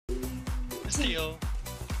Theo.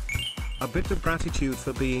 A bit of gratitude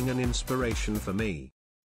for being an inspiration for me.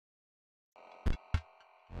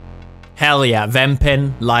 Hell yeah,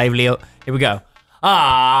 Vempin, Lively. Here we go.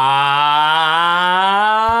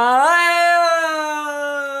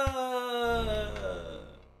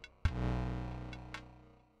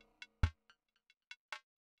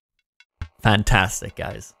 Fantastic,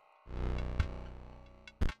 guys.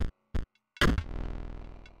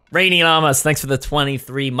 Rainy Llamas, thanks for the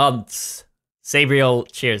 23 months. Sabriel,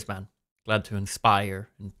 cheers, man. Glad to inspire.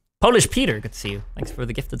 And Polish Peter, good to see you. Thanks for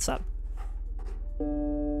the gifted sub.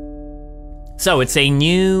 So it's a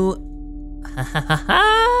new,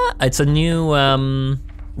 it's a new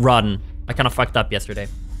run. I kind of fucked up yesterday.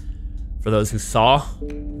 For those who saw,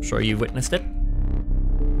 I'm sure you witnessed it.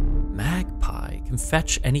 Magpie can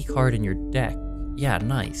fetch any card in your deck. Yeah,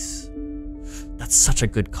 nice. That's such a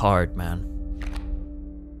good card, man.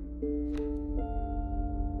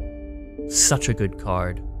 Such a good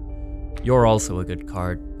card. You're also a good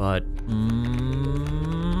card, but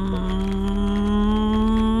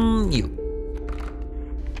you.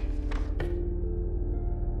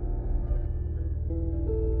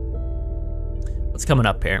 What's coming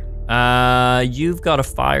up here? You've got a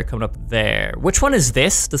fire coming up there. Which one is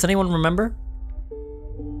this? Does anyone remember?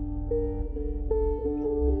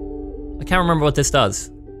 I can't remember what this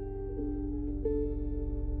does.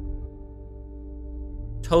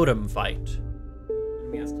 Totem fight.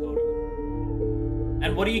 Enemy has totem.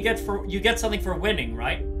 And what do you get for, you get something for winning,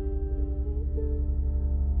 right?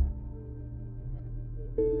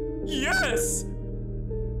 Yes!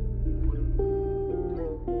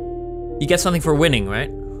 You get something for winning, right?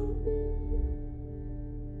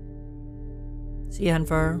 See you,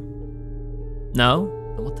 Henfer. No?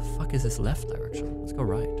 Then what the fuck is this left direction? Let's go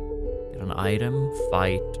right. Get an item,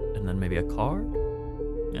 fight, and then maybe a card?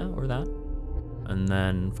 Yeah, or that. And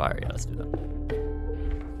then fire, yeah, let's do that.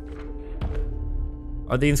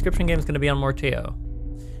 Are the Inscryption games gonna be on Morteo?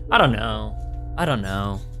 I don't know. I don't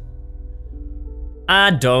know.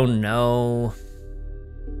 I don't know.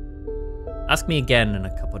 Ask me again in a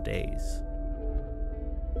couple days.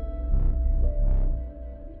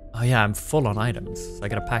 Oh yeah, I'm full on items, so I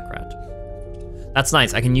get a pack rat. That's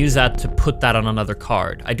nice, I can use that to put that on another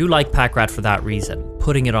card. I do like pack rat for that reason,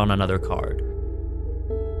 putting it on another card.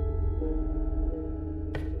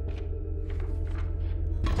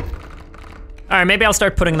 All right, maybe I'll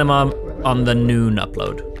start putting them on the noon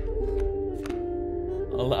upload.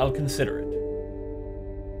 I'll consider it.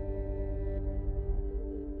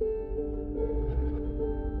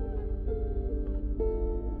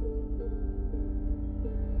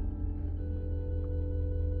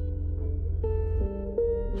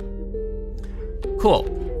 Cool.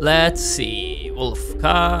 Let's see. Wolf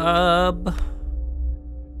Cub.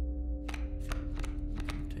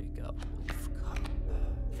 Take up Wolf Cub.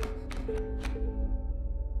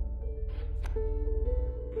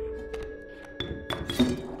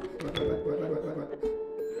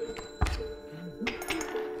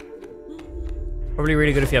 Probably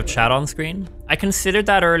really good if you have chat on screen. I considered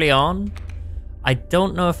that early on. I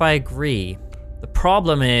don't know if I agree. The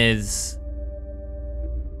problem is,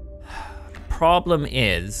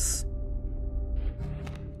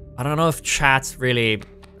 I don't know if chat's really,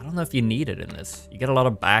 I don't know if you need it in this. You get a lot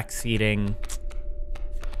of backseating.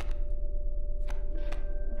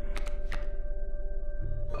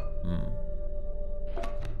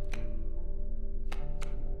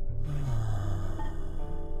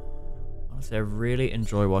 Honestly, I really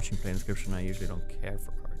enjoy watching play Inscryption. I usually don't care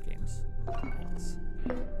for card games.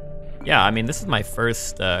 Yeah, I mean, this is my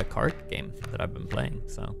first card game that I've been playing,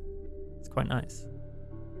 so it's quite nice.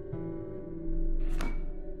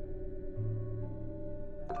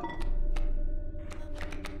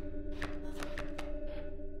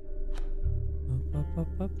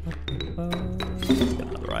 Get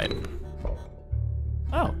another item.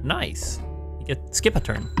 Oh, nice. You get skip a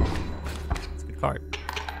turn. It's a good card.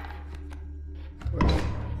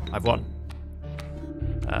 I've won.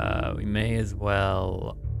 We may as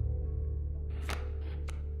well.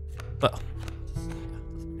 Well, yeah,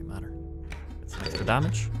 doesn't really matter. It's some extra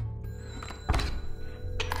damage.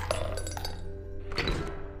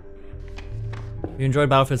 You enjoyed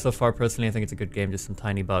Battlefield so far? Personally, I think it's a good game. Just some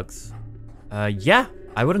tiny bugs. Yeah,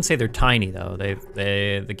 I wouldn't say they're tiny though.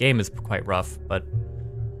 The game is quite rough, but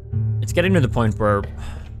it's getting to the point where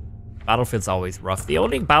Battlefield's always rough. The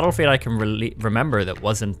only Battlefield I can remember that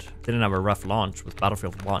didn't have a rough launch was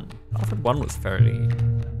Battlefield 1. Battlefield 1 was fairly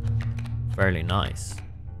nice.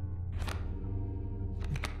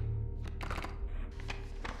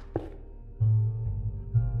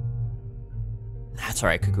 That's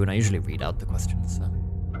alright, Cocoon. I usually read out the questions, so.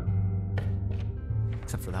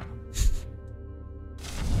 except for that one.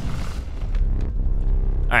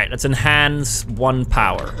 Alright, let's enhance 1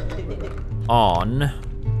 power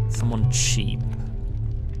on someone cheap.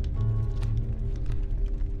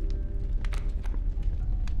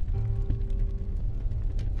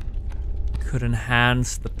 Could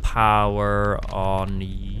enhance the power on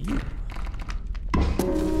you.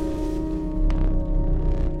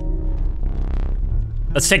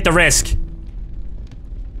 Let's take the risk.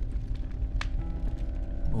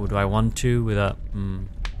 Oh, do I want to with a...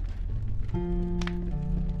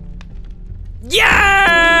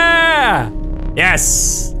 Yeah!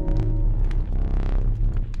 Yes!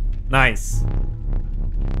 Nice.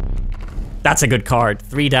 That's a good card.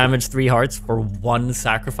 3 damage, 3 hearts for 1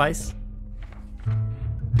 sacrifice.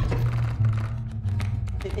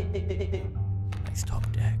 Nice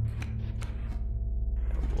top deck.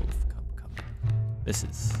 Got a wolf cub coming. This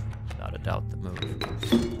is, without a doubt, the move.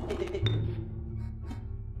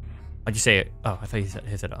 Why'd you say it? Oh, I thought he said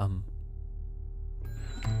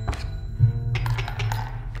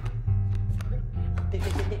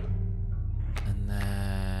And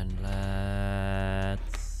then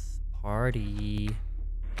let's party.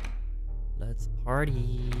 Let's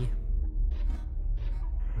party.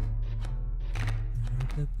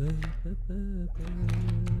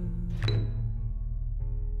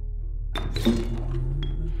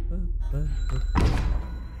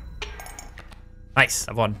 Nice,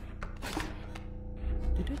 I've won.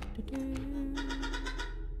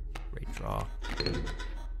 Great draw.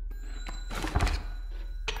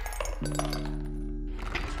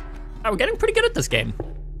 Oh, we're getting pretty good at this game.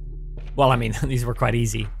 Well, I mean, these were quite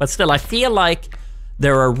easy. But still, I feel like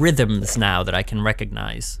there are rhythms now that I can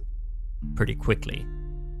recognize pretty quickly.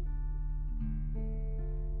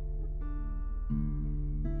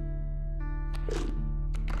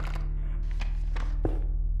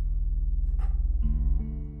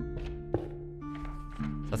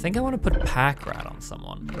 So I think I want to put Pack Rat on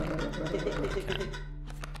someone. Okay.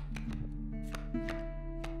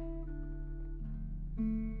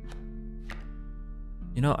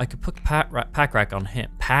 You know, I could put Pack Rat on him.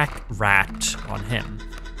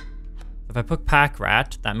 If I put Pack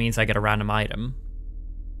Rat, that means I get a random item.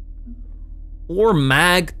 Or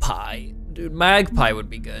Magpie. Dude, Magpie would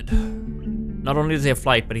be good. Not only does he have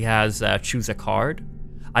flight, but he has choose a card.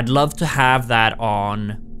 I'd love to have that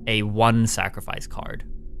on a 1 sacrifice card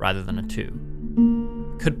rather than a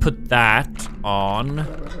 2. Could put that on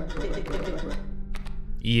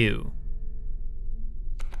you.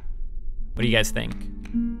 What do you guys think?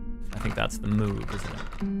 I think that's the move, isn't it?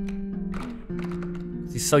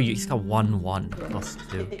 He's got 1/1 plus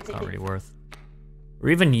 2. It's not really worth. Or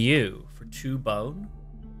even you for 2 bone.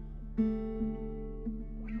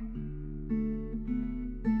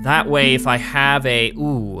 That way, if I have a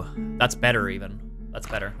ooh, that's better even. That's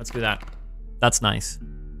better. Let's do that. That's nice.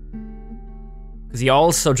 Because he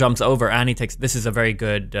also jumps over and he takes. This is a very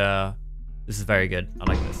good. This is very good. I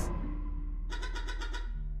like this.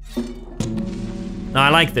 Now I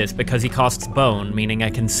like this because he costs bone, meaning I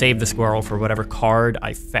can save the squirrel for whatever card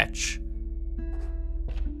I fetch.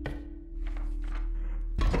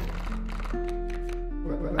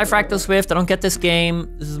 Hi Fractal Swift, I don't get this game.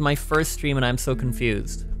 This is my first stream and I'm so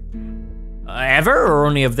confused. Ever or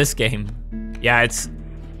only of this game? Yeah, it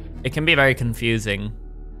can be very confusing.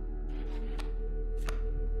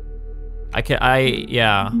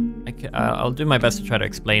 I'll do my best to try to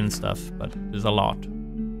explain stuff, but there's a lot.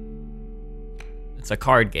 It's a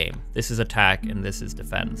card game. This is attack and this is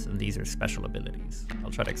defense, and these are special abilities.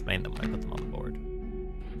 I'll try to explain them when I put them on the board.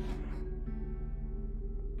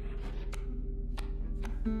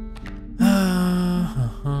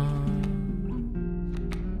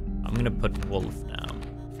 I'm gonna put Wolf now,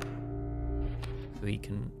 so he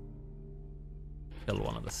can kill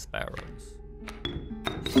one of the sparrows.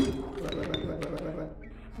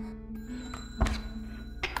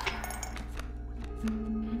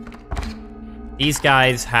 These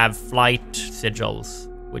guys have flight sigils,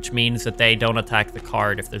 which means that they don't attack the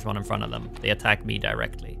card if there's one in front of them. They attack me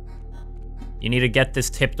directly. You need to get this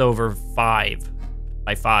tipped over 5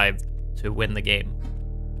 by 5 to win the game.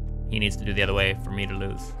 He needs to do the other way for me to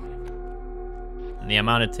lose. And the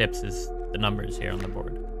amount of tips is the numbers here on the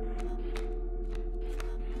board.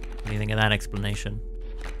 What do you think of that explanation?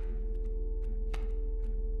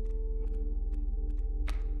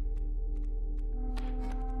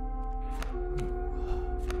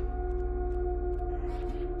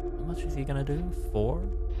 How much is he gonna do? 4?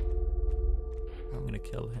 I'm gonna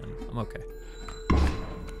kill him. I'm okay.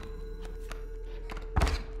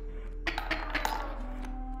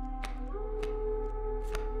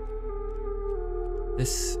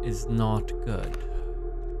 This is not good.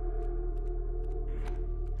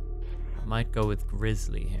 might go with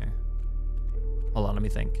Grizzly here. Hold on, let me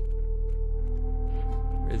think.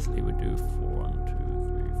 Grizzly would do 4, 1, 2,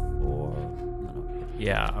 3, 4.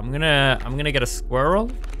 Yeah, I'm gonna get a squirrel.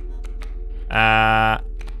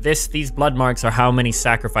 These blood marks are how many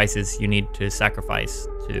sacrifices you need to sacrifice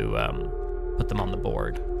to put them on the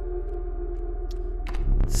board.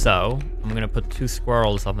 So I'm gonna put 2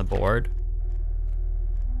 squirrels on the board,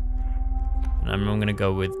 and I'm gonna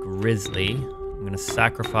go with Grizzly. I'm gonna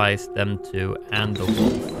sacrifice them to and the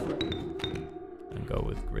wolf, and go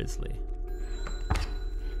with Grizzly.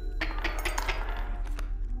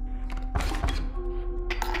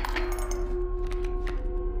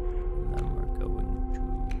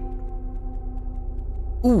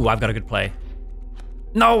 Ooh, I've got a good play.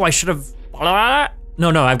 No, I should have...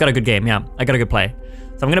 No, I've got a good game, yeah. I got a good play.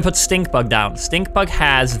 So I'm gonna put Stinkbug down. Stinkbug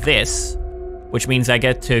has this, which means I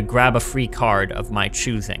get to grab a free card of my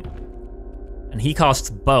choosing. And he costs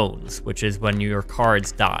bones, which is when your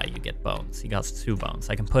cards die, you get bones. He costs 2 bones.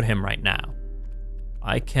 I can put him right now.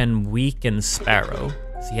 I can weaken Sparrow,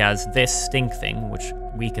 because he has this stink thing, which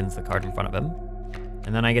weakens the card in front of him.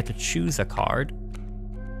 And then I get to choose a card.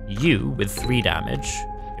 You, with 3 damage.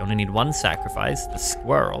 You only need 1 sacrifice, the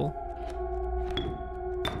squirrel.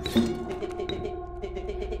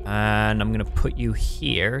 And I'm gonna put you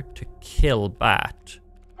here to kill Bat.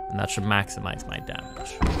 And that should maximize my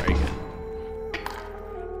damage. Very good.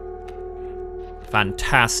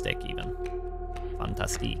 Fantastic, even.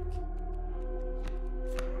 Fantastique.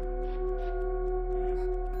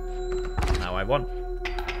 Now I won.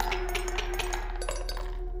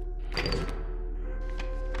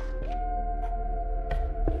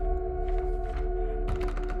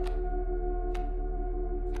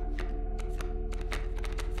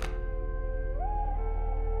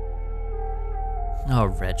 Oh,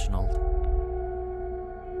 Reginald.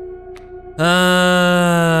 I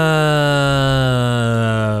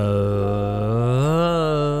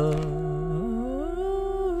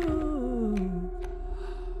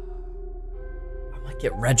might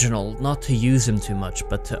get Reginald, not to use him too much,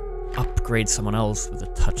 but to upgrade someone else with a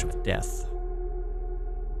touch of death.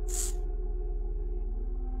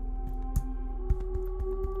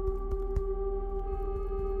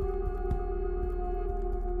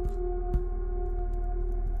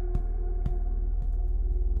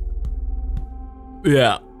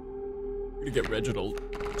 Yeah. I'm gonna get Reginald,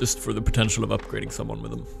 just for the potential of upgrading someone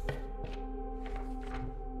with him.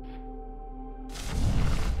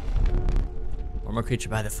 One more creature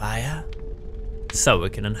by the fire. So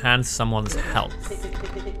it can enhance someone's health.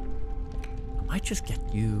 I might just get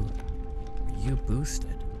you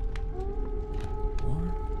boosted.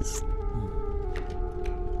 Or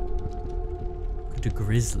could do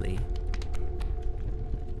Grizzly.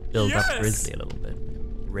 Build up Grizzly a little bit.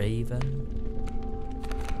 Raven.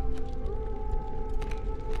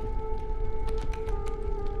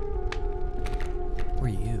 Who are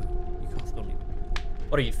you? You cost only...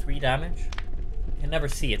 What are you, 3 damage? I can never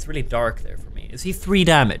see. It's really dark there for me. Is he 3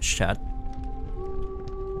 damage, chat?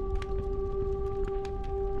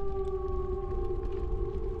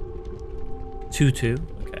 Two.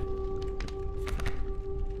 Okay.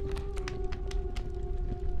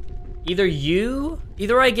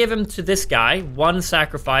 Either I give him to this guy, 1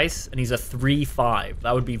 sacrifice, and he's a 3/5.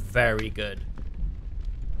 That would be very good.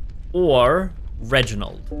 Or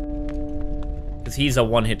Reginald. Because he's a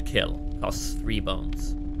 1-hit kill. Costs 3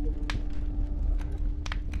 bones.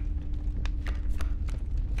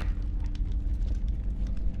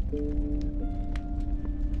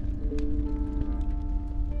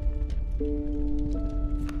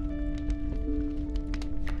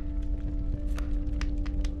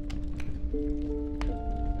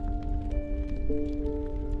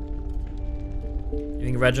 You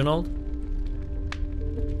think Reginald?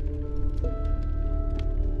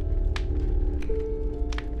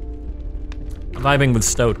 I'm vibing with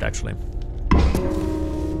Stoat, actually.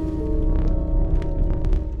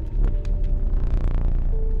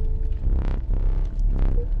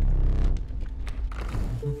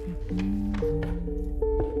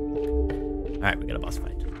 Alright, we got a boss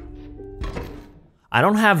fight. I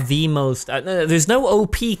don't have the most... there's no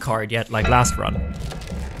OP card yet, like last run.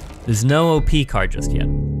 There's no OP card just yet.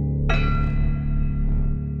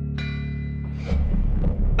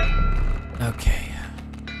 Okay.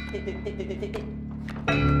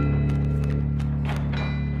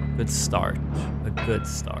 Good start. A good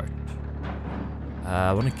start.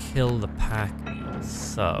 I want to kill the pack mule,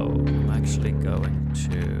 so I'm actually going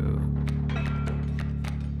to...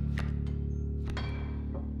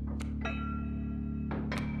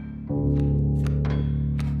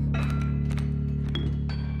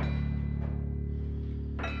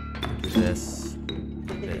 this,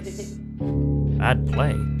 this. Bad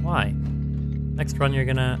play. Why? Next run you're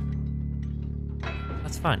gonna...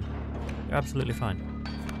 That's fine. You're absolutely fine.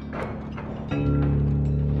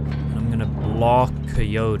 And I'm gonna block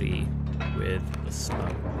Coyote with the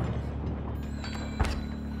smoke.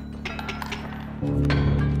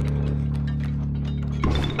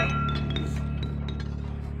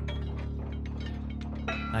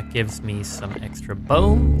 That gives me some extra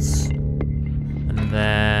bones. And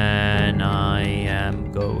then I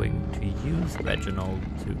am going to use Reginald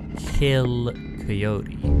to kill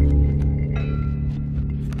Coyote.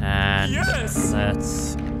 And yes!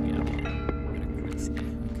 Let's... Yeah, crazy.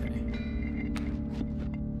 Okay.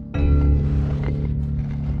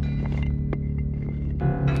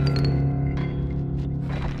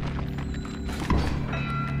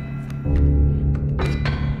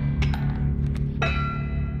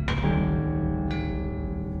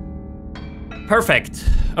 Perfect.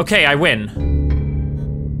 Okay, I win.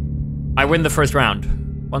 I win the first round.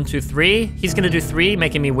 1, 2, 3. He's gonna do 3,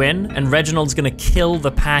 making me win, and Reginald's gonna kill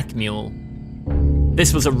the pack mule.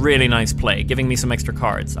 This was a really nice play, giving me some extra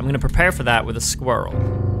cards. I'm gonna prepare for that with a squirrel.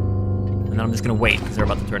 And then I'm just gonna wait, because they're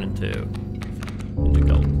about to turn into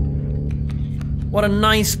gold. What a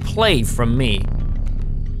nice play from me.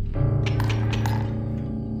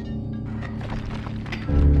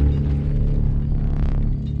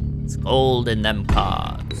 It's gold in them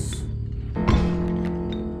cards.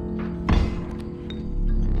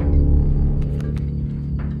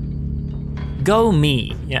 Go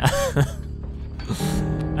me, yeah.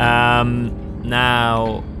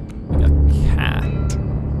 Now we got cat.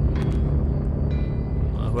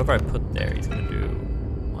 Whoever I put there, he's gonna do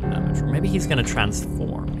 1 damage, or maybe he's gonna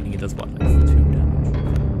transform. I think he does what, like 2 damage.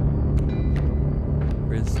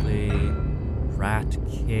 Grizzly, Rat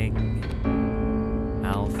King,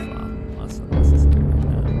 Alpha. Oh, that's not necessary right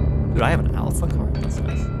now. Dude, I have an Alpha card. That's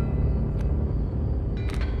nice.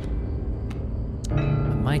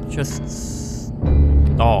 I might just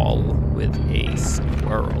stall with a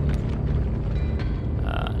squirrel.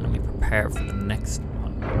 Let me prepare for the next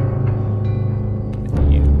one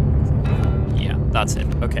with you. Yeah, that's it.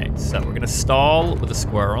 Okay, so we're gonna stall with a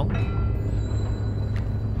squirrel.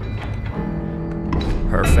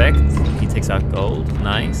 Perfect. He takes out gold.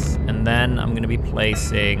 Nice. And then I'm gonna be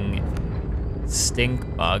placing Stink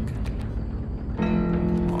Bug.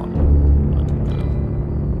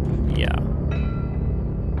 Yeah.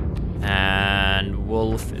 And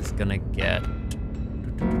Wolf is gonna get...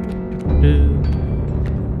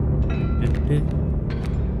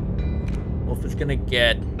 Wolf is gonna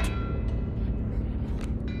get...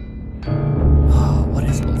 Oh, what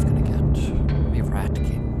is Wolf gonna get? Maybe Rat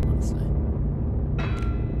King, honestly.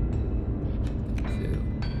 2.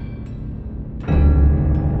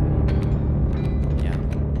 Yeah.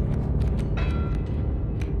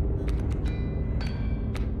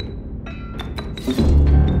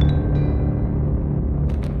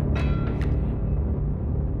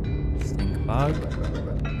 Stink Bug.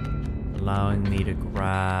 Allowing me to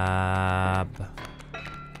grab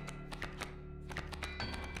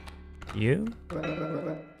you.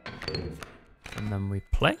 And then we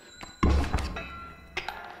play.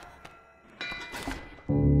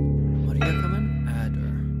 What do you got coming?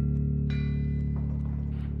 Adder.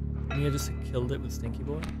 Maybe I just killed it with Stinky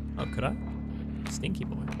Boy? Oh, could I? Stinky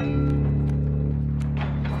Boy.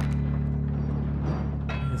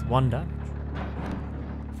 There's 1 damage.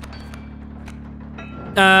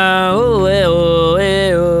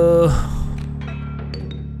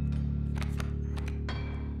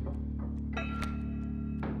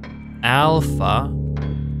 Alpha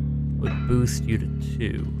would boost you to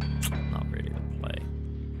 2. Not really the play.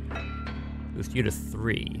 Boost you to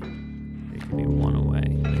 3. It could be 1 away.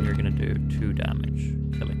 Then you're gonna do 2 damage,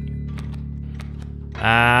 killing you.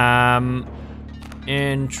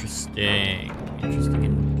 Interesting. Interesting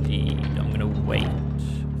indeed. I'm gonna wait.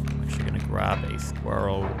 I'm actually gonna grab a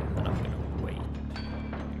squirrel, and then I'm gonna wait.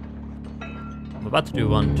 I'm about to do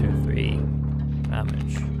 1, 2, 3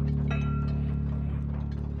 damage.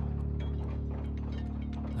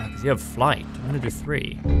 Because you have flight. I'm gonna do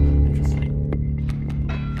 3. Interesting.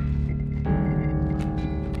 Do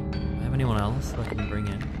I have anyone else I can bring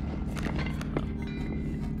in?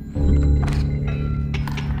 No.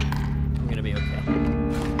 I'm gonna be okay.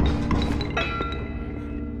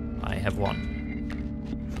 I have 1.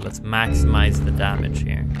 So let's maximize the damage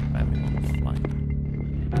here. If I have anyone with flight.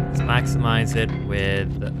 Let's maximize it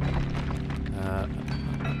with...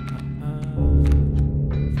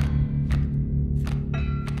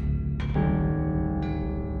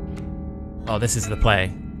 Oh, this is the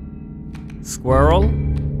play. Squirrel.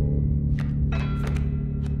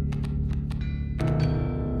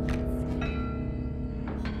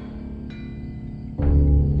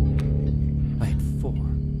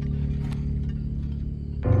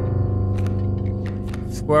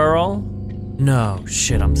 Squirrel. No,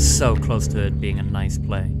 shit, I'm so close to it being a nice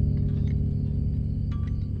play.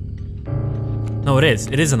 No, it is.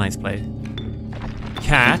 It is a nice play.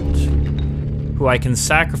 Cat, who I can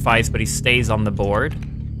sacrifice, but he stays on the board.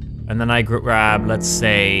 And then I grab, let's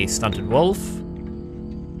say, Stunted Wolf.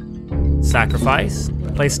 Sacrifice,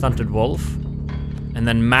 play Stunted Wolf. And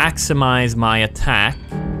then maximize my attack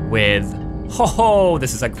with, ho,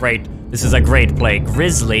 this is a great play.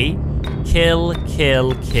 Grizzly, kill,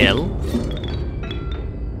 kill, kill.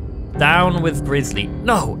 Down with Grizzly.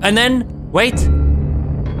 No, and then, wait.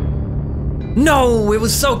 No, it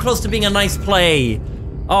was so close to being a nice play.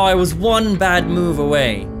 Oh, I was one bad move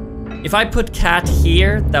away. If I put Cat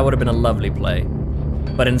here, that would have been a lovely play.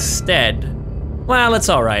 But instead, well, it's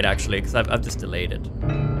all right actually, because I've just delayed it.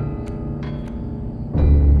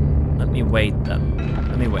 Let me wait then.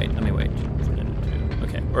 Let me wait.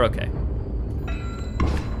 Okay, we're okay.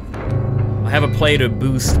 I have a play to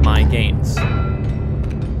boost my gains.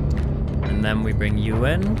 And then we bring you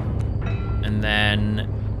in. And then,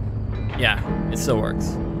 yeah, it still works.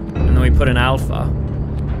 And then we put an alpha.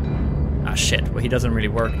 Ah, shit. Well, he doesn't really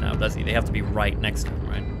work now, does he? They have to be right next to him,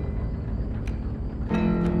 right?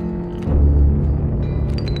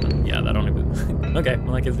 Yeah, that only... Okay,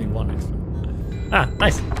 well, that gives me one extra. Ah,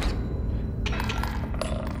 nice.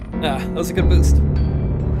 Ah, that was a good boost.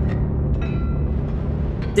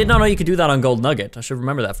 Did not know you could do that on Gold Nugget. I should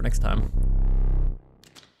remember that for next time.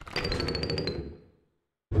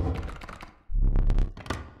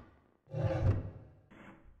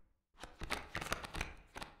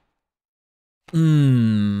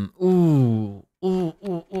 Ooh.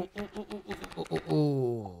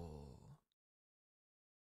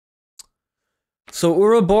 So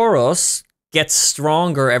Ouroboros gets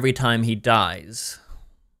stronger every time he dies.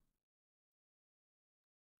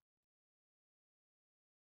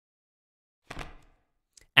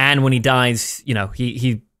 And when he dies, you know,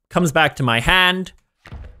 he comes back to my hand,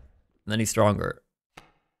 and then he's stronger.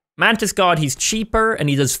 Mantis God, he's cheaper, and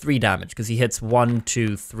he does 3 damage, because he hits 1,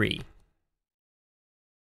 2, 3.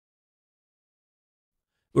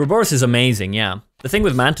 Ouroboros is amazing, yeah. The thing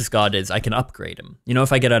with Mantis God is I can upgrade him. You know,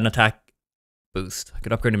 if I get an attack boost, I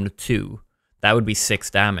could upgrade him to 2. That would be 6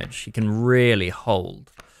 damage. He can really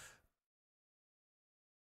hold.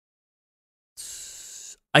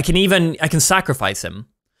 I can sacrifice him.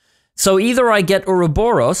 So either I get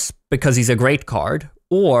Ouroboros, because he's a great card,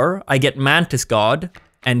 or I get Mantis God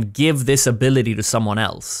and give this ability to someone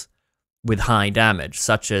else with high damage,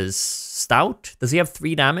 such as Stout. Does he have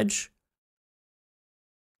 3 damage?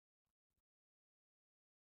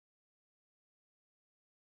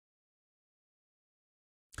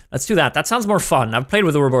 Let's do that. That sounds more fun. I've played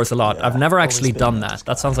with Ouroboros a lot. Yeah, I've never actually done that.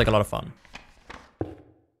 That sounds like a lot of fun.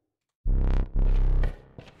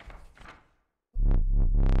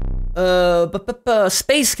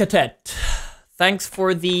 Space Cadet. Thanks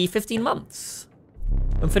for the 15 months.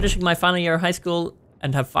 I'm finishing my final year of high school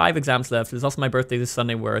and have 5 exams left. It's also my birthday this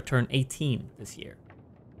Sunday, where I turn 18 this year.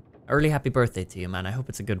 Early happy birthday to you, man. I hope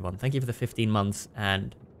it's a good one. Thank you for the 15 months,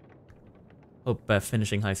 and hope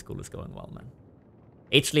finishing high school is going well, man.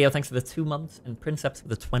 H. Leo, thanks for the 2 months, and Princeps for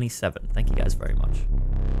the 27. Thank you guys very much.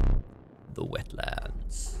 The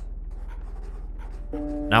wetlands.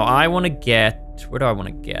 Now I want to get... Where do I want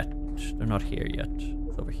to get? They're not here yet.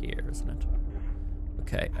 It's over here, isn't it?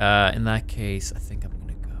 Okay, in that case, I think I'm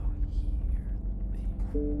gonna go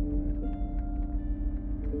here.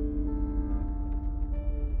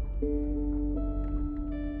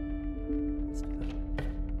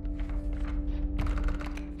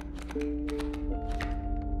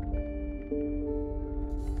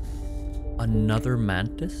 Another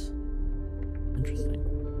mantis? Interesting.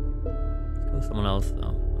 Let's go with someone else,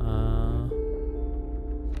 though.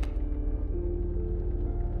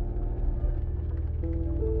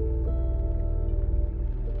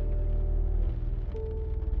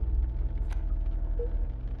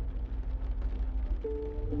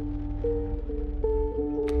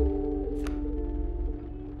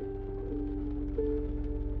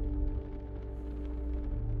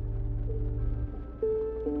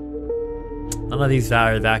 None of these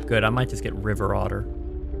are that good. I might just get River Otter.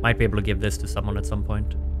 Might be able to give this to someone at some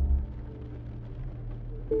point.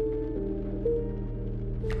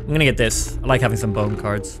 I'm gonna get this. I like having some bone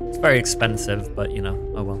cards. It's very expensive, but you know,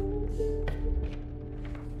 oh well.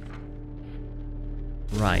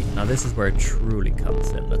 Right, now this is where it truly comes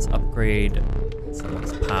in. Let's upgrade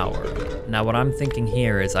someone's power. Now what I'm thinking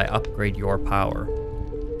here is I upgrade your power.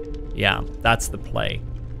 Yeah, that's the play.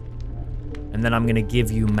 And then I'm gonna give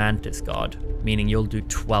you Mantis God, meaning you'll do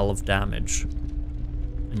 12 damage.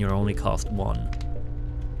 And you'll only cost 1.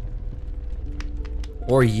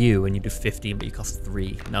 Or you, and you do 15, but you cost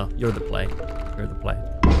 3. No, you're the play. You're the play.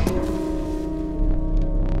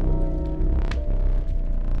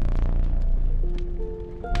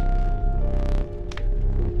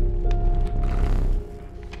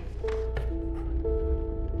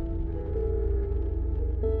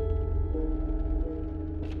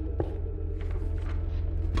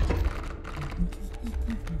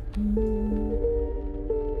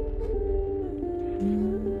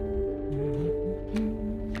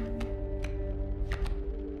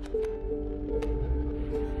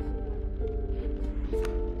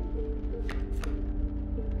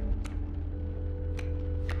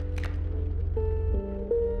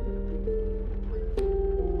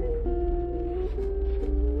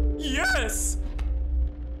 Yes!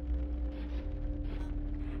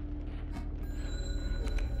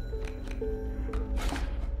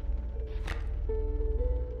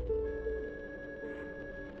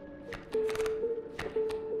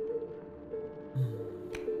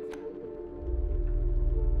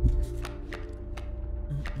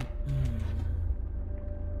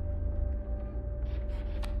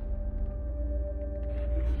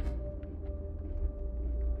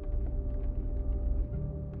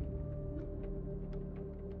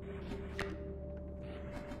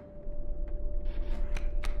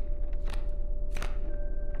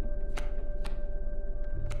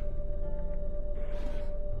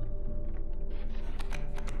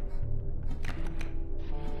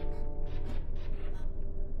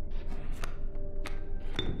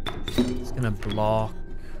 Just gonna block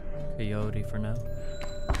Coyote for now.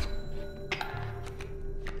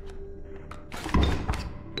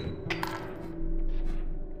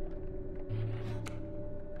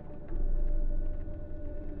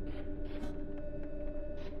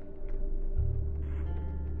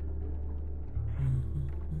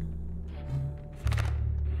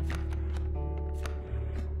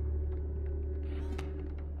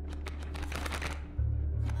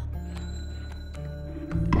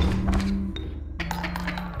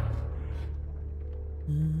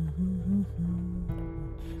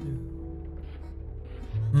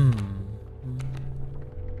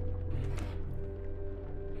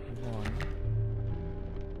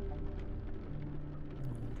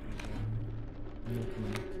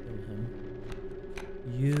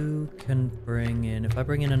 You can bring in, if I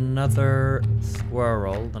bring in another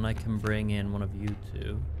squirrel, then I can bring in one of you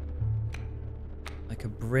two. I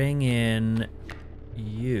could bring in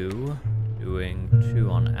you, doing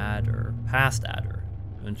 2 on Adder, past Adder,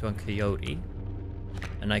 doing 2 on Coyote.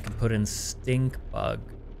 And I can put in Stink Bug.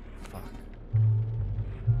 Fuck.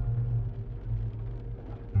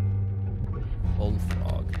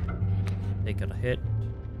 Bullfrog. Take a hit.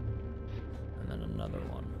 And then another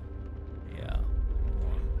one. Yeah.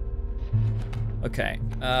 Okay.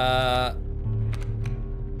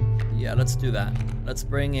 Yeah, let's do that. Let's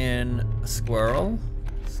bring in a squirrel.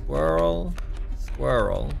 Squirrel.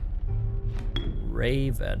 Squirrel.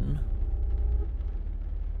 Raven.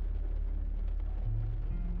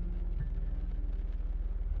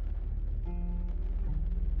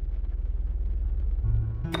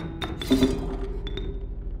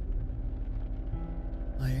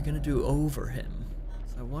 Oh, you're gonna do over him.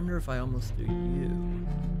 So I wonder if I almost do you.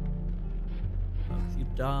 Oh, 'cause you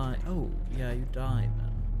die. Oh, yeah, you die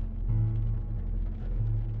then.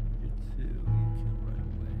 You do 2, you kill right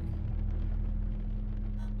away.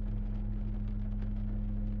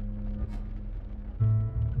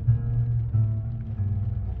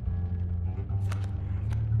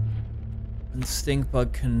 And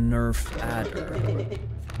Stinkbug can nerf Adder.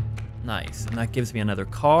 Nice, and that gives me another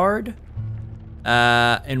card,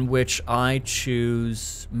 in which I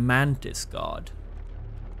choose Mantis God.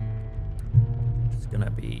 It's gonna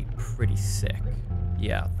be pretty sick.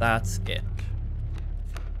 Yeah, that's it.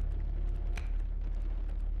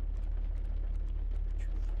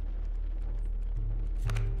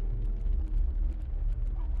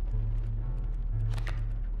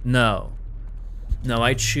 No. No,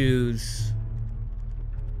 I choose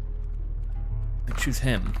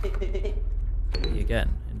him. Again,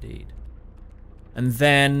 indeed. And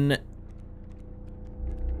then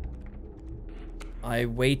I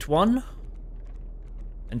wait 1,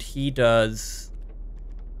 and he does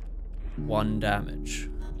 1 damage,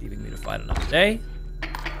 leaving me to fight another day.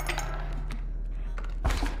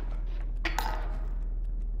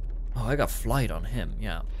 Oh, I got flight on him,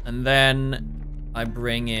 yeah. And then I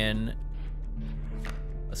bring in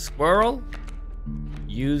a squirrel,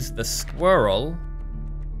 use the squirrel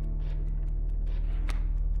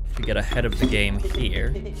to get ahead of the game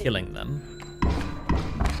here, killing them.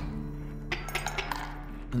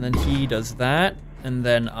 And then he does that, and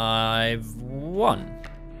then I've won.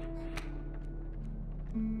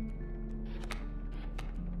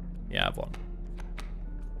 Yeah, I have one.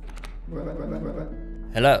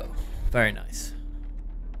 Hello. Very nice.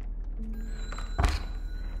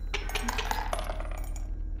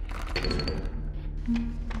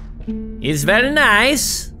 It's very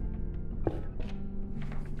nice.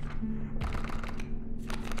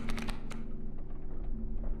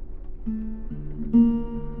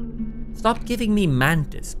 Stop giving me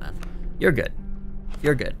mantis, man. You're good.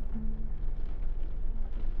 You're good.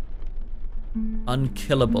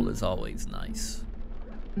 Unkillable is always nice.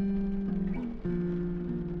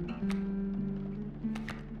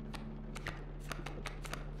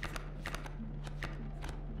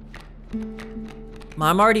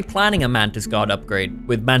 I'm already planning a Mantis God upgrade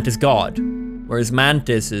with Mantis God, whereas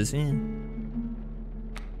Mantis is, or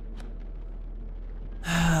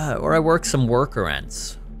I work some worker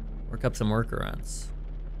ants. Work up some worker ants.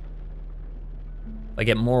 I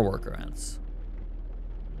get more worker ants.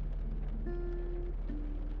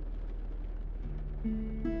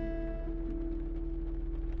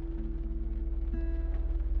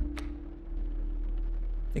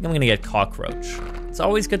 I think I'm gonna get cockroach. It's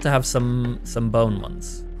always good to have some bone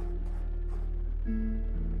ones.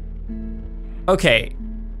 Okay.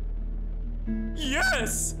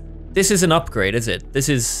 Yes! This is an upgrade, is it? This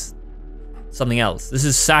is something else. This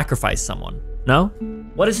is sacrifice someone. No?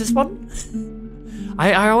 What is this one?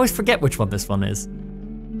 I always forget which one this one is.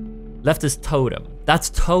 Left is totem. That's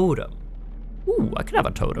totem. Ooh, I could have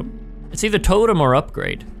a totem. It's either totem or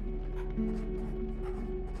upgrade.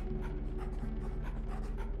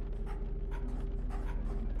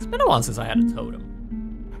 It's been a while since I had a totem.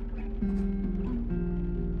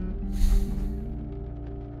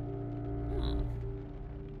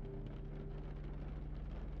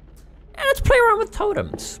 Yeah, let's play around with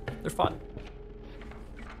totems. They're fun.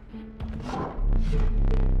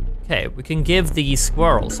 Okay, we can give the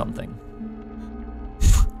squirrel something.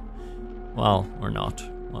 Well, or not.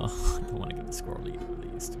 Well, I don't want to give the squirrel either of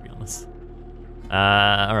these, to be honest.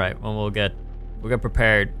 All right. Well, we'll get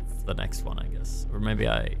prepared for the next one, I guess. Or maybe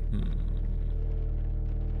I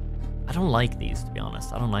don't like these, to be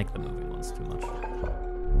honest. I don't like the moving ones too much.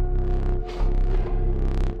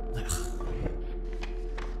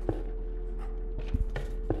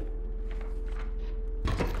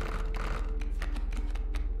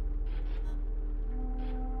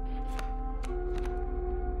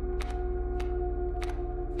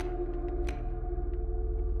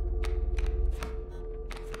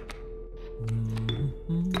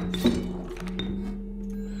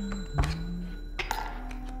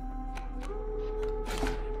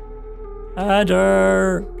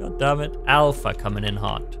 Adder! God damn it. Alpha coming in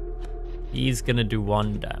hot. He's gonna do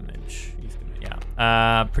 1 damage. He's gonna,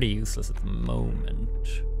 yeah. Pretty useless at the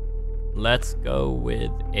moment. Let's go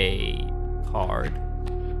with a card.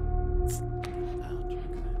 Let's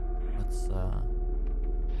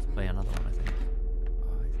play another one, I think.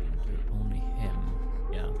 Oh, he's gonna do only him.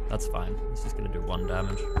 Yeah, that's fine. He's just gonna do 1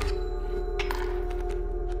 damage.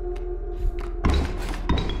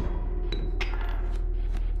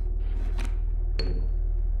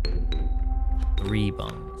 3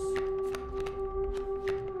 bones.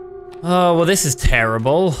 Oh, well, this is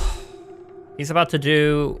terrible. He's about to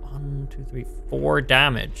do 1, 2, 3, 4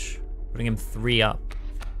 damage, putting him 3 up.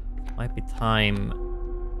 Might be time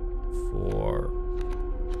for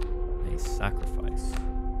a sacrifice.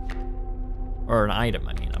 Or an item,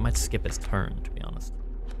 I mean. I might skip his turn, to be honest.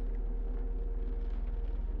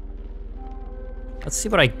 Let's see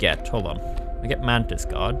what I get. Hold on. I get Mantis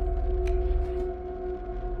God.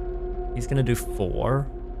 He's gonna do 4.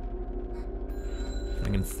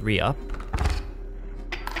 Putting him 3 up.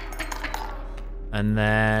 And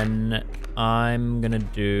then I'm gonna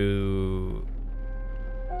do...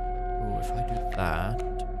 Ooh, if I do that,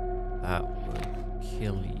 that would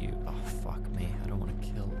kill you. Oh, fuck me. I don't want to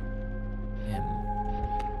kill him.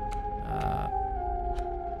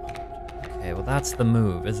 Okay, well that's the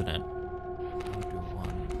move, isn't it? I'll do 1.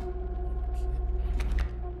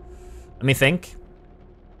 Let me think.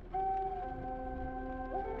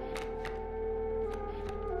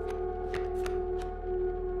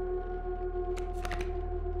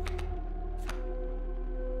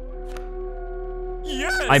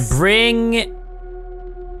 I bring...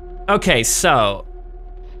 Okay, so...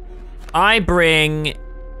 I bring...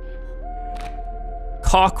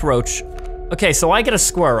 Cockroach... Okay, so I get a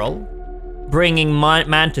squirrel, bringing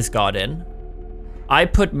Mantis God in. I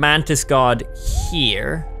put Mantis God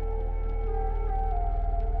here.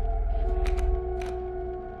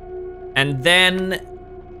 And then...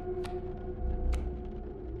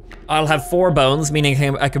 I'll have 4 bones,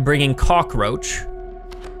 meaning I could bring in Cockroach,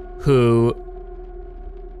 who...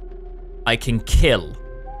 I can kill.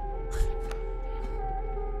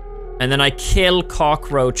 And then I kill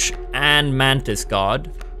Cockroach and Mantis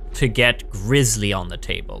God to get Grizzly on the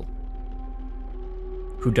table,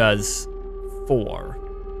 who does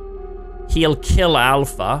 4. He'll kill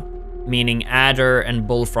Alpha, meaning Adder and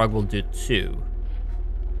Bullfrog will do 2.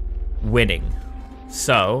 Winning.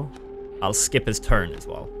 So, I'll skip his turn as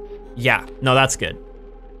well. Yeah, no, that's good.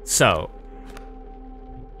 So,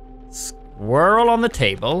 Squirrel on the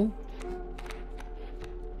table.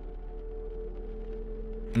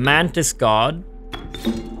 Mantis God.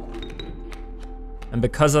 And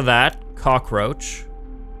because of that, Cockroach.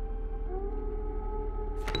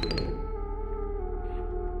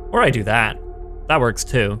 Or I do that. That works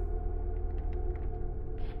too.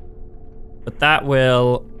 But that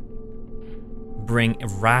will bring a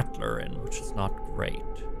Rattler in, which is not great.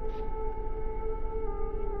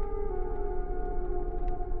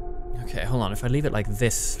 Okay, hold on. If I leave it like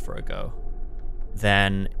this for a go,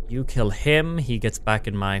 then you kill him, he gets back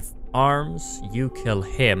in my arms. You kill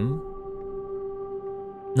him.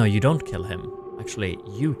 No, you don't kill him. Actually,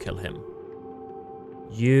 you kill him.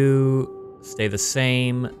 You stay the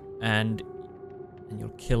same, and you'll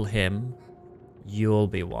kill him. You'll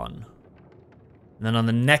be 1. And then on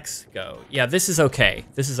the next go, yeah, this is okay.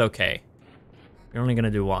 This is okay. You're only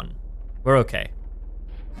gonna do 1. We're okay.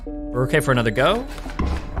 We're okay for another go.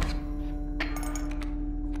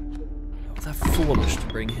 Was that foolish to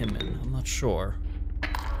bring him in? I'm not sure.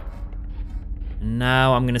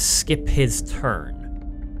 Now I'm gonna skip his turn.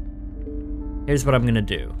 Here's what I'm gonna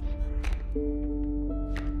do.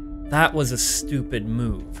 That was a stupid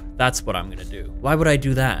move. That's what I'm gonna do. Why would I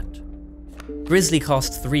do that? Grizzly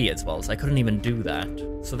cost 3 as well, so I couldn't even do that.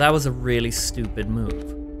 So that was a really stupid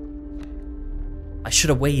move. I should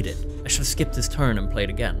have waited. I should have skipped his turn and played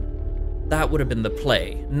again. That would have been the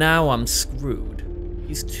play. Now I'm screwed.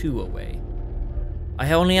 He's 2 away.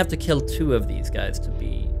 I only have to kill 2 of these guys to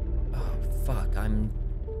be... Oh, fuck,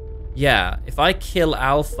 Yeah, if I kill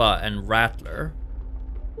Alpha and Rattler,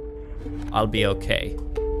 I'll be okay.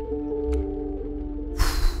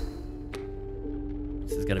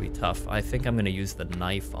 This is gonna be tough. I think I'm gonna use the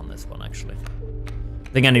knife on this one, actually. I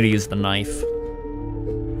think I need to use the knife.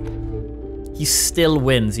 He still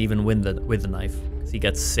wins even with the knife, because he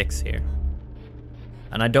gets 6 here.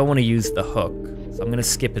 And I don't want to use the hook, so I'm gonna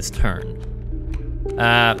skip his turn. Ooh,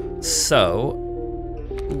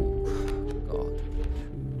 God.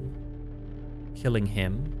 Killing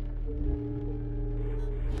him.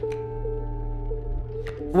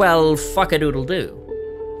 Well, fuck-a-doodle-doo.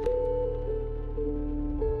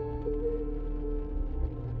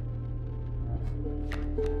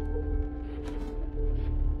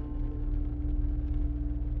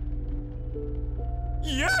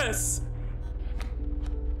 Yes!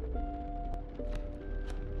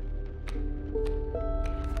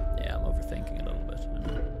 Yeah, I'm overthinking a little bit.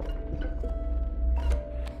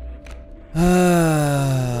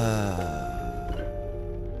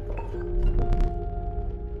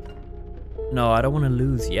 No, I don't want to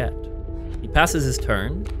lose yet. He passes his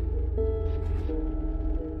turn.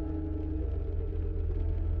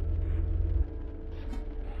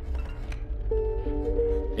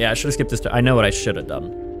 Yeah, I should have skipped this turn. I know what I should have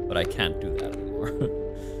done, but I can't do that anymore.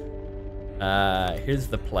 Here's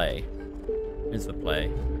the play. Here's the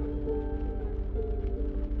play.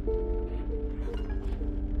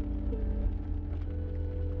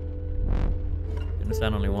 Didn't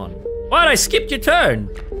stand only 1. What? I skipped your turn!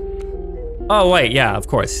 Oh, wait, yeah, of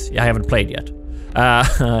course. Yeah, I haven't played yet.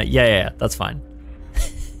 Yeah, that's fine.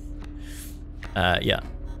 Yeah.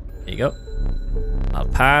 There you go. I'll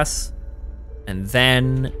pass. And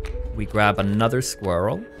then we grab another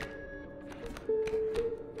squirrel.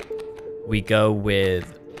 We go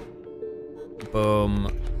with boom,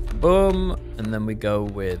 boom, and then we go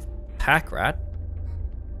with pack rat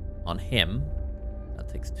on him. That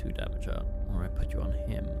takes 2 damage out. Or I put you on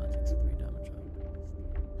him. That takes 3 damage out.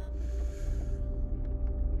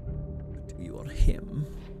 Put you on him.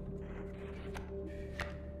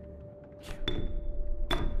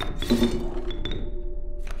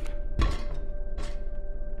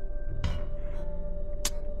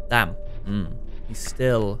 Damn. He's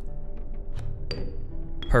still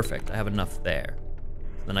perfect. I have enough there.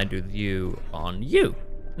 Then I do you on you.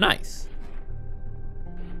 Nice.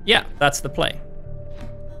 Yeah, that's the play.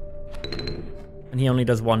 And he only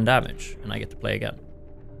does 1 damage, and I get to play again.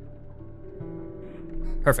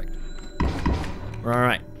 Perfect. We're all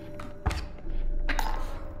right.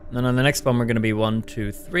 And then on the next one, we're gonna be 1,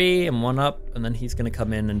 2, 3, and 1 up, and then he's gonna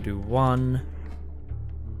come in and do 1.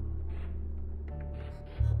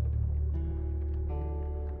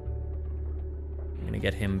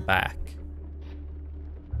 Get him back.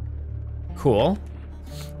 Cool.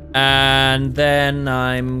 And then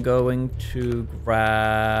I'm going to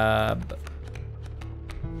grab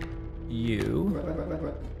you.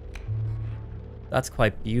 That's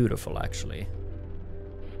quite beautiful, actually.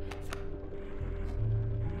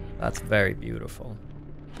 That's very beautiful.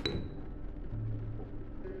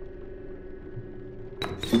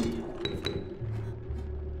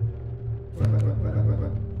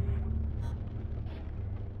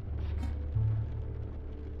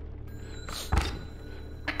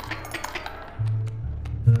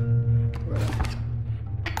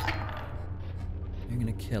 You're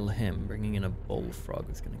gonna kill him. Bringing in a bullfrog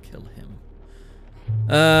is gonna kill him.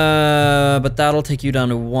 But that'll take you down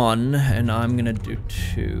to 1, and I'm gonna do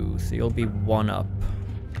 2. So you'll be 1 up.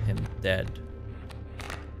 Him dead.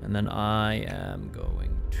 And then I am going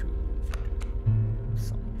to do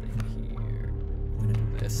something here. I'm gonna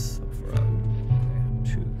do this. So for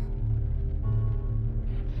okay, 2.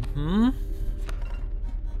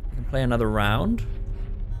 I can play another round.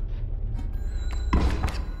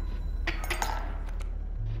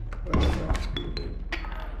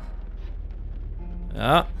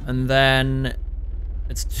 Yeah, and then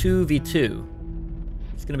it's 2v2.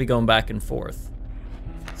 It's gonna be going back and forth.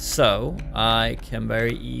 So I can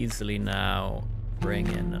very easily now bring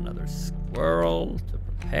in another squirrel to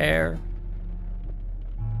prepare.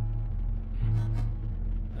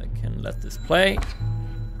 I can let this play.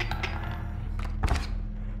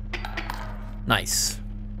 Nice,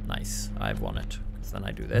 nice. I've won it. Because then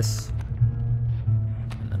I do this,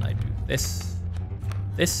 and then I do this,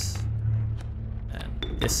 this.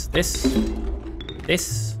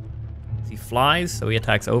 This. He flies, so he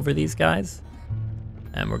attacks over these guys.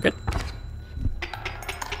 And we're good.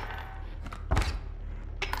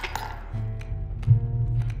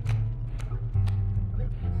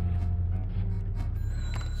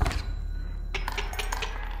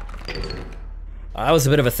 I was a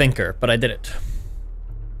bit of a thinker, but I did it.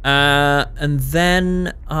 And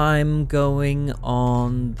then I'm going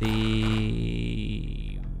on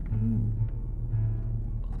the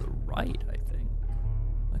right, I think.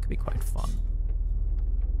 That could be quite fun.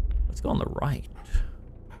 Let's go on the right.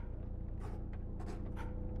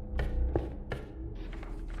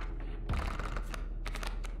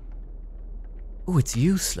 Oh, it's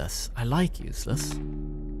useless. I like useless.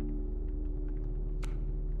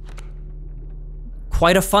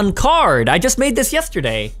 Quite a fun card. I just made this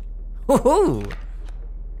yesterday. Woohoo!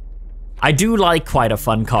 I do like quite a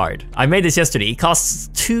fun card. I made this yesterday. He costs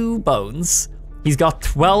 2 bones. He's got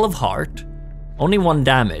 12 heart, only 1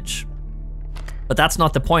 damage. But that's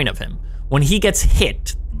not the point of him. When he gets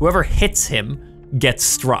hit, whoever hits him gets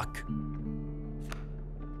struck.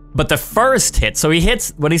 But the first hit, so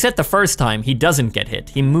when he's hit the first time, he doesn't get hit.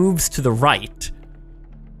 He moves to the right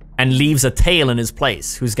and leaves a tail in his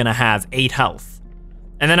place who's gonna have 8 health.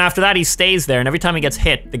 And then after that, he stays there, and every time he gets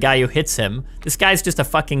hit, the guy who hits him, this guy's just a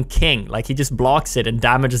fucking king. Like, he just blocks it and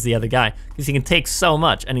damages the other guy, because he can take so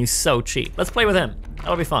much, and he's so cheap. Let's play with him.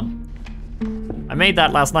 That'll be fun. I made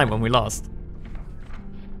that last night when we lost.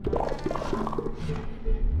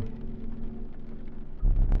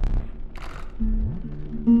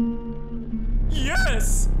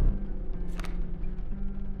 Yes!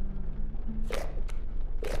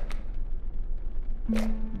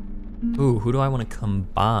 Ooh, who do I want to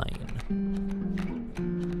combine?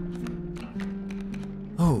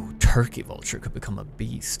 Oh, Turkey Vulture could become a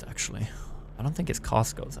beast, actually. I don't think his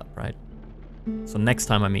cost goes up, right? So next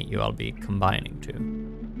time I meet you, I'll be combining 2.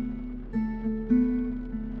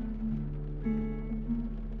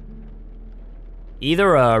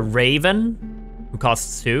 Either a Raven, who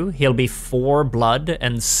costs 2, he'll be 4 blood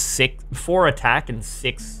and 4 attack and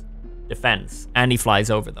 6 defense, and he flies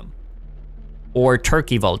over them. Or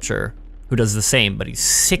Turkey Vulture, who does the same, but he's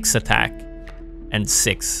 6 attack and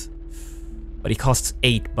 6. But he costs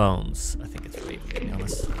 8 bones. I think it's Raven, to be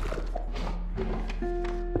honest.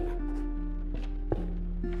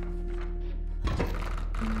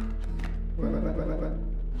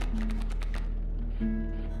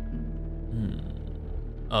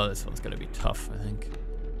 Oh, this one's gonna be tough, I think.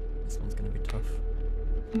 This one's gonna be tough.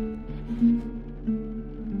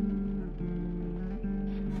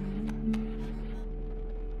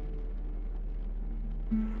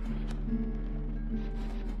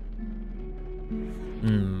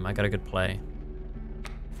 I got a good play.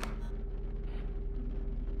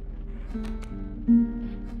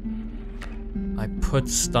 I put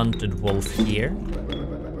Stunted Wolf here.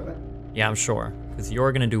 Yeah, I'm sure. Because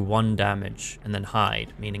you're gonna do 1 damage and then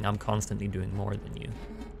hide, meaning I'm constantly doing more than you.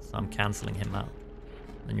 So I'm canceling him out.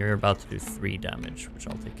 And you're about to do 3 damage, which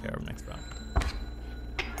I'll take care of next round.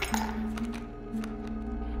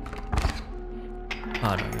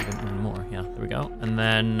 Oh, no, you didn't win more. Yeah, there we go. And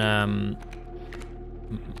then,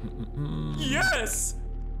 Yes!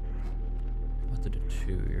 What did a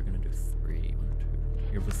 2? You're gonna do 3. 1,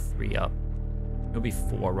 2. You're with 3 up. You'll be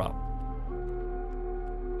 4 up.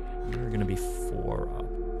 You're gonna be 4 up.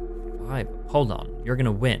 5. Hold on. You're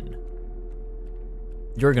gonna win.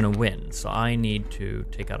 You're gonna win. So I need to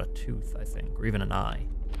take out a tooth, I think, or even an eye.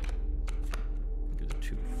 Do the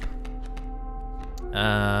tooth.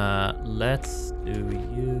 Let's do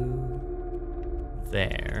you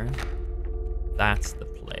there. That's the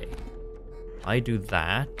play. I do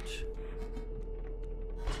that.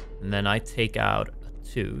 And then I take out a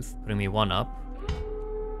tooth, putting me 1 up.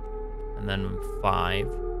 And then 5.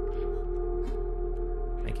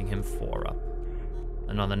 Making him 4 up.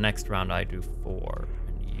 And on the next round I do 4.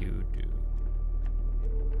 And you do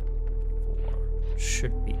 4.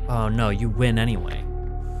 Should be... Oh no, you win anyway.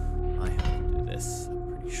 I have to do this, I'm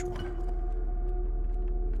pretty sure.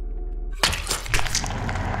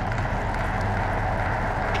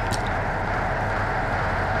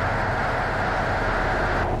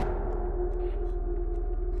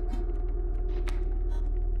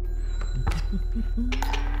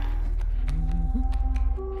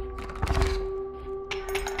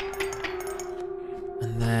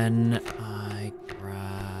 And then I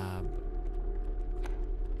grab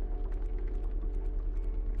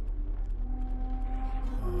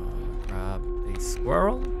a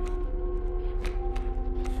squirrel.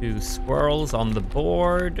 2 squirrels on the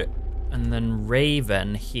board, and then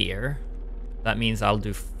Raven here. That means I'll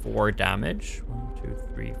do 4 damage. 1, 2,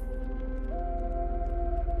 3.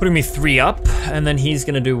 Putting me 3 up, and then he's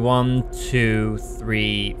gonna do 1, 2,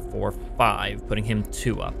 3, 4, 5, putting him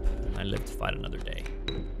 2 up. And I live to fight another day.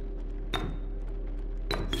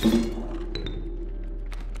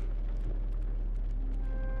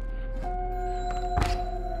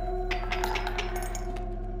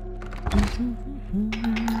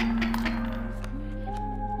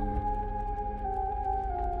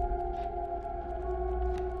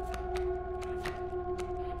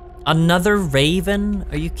 Another Raven?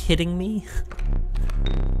 Are you kidding me?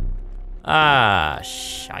 Ah,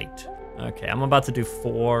 shite. Okay, I'm about to do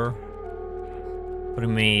 4.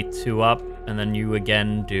 Putting me 2 up, and then you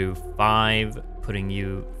again do 5, putting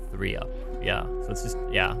you 3 up. Yeah, so it's just,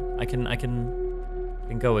 yeah, I can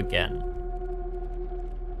go again.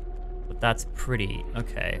 But that's pretty,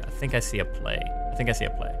 okay, I think I see a play.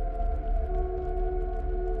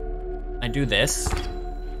 I do this.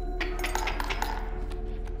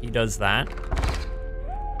 He does that.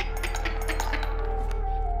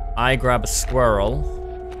 I grab a squirrel.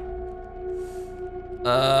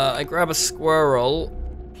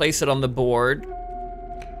 Place it on the board.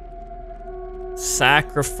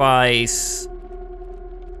 Sacrifice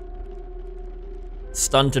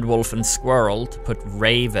Stunted Wolf and Squirrel to put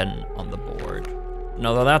Raven on the board.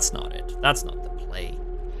 No, that's not it. That's not the play.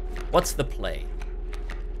 What's the play?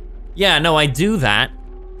 Yeah, no, I do that.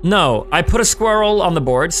 No, I put a squirrel on the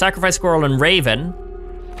board, sacrifice squirrel and Raven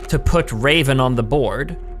to put Raven on the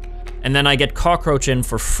board, and then I get Cockroach in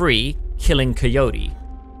for free, killing Coyote.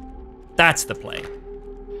 That's the play.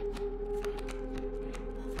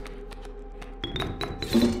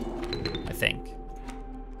 I think.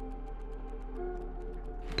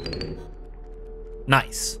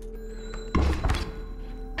 Nice.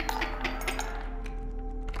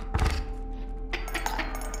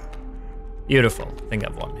 Beautiful. I think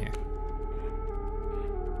I've won here.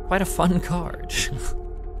 Quite a fun card.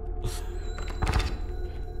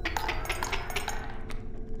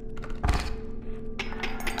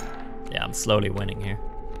 Yeah, I'm slowly winning here.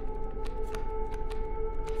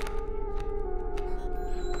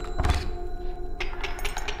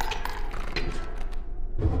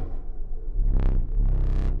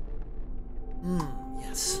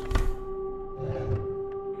 Yes.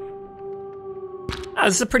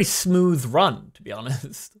 This is a pretty smooth run, to be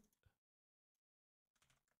honest.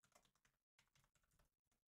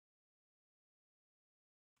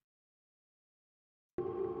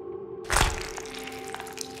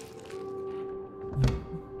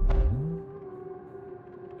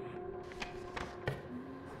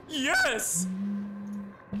 Yes!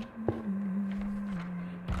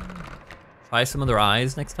 Try some other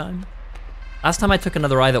eyes next time. Last time I took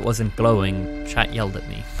another eye that wasn't glowing, chat yelled at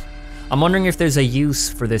me. I'm wondering if there's a use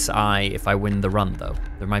for this eye if I win the run, though.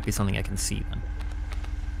 There might be something I can see then.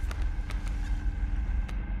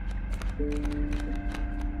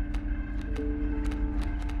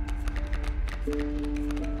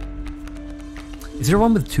 Is there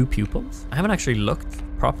one with 2 pupils? I haven't actually looked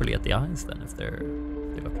properly at the eyes then, if they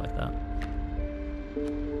look like that.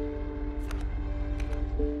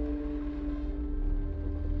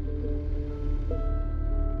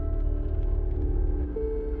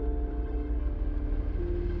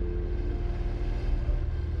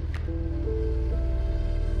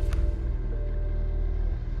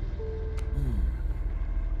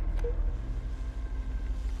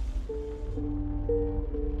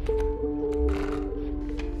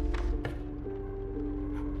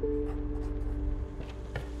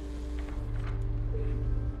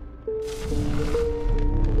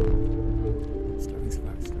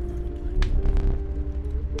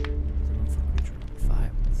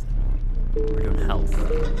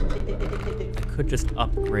 Could just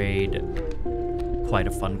upgrade quite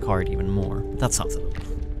a fun card even more. That sounds a little...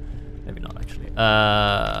 Maybe not, actually.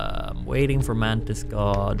 I'm waiting for Mantis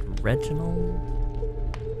God. Reginald?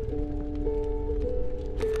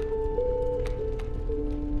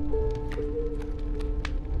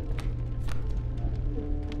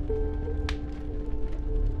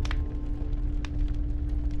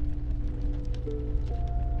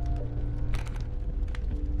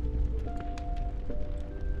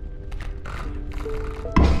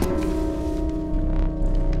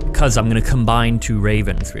 Because I'm gonna combine 2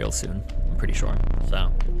 ravens real soon, I'm pretty sure.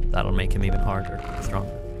 So that'll make him even harder,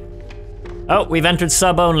 stronger. Oh, we've entered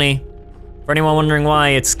sub only. For anyone wondering why,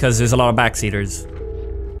 it's because there's a lot of backseaters.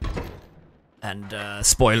 And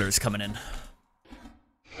spoilers coming in.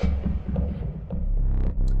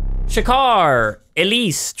 Shakar,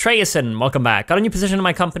 Elise, Treyason, welcome back. Got a new position in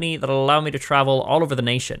my company that'll allow me to travel all over the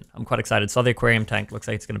nation. I'm quite excited. Saw the aquarium tank, looks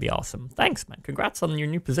like it's gonna be awesome. Thanks, man. Congrats on your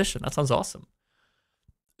new position. That sounds awesome.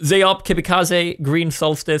 Zayop, Kibikaze, Green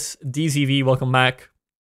Solstice, DZV, welcome back.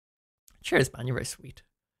 Cheers, man, you're very sweet.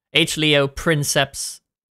 H. Leo, Princeps,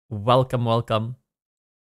 welcome, welcome.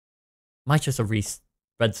 Might just have read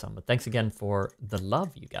some, but thanks again for the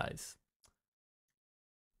love, you guys.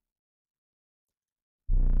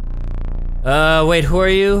 Wait, who are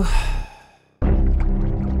you?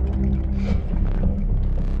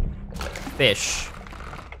 Fish.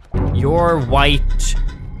 You're white.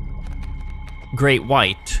 Great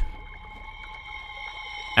white.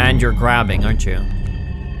 And you're grabbing, aren't you?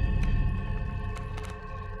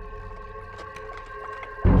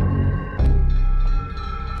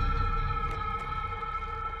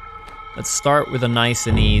 Let's start with a nice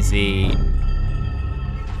and easy.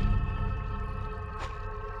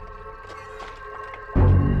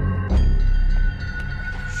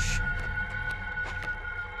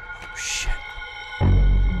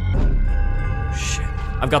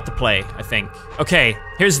 I've got the play, I think. Okay,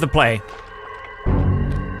 here's the play.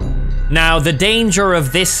 Now, the danger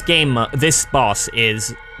of this game, this boss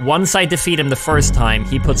is, once I defeat him the first time,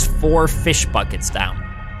 he puts 4 fish buckets down.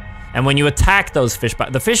 And when you attack those fish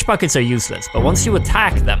buckets, the fish buckets are useless, but once you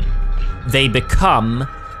attack them, they become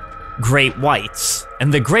great whites.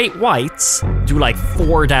 And the great whites do like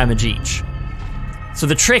 4 damage each. So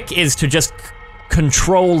the trick is to just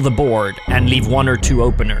control the board and leave 1 or 2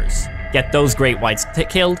 openers. Get those great whites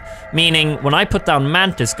killed, meaning when I put down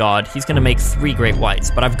Mantis God, he's gonna make 3 great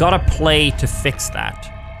whites, but I've got a play to fix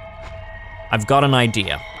that. I've got an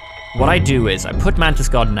idea. What I do is I put Mantis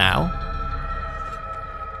God now,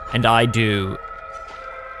 and I do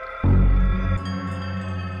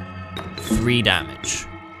 3 damage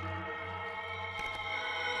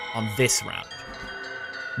on this round.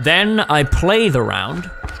 Then I play the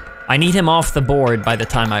round. I need him off the board by the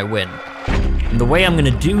time I win. And the way I'm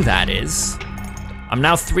gonna do that is, I'm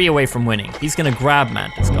now 3 away from winning. He's gonna grab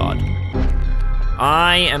Mantis God.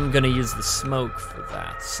 I am gonna use the smoke for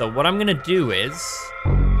that. So what I'm gonna do is,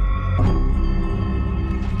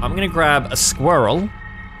 I'm gonna grab a squirrel.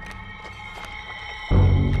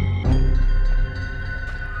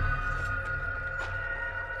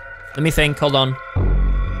 Let me think, hold on.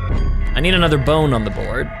 I need another bone on the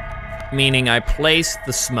board, meaning I place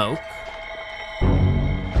the smoke,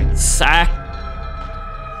 sack.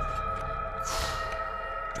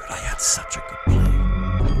 Dude, I had such a good play.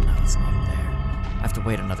 No, it's not there. I have to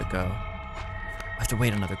wait another go. I have to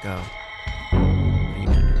wait another go. What are you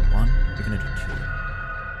gonna do? 1? You're gonna do 2.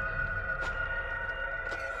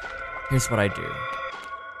 Here's what I do.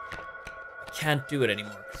 I can't do it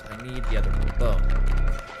anymore because I need the other bone. I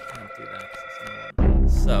can't do that because there's no one.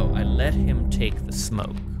 So I let him take the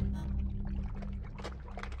smoke.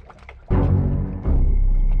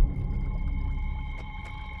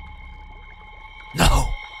 No!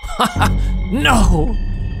 No!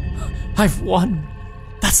 I've won.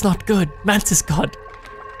 That's not good. Mantis God.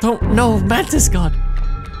 Don't, no, Mantis God.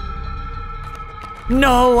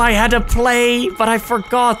 No, I had a play, but I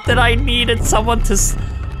forgot that I needed someone to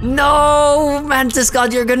No, Mantis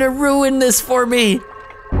God, you're gonna ruin this for me.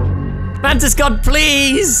 Mantis God,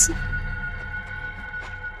 please.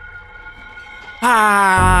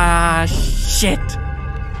 Ah, shit.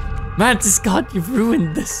 Mantis God, you've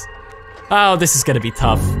ruined this. Oh, this is gonna be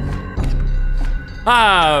tough.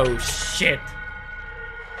 Oh, shit.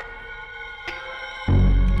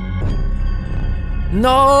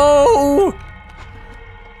 No!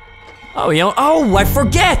 Oh, I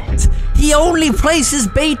forget! He only places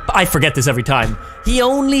bait... I forget this every time. He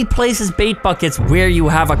only places bait buckets where you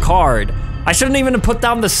have a card. I shouldn't even have put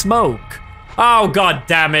down the smoke. Oh, god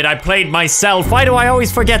damn it, I played myself. Why do I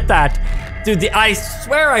always forget that? Dude, I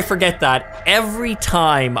swear I forget that every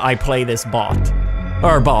time I play this bot.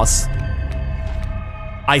 Or boss.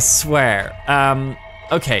 I swear.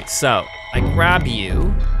 Okay, so I grab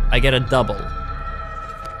you, I get a double.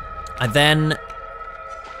 I then...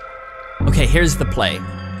 Okay, here's the play.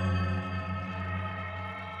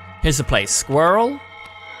 Here's the play. Squirrel,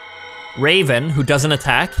 Raven, who doesn't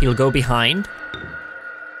attack, he'll go behind.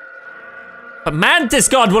 But Mantis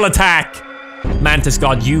God will attack! Mantis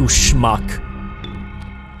God, you schmuck.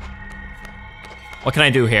 What can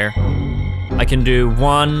I do here? I can do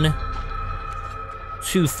 1,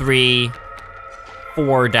 2, 3,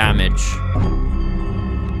 4 damage.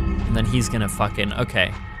 And then he's gonna fucking,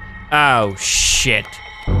 okay. Oh, shit.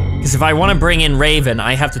 Because if I want to bring in Raven,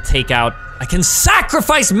 I have to take out... I can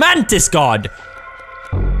sacrifice Mantis God!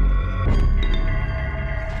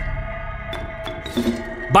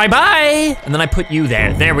 Bye-bye! And then I put you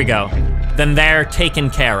there. There we go. Then they're taken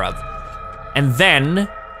care of. And then...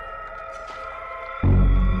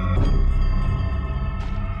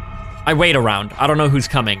 I wait around. I don't know who's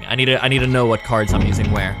coming. I need to know what cards I'm using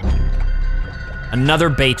where. Another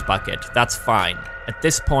bait bucket. That's fine. At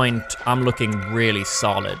this point, I'm looking really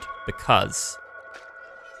solid because...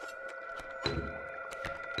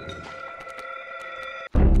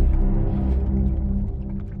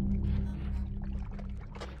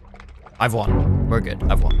 I've won. We're good.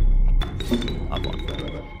 I've won. I've won.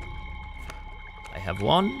 I have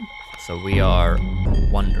won, so we are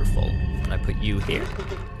wonderful. And I put you here.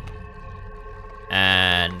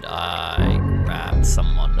 And I grab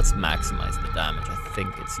someone. Let's maximize the damage. I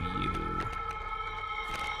think it's you.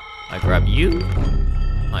 I grab you.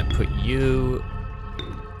 I put you.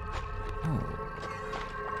 Oh.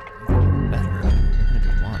 Better. You're gonna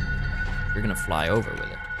do 1. You're gonna fly over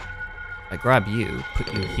with it. I grab you,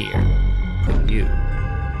 put you here, put you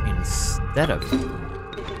instead of you.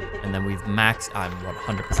 And then we've maxed. I'm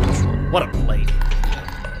 100% sure. What a play.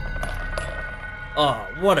 Oh,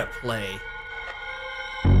 what a play.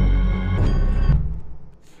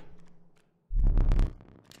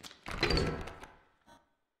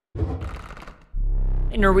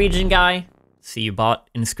 Hey, Norwegian guy. See you bought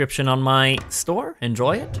Inscryption on my store.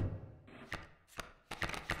 Enjoy it.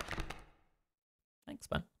 Thanks,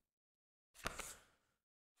 man.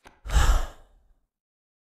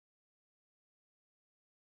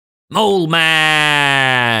 Mole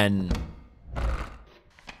Man!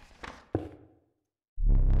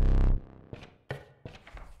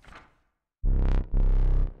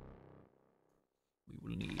 We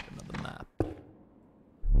will need another map.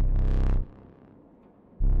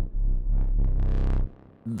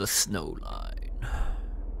 The snow line.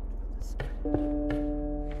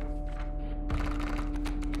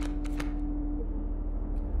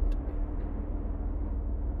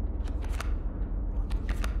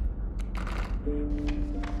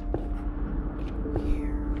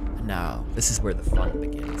 Now, this is where the fun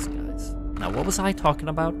begins, guys. Now, what was I talking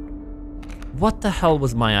about? What the hell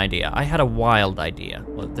was my idea? I had a wild idea,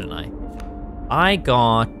 well, didn't I?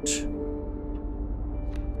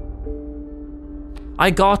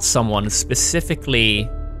 I got someone specifically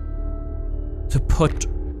to put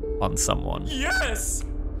on someone. Yes!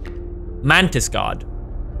 Mantis God.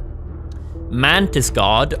 Mantis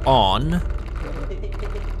God on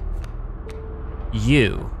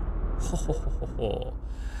you. Ho, ho, ho, ho, ho.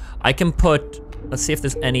 I can put, let's see if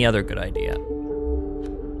there's any other good idea. How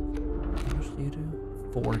much do you do?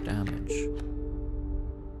 4 damage.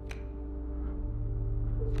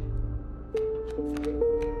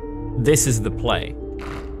 This is the play.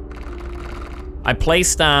 I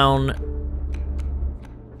place down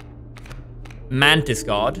Mantis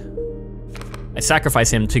God. I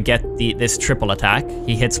sacrifice him to get this triple attack.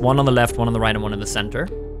 He hits 1 on the left, 1 on the right, and 1 in the center.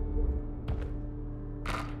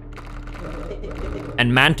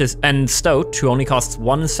 And Mantis and Stoat, who only costs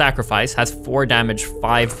 1 sacrifice, has 4 damage,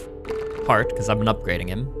 5 heart, because I've been upgrading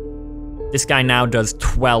him. This guy now does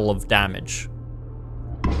 12 damage.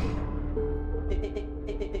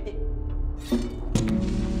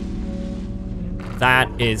 That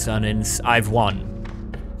is I've won.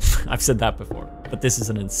 I've said that before, but this is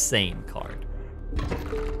an insane card.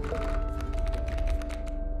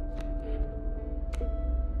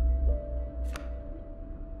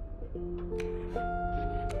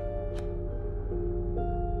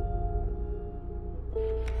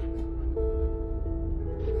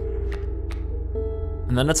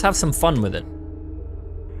 And then let's have some fun with it.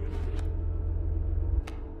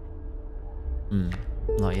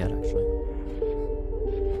 Not yet, actually.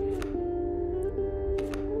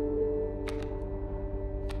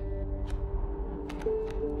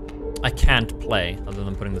 I can't play other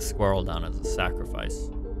than putting the squirrel down as a sacrifice,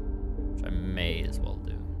 which I may as well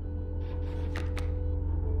do.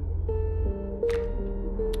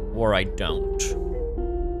 Or I don't.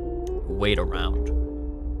 Wait around.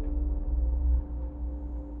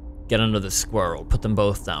 Get under the squirrel, put them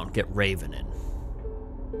both down, get Raven in.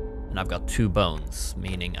 And I've got 2 bones,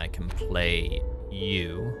 meaning I can play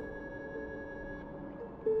you.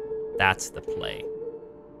 That's the play.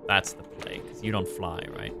 That's the play, because you don't fly,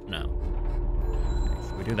 right? No. Okay,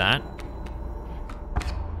 so we do that.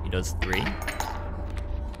 He does 3.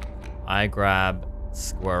 I grab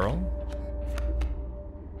squirrel.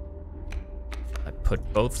 I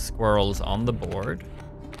put both squirrels on the board.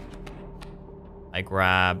 I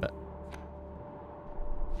grab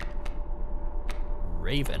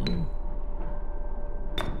Raven.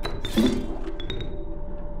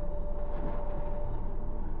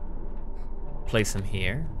 Place him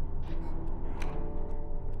here.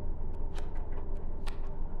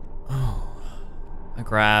 Oh, I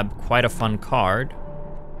grab quite a fun card.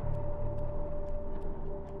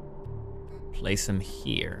 Place him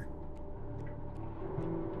here.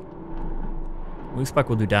 Moosebuck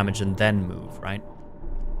will do damage and then move, right?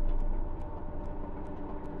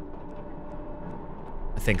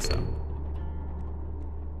 I think so. I'm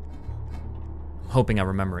hoping I'm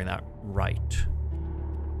remembering that right.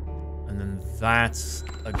 And then that's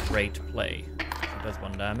a great play. He does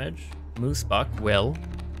 1 damage. Moosebuck will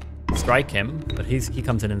strike him, but he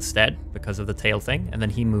comes in instead because of the tail thing, and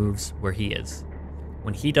then he moves where he is.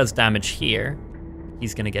 When he does damage here,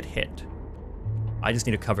 he's gonna get hit. I just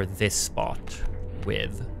need to cover this spot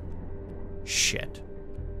with shit.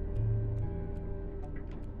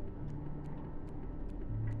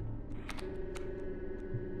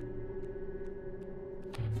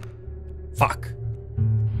 Fuck.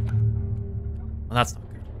 Well, that's not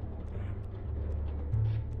good.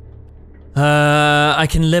 I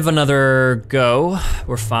can live another go.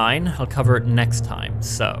 We're fine. I'll cover it next time.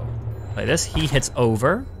 So, play this. He hits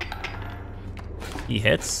over. He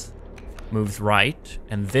hits. Moves right.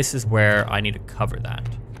 And this is where I need to cover that.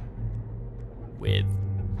 With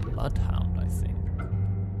Bloodhound, I think.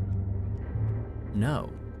 No.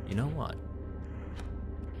 You know what?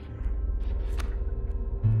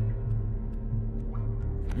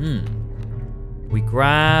 We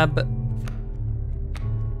grab...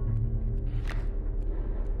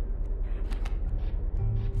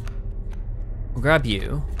 We'll grab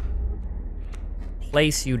you.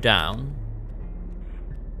 Place you down.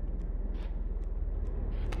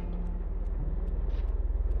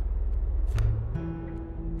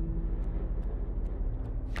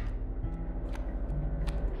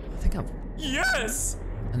 I think I'm... Yes!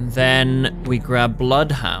 And then we grab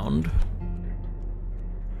Bloodhound.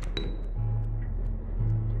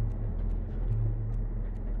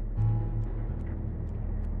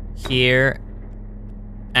 Here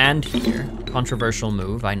and here. Controversial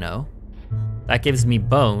move, I know. That gives me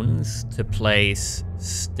bones to place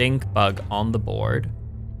Stinkbug on the board.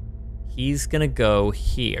 He's gonna go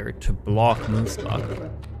here to block Moosebuck.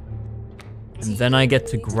 And then I get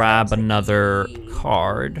to grab another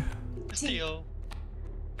card.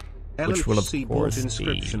 Which will of course be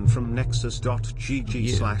Inscryption from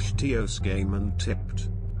nexus.gg/teosgame and tipped.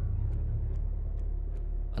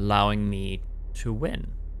 Allowing me to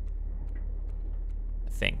win. I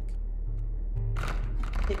think.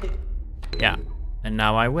 Yeah, and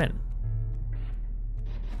now I win.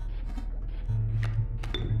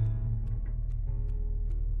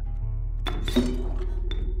 I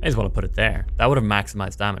just want to put it there. That would have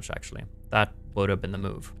maximized damage, actually. That would have been the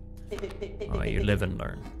move. Oh, you live and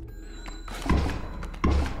learn.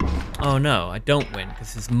 Oh no, I don't win,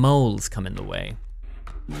 because his moles come in the way.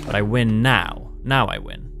 But I win now. Now I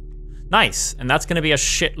win. Nice, and that's going to be a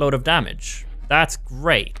shitload of damage. That's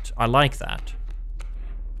great. I like that.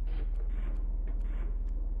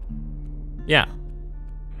 Yeah.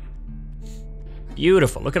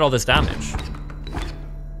 Beautiful. Look at all this damage.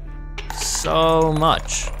 So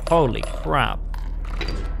much. Holy crap.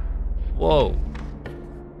 Whoa.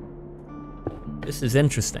 This is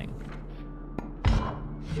interesting.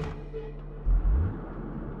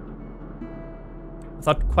 I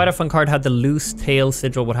thought quite a fun card had the loose tail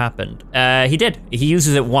sigil. What happened? He did. He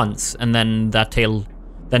uses it once, and then that tail,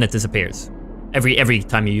 then it disappears. Every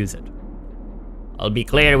time you use it. I'll be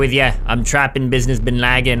clear with ya. I'm trapping business, been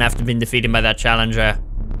lagging after being defeated by that challenger.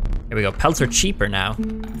 Here we go. Pelts are cheaper now.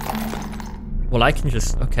 Well, I can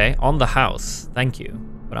just, okay, on the house. Thank you.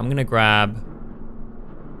 But I'm gonna grab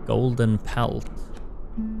golden pelt.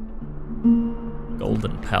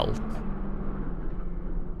 Golden pelt.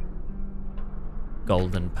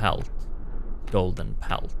 Golden pelt. Golden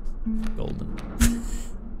pelt. Golden.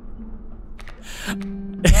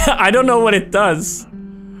 I don't know what it does.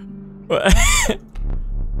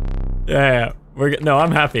 Yeah, no,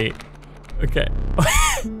 I'm happy. Okay.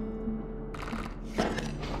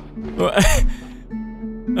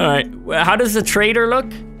 All right, how does the trader look?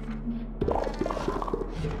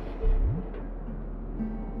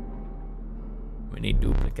 We need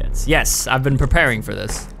duplicates. Yes, I've been preparing for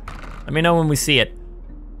this. Let me know when we see it.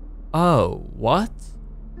 Oh, what?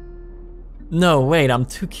 No, wait, I'm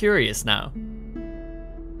too curious now.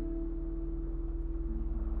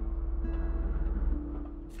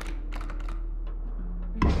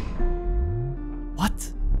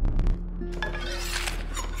 What?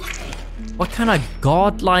 What kind of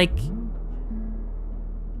godlike...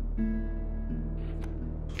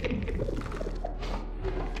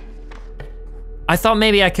 I thought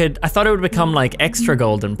maybe I thought it would become like extra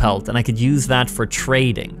golden pelt and I could use that for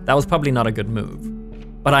trading. That was probably not a good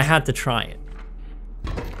move, but I had to try it.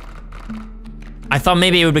 I thought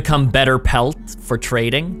maybe it would become better pelt for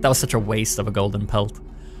trading. That was such a waste of a golden pelt.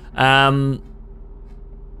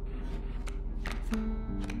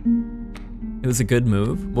 It was a good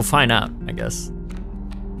move. We'll find out, I guess.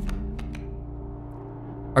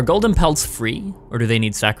 Are golden pelts free, or do they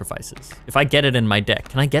need sacrifices? If I get it in my deck,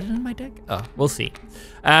 can I get it in my deck? Oh, we'll see.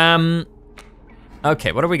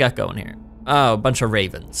 Okay, what do we got going here? Oh, a bunch of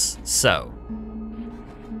ravens, so.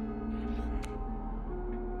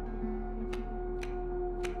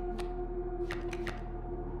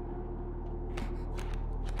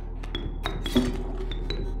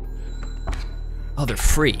 Oh, they're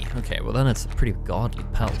free. Okay, well then it's a pretty godly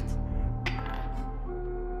pelt.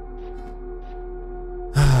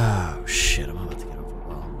 Oh shit, I'm about to get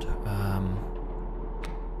overwhelmed.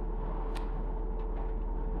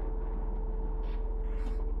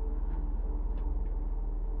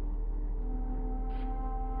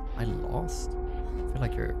 I lost? I feel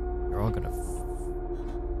like you're all gonna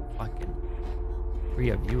fucking... 3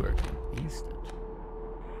 of you are gonna beast it.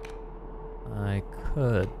 I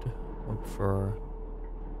could look for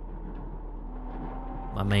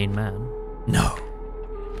my main man. No.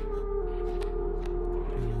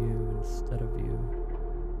 You instead of you.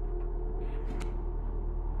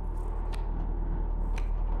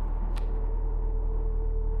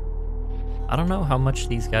 I don't know how much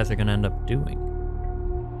these guys are gonna end up doing.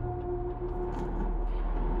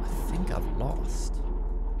 I think I've lost.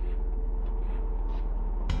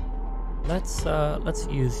 Let's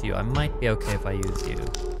use you. I might be okay if I use you.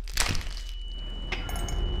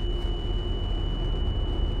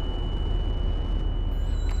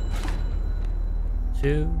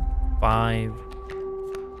 Two, 5.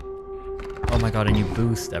 Oh my god, and you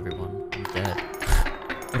boost everyone. I'm dead.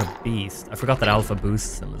 What a beast. I forgot that alpha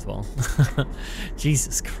boosts him as well.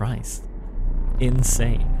 Jesus Christ.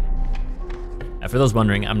 Insane. And for those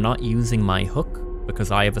wondering, I'm not using my hook because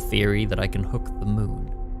I have a theory that I can hook the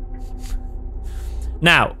moon.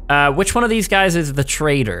 Now, which one of these guys is the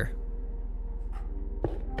trader?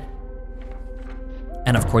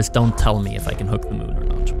 And of course, don't tell me if I can hook the moon or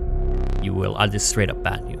not. You will. I'll just straight up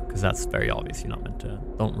ban you, because that's very obvious. You're not meant to.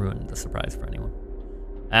 Don't ruin the surprise for anyone.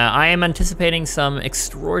 I am anticipating some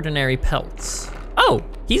extraordinary pelts. Oh,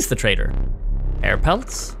 he's the trader. Air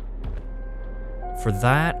pelts. For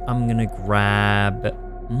that, I'm gonna grab...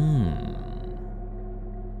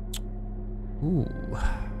 Ooh.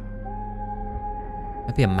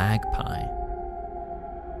 Maybe a magpie.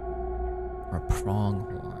 Or a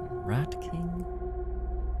pronghorn. Rat King?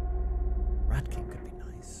 Rat King could be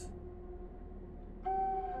nice.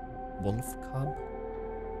 Wolf cub?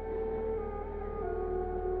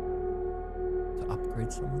 To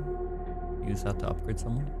upgrade someone? Use that to upgrade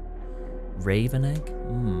someone? Raven egg?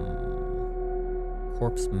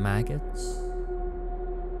 Corpse maggots?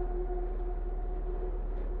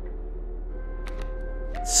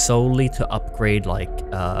 Solely to upgrade like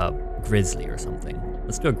grizzly or something.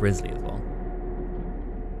 Let's do a grizzly as well.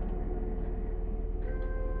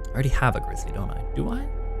 I already have a grizzly, don't I? Do I?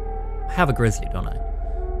 I have a grizzly, don't I?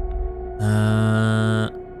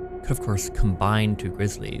 Could of course combine 2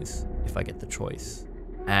 grizzlies if I get the choice,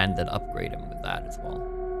 and then upgrade him with that as well.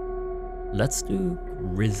 Let's do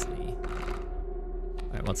grizzly.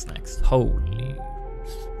 All right, what's next? Holy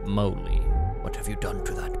moly! What have you done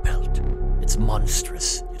to that belt? It's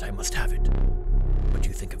monstrous, yet I must have it. What do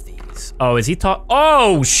you think of these? Oh, is he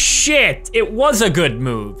Oh shit! It was a good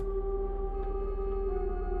move.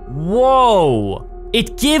 Whoa!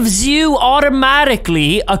 It gives you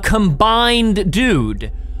automatically a combined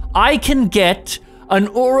dude. I can get an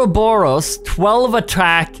Ouroboros, 12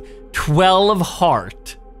 attack, 12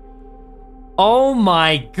 heart. Oh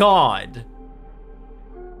my god.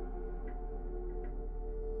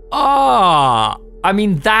 Ah, I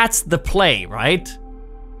mean, that's the play, right?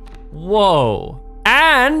 Whoa.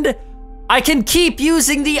 And I can keep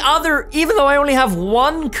using the other, even though I only have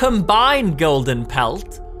one combined golden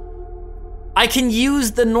pelt, I can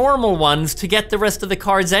use the normal ones to get the rest of the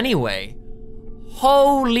cards anyway.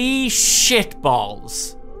 Holy shit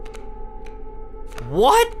balls.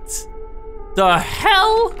 What the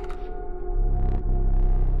hell?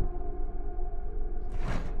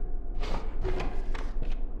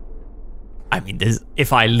 I mean,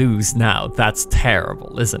 if I lose now, that's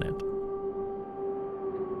terrible, isn't it?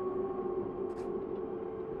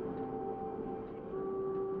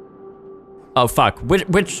 Oh fuck,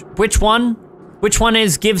 which one? Which one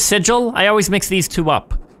is give sigil? I always mix these two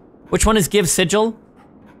up. Which one is give sigil?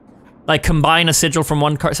 Like combine a sigil from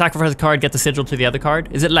one card, sacrifice a card, get the sigil to the other card?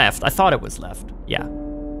 Is it left? I thought it was left. Yeah,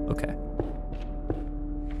 okay.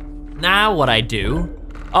 Now what I do,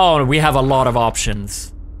 oh, we have a lot of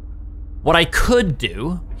options. What I could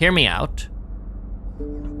do, hear me out.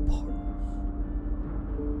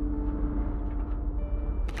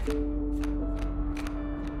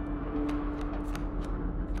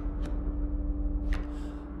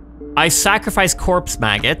 I sacrifice corpse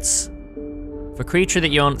maggots for creature that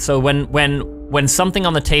you own. So when something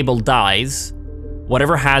on the table dies,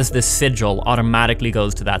 whatever has this sigil automatically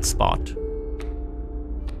goes to that spot.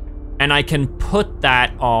 And I can put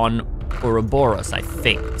that on Ouroboros, I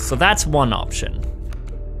think. So that's one option.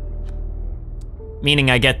 Meaning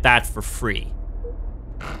I get that for free.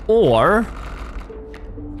 Or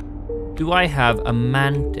do I have a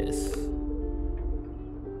Mantis?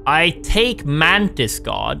 I take Mantis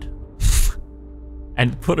God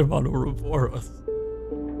and put him on Ouroboros.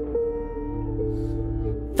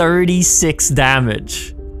 36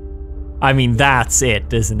 damage. I mean, that's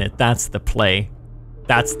it, isn't it? That's the play.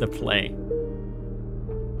 That's the play.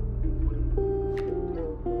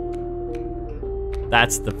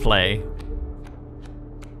 That's the play.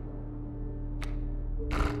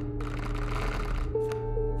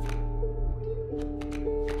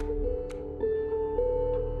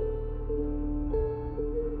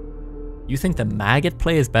 You think the maggot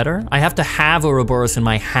play is better? I have to have Ouroboros in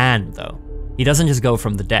my hand, though. He doesn't just go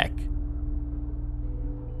from the deck.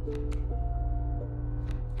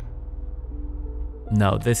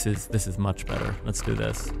 No, this is much better. Let's do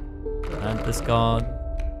this. Add this god.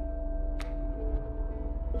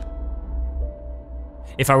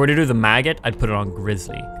 If I were to do the maggot, I'd put it on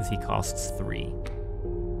Grizzly, because he costs 3.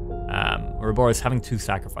 Ouroboros having 2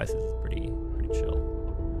 sacrifices is pretty chill.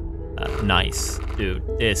 Nice. Dude,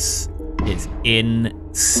 this is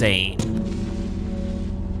insane.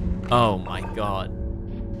 Oh my god.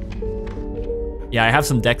 Yeah, I have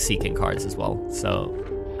some deck seeking cards as well, so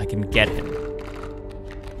I can get him.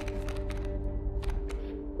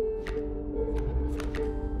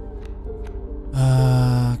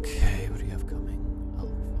 Okay, what do you have coming?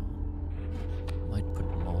 Alpha. Might put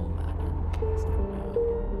Mole Man in.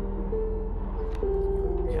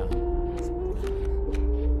 Yeah.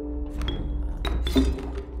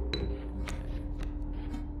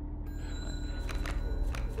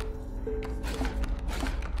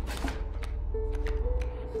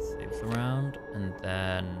 Saves around, and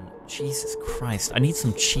then Jesus Christ, I need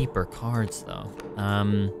some cheaper cards though.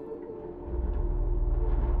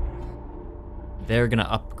 They're gonna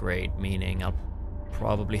upgrade, meaning I'll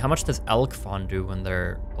probably... How much does Elk Fawn do when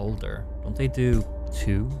they're older? Don't they do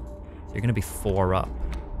 2? So you're gonna be 4 up.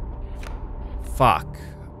 Fuck.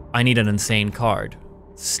 I need an insane card.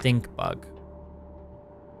 Stink Bug.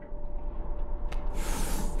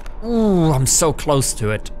 Ooh, I'm so close to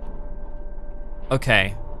it.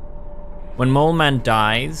 Okay. When Mole Man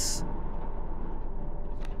dies,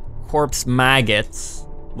 Corpse Maggots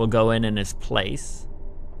will go in his place.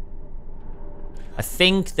 I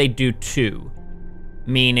think they do 2,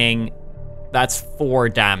 meaning that's 4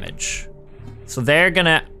 damage. So they're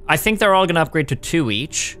gonna, I think they're all gonna upgrade to 2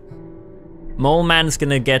 each. Mole Man's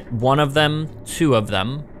gonna get 1 of them, 2 of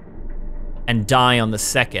them, and die on the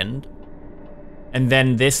second. And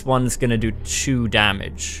then this one's gonna do 2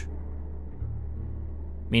 damage.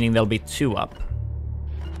 Meaning they'll be 2 up.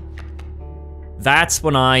 That's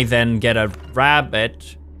when I then get a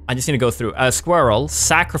rabbit. I just need to go through a squirrel,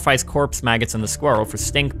 sacrifice corpse maggots and the squirrel for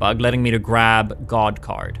stink bug, letting me to grab god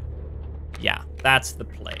card. Yeah, that's the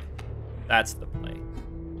play. That's the play.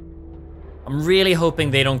 I'm really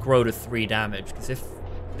hoping they don't grow to 3 damage, because if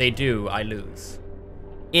they do, I lose.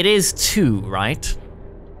 It is 2, right?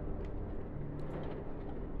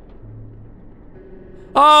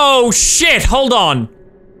 Oh, shit! Hold on!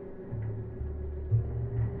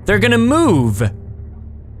 They're gonna move.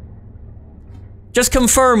 Just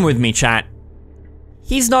confirm with me, chat.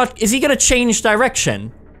 He's not... Is he gonna change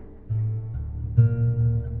direction?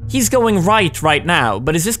 He's going right now,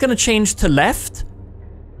 but is this gonna change to left?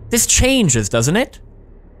 This changes, doesn't it?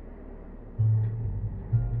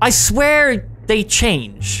 I swear they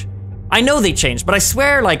change. I know they change, but I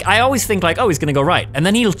swear, like, I always think like, oh, he's gonna go right. And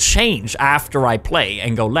then he'll change after I play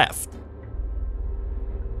and go left.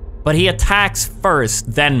 But he attacks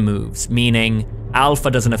first, then moves, meaning alpha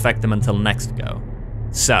doesn't affect him until next go.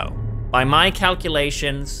 So, by my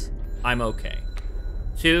calculations, I'm okay.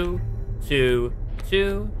 2, 2,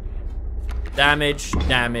 2. Damage,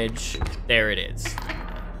 damage, there it is.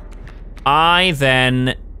 I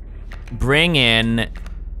then bring in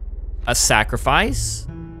a sacrifice.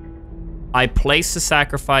 I place the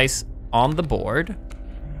sacrifice on the board.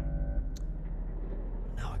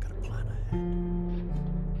 Now I gotta plan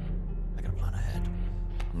ahead.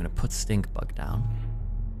 I'm gonna put Stink Bug down.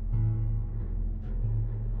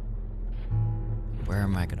 Where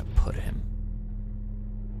am I gonna put him?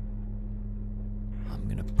 I'm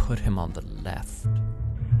gonna put him on the left.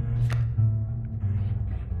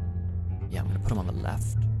 Yeah, I'm gonna put him on the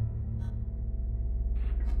left.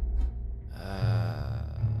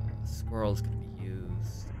 Squirrel's gonna be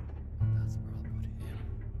used. That's where I'll put him.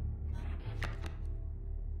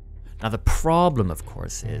 Now the problem, of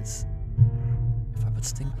course, is if I put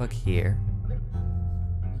Stink Bug here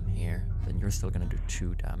and here, then you're still gonna do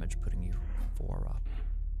 2 damage, putting you 4 up.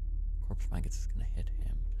 Corpse Maggots is gonna hit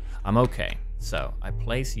him. I'm okay. So I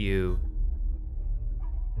place you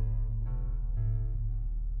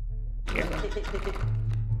here.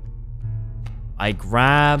 I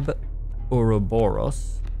grab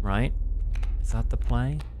Ouroboros, right? Is that the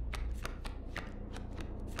play?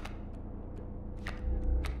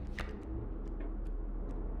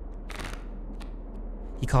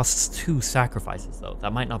 He costs 2 sacrifices, though.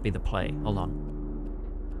 That might not be the play. Hold on.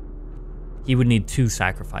 He would need 2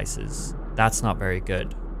 sacrifices. That's not very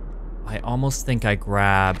good. I almost think I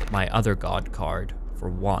grab my other god card for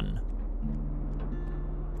 1.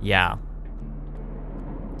 Yeah.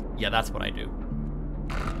 Yeah, that's what I do.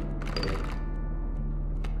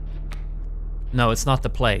 No, it's not the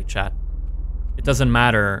play, chat. It doesn't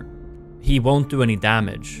matter. He won't do any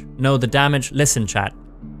damage. No, the damage... Listen, chat.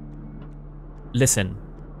 Listen.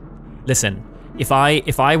 Listen. If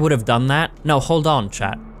I would have done that... No, hold on,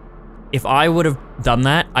 chat. If I would have done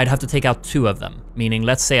that, I'd have to take out 2 of them. Meaning,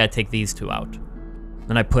 let's say I take these 2 out.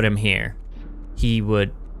 Then I put him here. He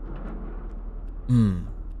would... Nah,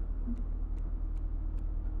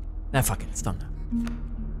 fuck it, it's done now.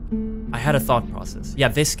 I had a thought process. Yeah,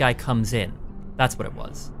 this guy comes in. That's what it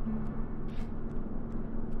was.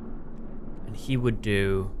 And he would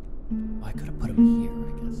do... Oh, I could have put him here,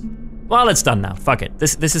 I guess. Well, it's done now. Fuck it.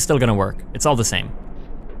 This is still gonna work. It's all the same.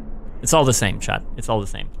 It's all the same, chat. It's all the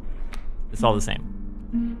same. It's all the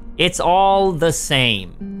same. It's all the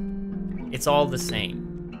same. It's all the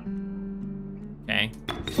same. Okay?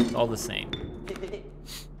 It's all the same.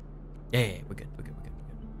 Yeah, we're good. We're good. We're good.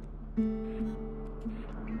 We're good.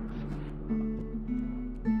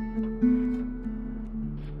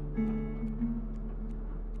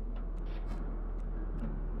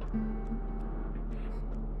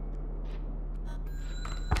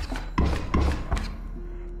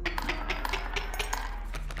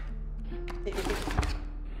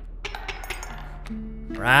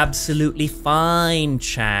 We're absolutely fine,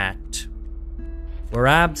 chat. We're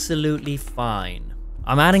absolutely fine.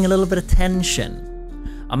 I'm adding a little bit of tension.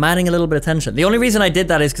 The only reason I did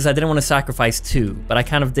that is because I didn't want to sacrifice 2, but I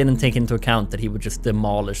kind of didn't take into account that he would just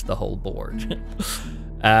demolish the whole board.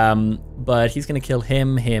 But he's gonna kill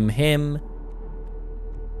him. And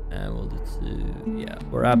we'll do 2. Yeah,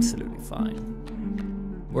 we're absolutely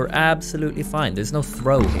fine. We're absolutely fine. There's no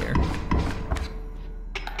throw here.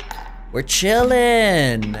 We're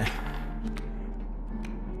chillin'.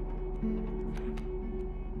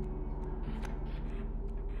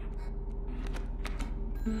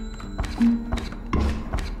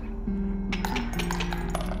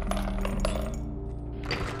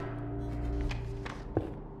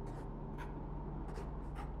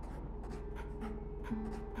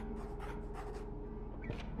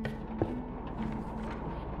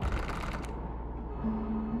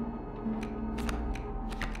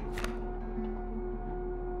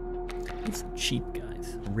 Some cheap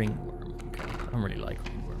guys. Ringworm. Okay. I don't really like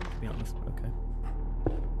ringworm, to be honest, but okay.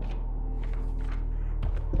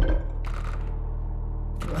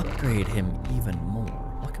 upgrade him even more.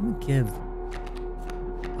 What can we give?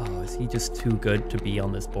 Oh, is he just too good to be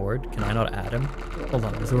on this board? Can I not add him? Hold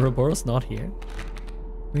on, is Ouroboros not here?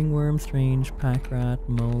 Ringworm, Strange, Packrat,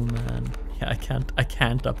 Mole Man. Yeah, I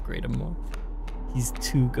can't upgrade him more. He's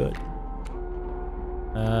too good.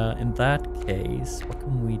 In that case, what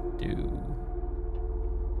can we do?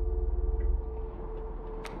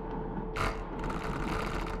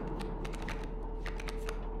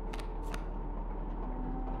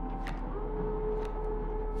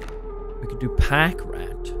 We could do Pack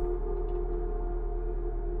Rat.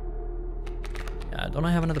 Yeah, don't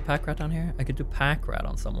I have another Pack Rat down here? I could do Pack Rat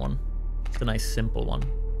on someone. It's a nice simple one.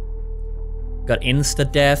 Got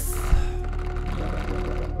Insta Death.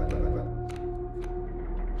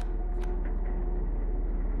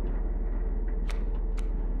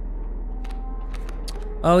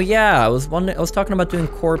 Oh yeah, I was talking about doing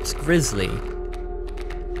Corpse Grizzly.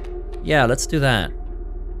 Yeah, let's do that.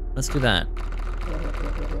 Let's do that.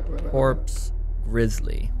 Corpse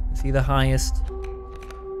Grizzly. Is he the highest?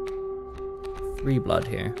 3 blood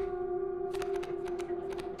here.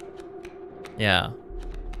 Yeah.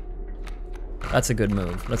 That's a good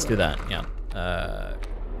move. Let's do that, yeah.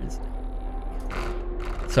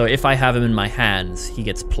 So if I have him in my hands, he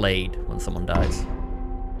gets played when someone dies.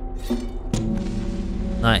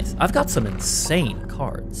 Nice. I've got some insane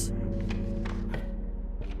cards.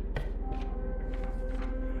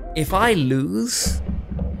 If I lose,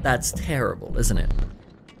 that's terrible, isn't it?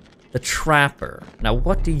 The Trapper. Now,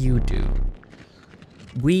 what do you do?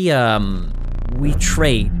 We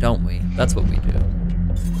trade, don't we? That's what we do.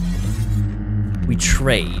 We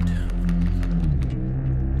trade.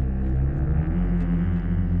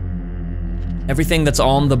 Everything that's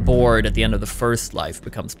on the board at the end of the first life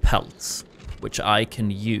becomes pelts, which I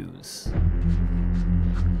can use.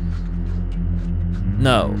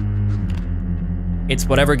 No. It's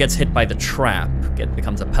whatever gets hit by the trap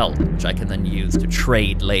becomes a pelt, which I can then use to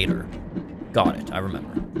trade later. Got it, I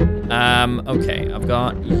remember. Okay, I've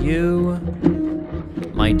got you.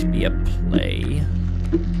 Might be a play.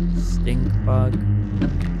 Stink Bug.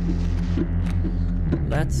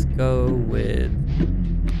 Let's go with...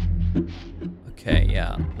 Okay,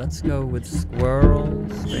 yeah. Let's go with Squirrel,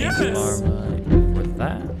 Strange Larva for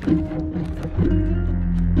that.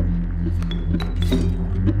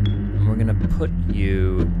 And we're gonna put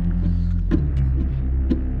you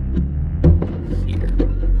here.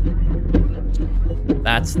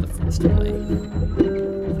 That's the first play.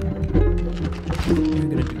 We're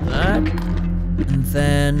gonna do that. And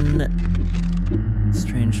then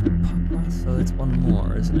Strange Papa, so it's one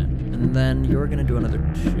more, isn't it? And then you're gonna do another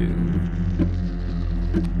 2.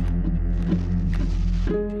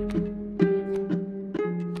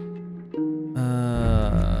 I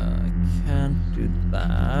can't do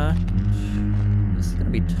that. This is gonna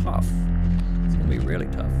be tough. It's gonna be really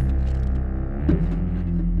tough.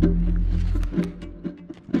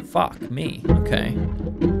 Fuck me. Okay.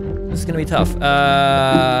 This is gonna be tough.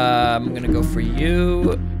 I'm gonna go for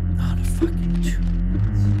you. Not a fucking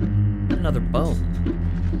 2. Another bone.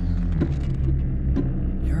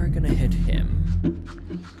 You're gonna hit him.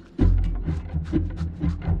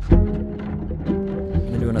 I'm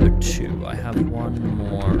gonna do another 2. I have one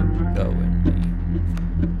more go in me.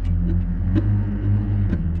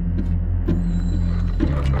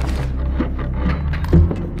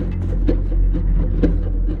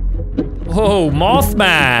 Oh,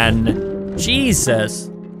 Mothman! Jesus!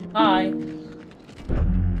 Hi.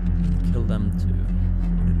 Kill them too.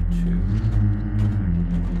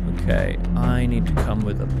 Okay, I need to come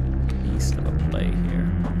with a beast of a play here.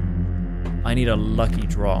 I need a lucky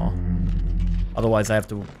draw. Otherwise I have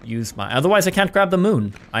to use my... Otherwise I can't grab the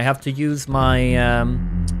moon. I have to use my...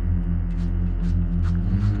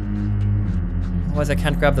 Otherwise I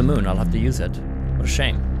can't grab the moon. I'll have to use it. What a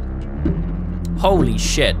shame. Holy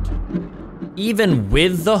shit. Even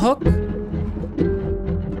with the hook?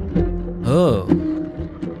 Oh.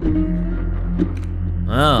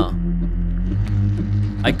 Oh.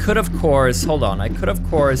 I could, of course, hold on. I could, of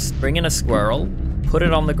course, bring in a squirrel, put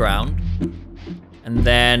it on the ground, and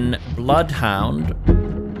then Bloodhound.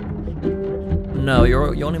 No,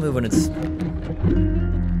 you only move when it's...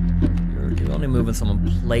 You only move when someone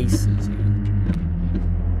places you.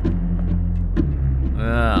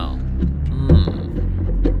 Oh.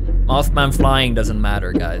 Mothman flying doesn't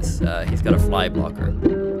matter, guys. He's got a fly blocker.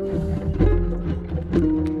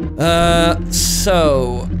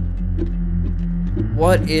 So...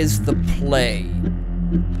 What is the play?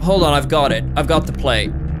 Hold on, I've got it. I've got the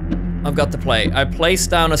play. I've got the play. I place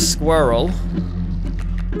down a squirrel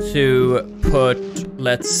to put,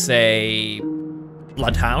 let's say,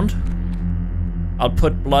 Bloodhound. I'll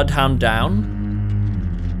put Bloodhound down.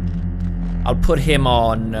 I'll put him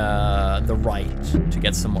on the right to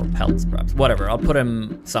get some more pelts, perhaps. Whatever, I'll put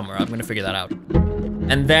him somewhere. I'm gonna figure that out.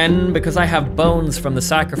 And then, because I have bones from the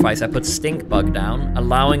sacrifice, I put Stink Bug down,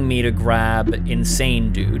 allowing me to grab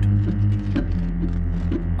Insane Dude.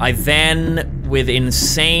 I then, with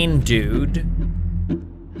Insane Dude,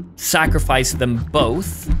 sacrifice them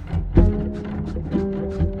both.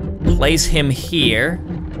 Place him here,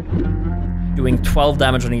 doing 12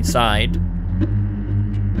 damage on each side.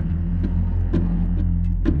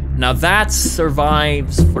 Now that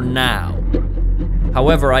survives for now.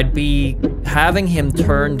 However, I'd be having him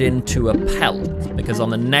turned into a pelt, because on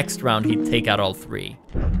the next round he'd take out all 3.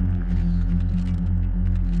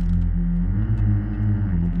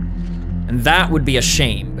 And that would be a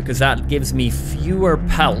shame, because that gives me fewer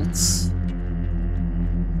pelts.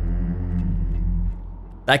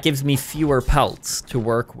 That gives me fewer pelts to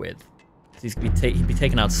work with. He'd be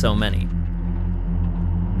taking out so many.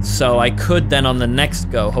 So I could then on the next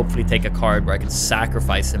go hopefully take a card where I could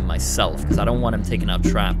sacrifice him myself, because I don't want him taking out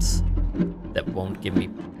traps that won't give me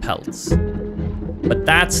pelts. But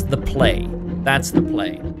that's the play. That's the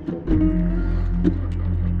play.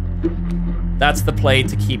 That's the play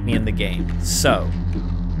to keep me in the game. So,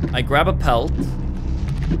 I grab a pelt.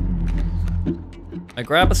 I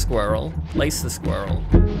grab a squirrel, place the squirrel.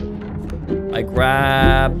 I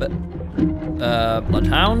grab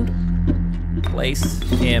Bloodhound. Place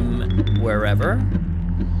him wherever.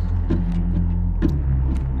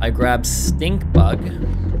 I grab Stink Bug.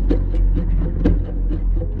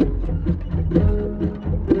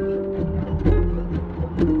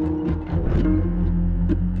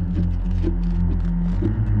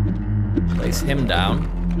 Place him down.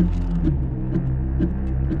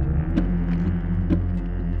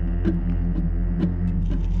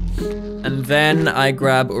 And then I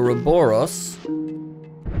grab Ouroboros.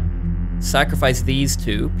 Sacrifice these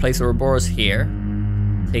 2, place Ouroboros here,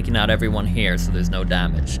 taking out everyone here so there's no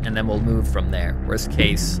damage, and then we'll move from there. Worst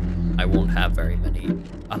case, I won't have very many.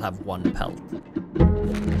 I'll have 1 pelt.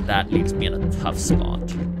 That leaves me in a tough spot.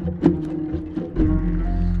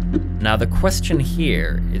 Now the question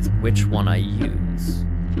here is which one I use.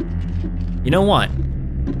 You know what?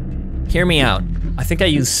 Hear me out. I think I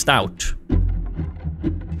use Stout.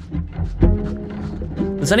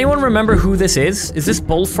 Does anyone remember who this is? Is this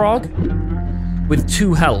Bullfrog? With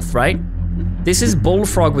 2 health, right? This is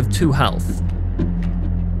Bullfrog with 2 health.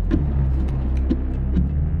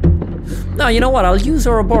 No, you know what? I'll use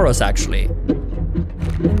Ouroboros, actually.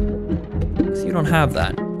 So you don't have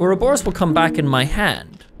that. Ouroboros will come back in my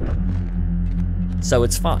hand. So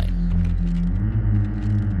it's fine.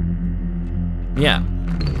 Yeah,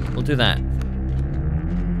 we'll do that.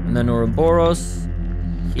 And then Ouroboros,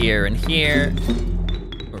 here and here.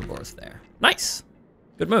 Ouroboros there. Nice.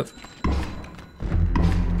 Good move.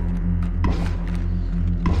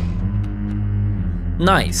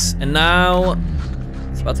 Nice. And now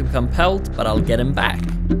it's about to become Pelt, but I'll get him back.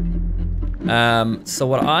 So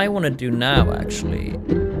what I want to do now actually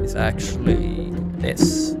is actually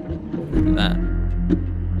this. Do that.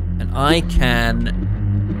 And I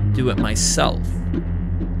can do it myself.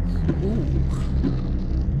 Ooh.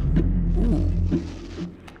 Ooh.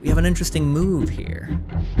 We have an interesting move here.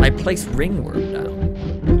 I place Ringworm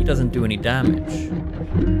down. He doesn't do any damage.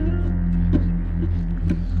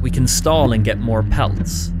 We can stall and get more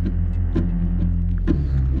pelts.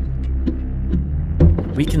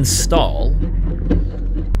 We can stall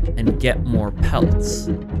and get more pelts.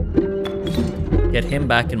 Get him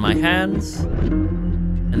back in my hands,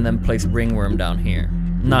 and then place Ringworm down here.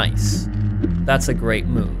 Nice. That's a great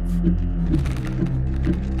move.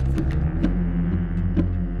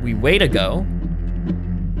 We wait a go.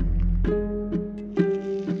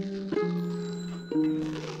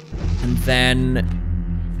 And then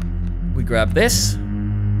we grab this.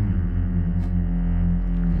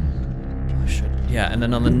 Oh, shit. Yeah, and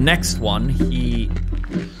then on the next one, he...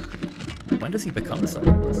 When does he become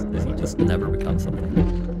something? Does he just never become something?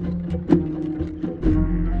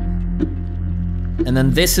 And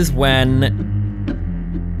then this is when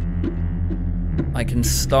I can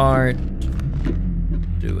start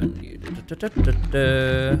doing...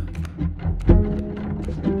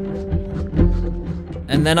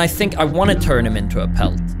 And then I think I want to turn him into a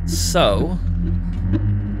pelt. So,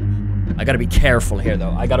 I gotta be careful here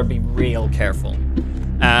though. I gotta be real careful.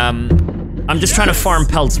 I'm just trying to farm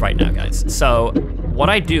pelts right now, guys. So, what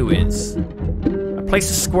I do is, I place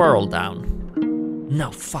a squirrel down.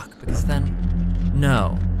 No, fuck, because then,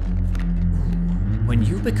 no. When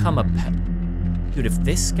you become a pet, dude, if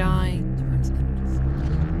this guy turns into...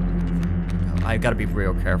 I gotta be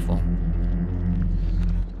real careful.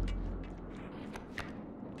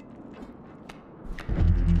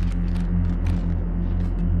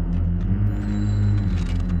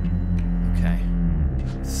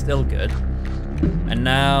 still good. And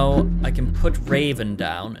now I can put Raven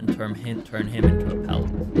down and turn him into a pelt.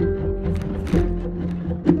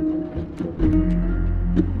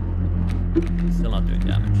 Still not doing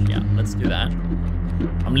damage. Yeah, let's do that.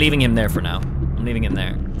 I'm leaving him there for now. I'm leaving him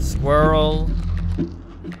there. Squirrel.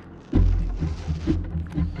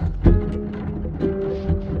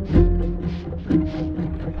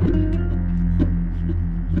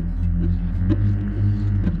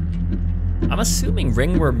 I'm assuming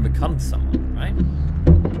Ringworm becomes someone, right?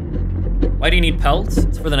 Why do you need pelts?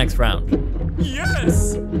 It's for the next round.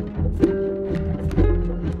 Yes!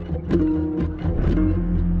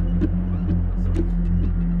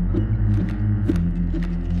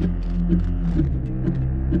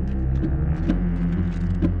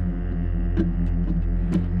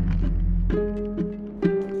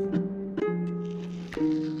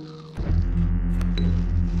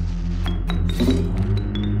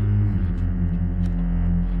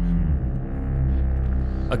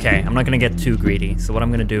 Okay, I'm not gonna get too greedy, so what I'm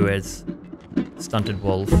gonna do is Stunted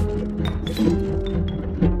Wolf.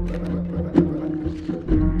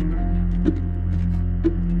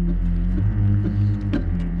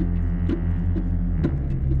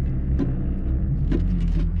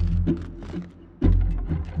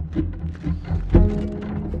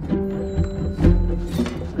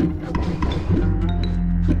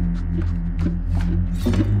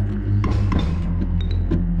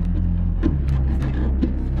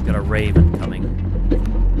 Got a Raven coming.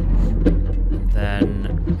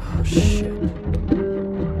 Then, oh shit.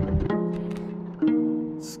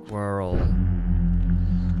 Squirrel.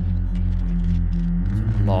 To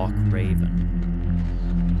block Raven.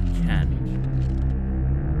 Can't.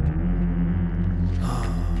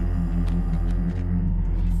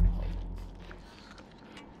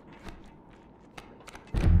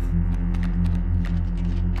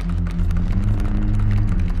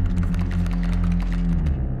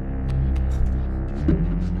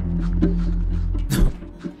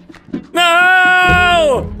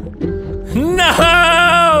 No! No!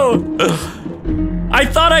 I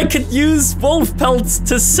thought I could use wolf pelts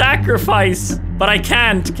to sacrifice, but I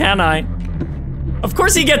can't, can I? Of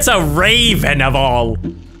course he gets a Raven of all.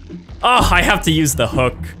 Oh, I have to use the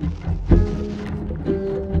hook.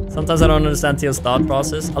 Sometimes I don't understand Teo's thought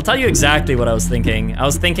process. I'll tell you exactly what I was thinking. I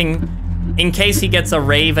was thinking, in case he gets a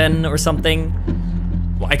Raven or something,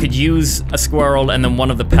 I could use a squirrel and then one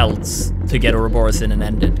of the pelts to get Ouroboros in and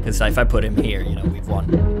end it. Because if I put him here, you know, we've won.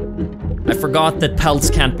 I forgot that pelts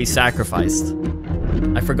can't be sacrificed.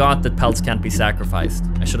 I forgot that pelts can't be sacrificed.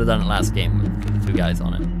 I should have done it last game with 2 guys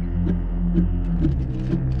on it.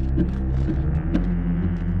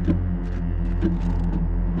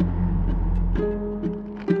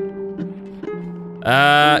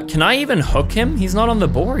 Can I even hook him? He's not on the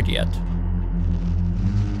board yet.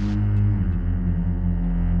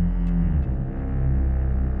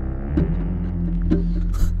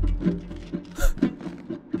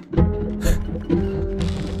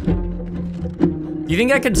 Do you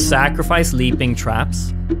think I could sacrifice leaping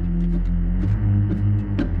traps?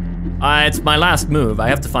 It's my last move. I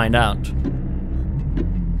have to find out.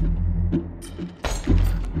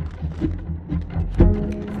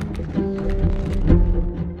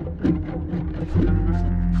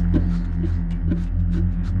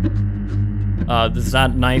 Does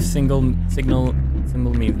that knife symbol me?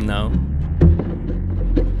 No.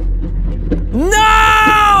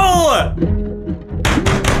 No!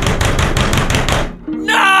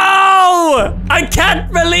 No! I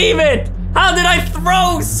can't believe it! How did I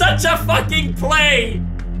throw such a fucking play?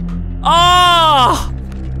 Oh!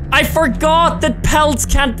 I forgot that pelts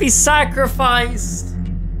can't be sacrificed.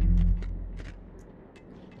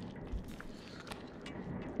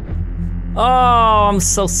 Oh, I'm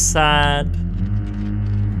so sad.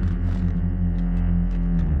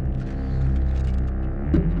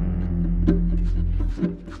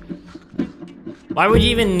 Why would you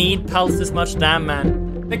even need pelts this much, damn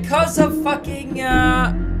man? Because of fucking,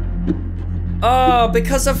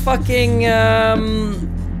 because of fucking,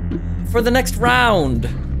 for the next round.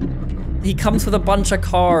 He comes with a bunch of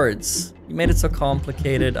cards. You made it so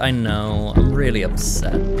complicated, I know. I'm really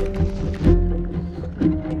upset.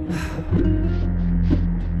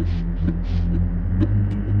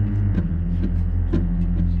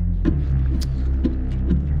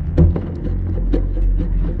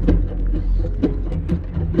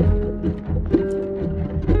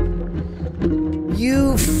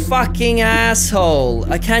 You fucking asshole.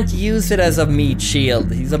 I can't use it as a meat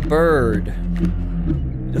shield. He's a bird.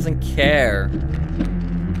 He doesn't care.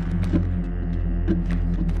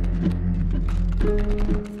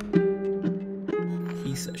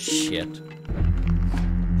 Piece of shit.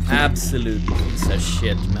 Absolute piece of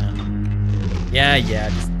shit, man. Yeah,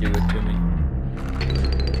 just do it to me.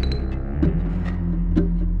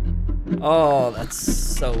 Oh, that's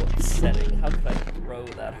so upsetting. How could I throw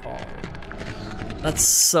that hard? That's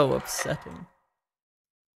so upsetting.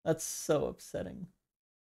 That's so upsetting.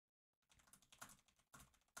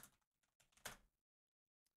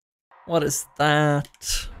 What is that?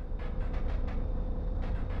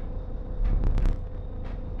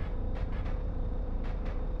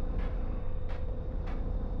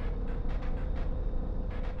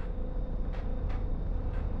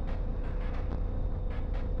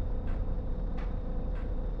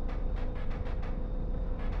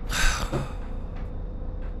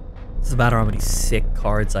 This is about how many sick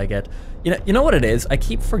cards I get. You know what it is? I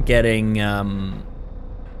keep forgetting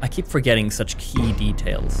such key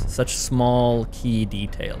details, such small key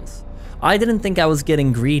details. I didn't think I was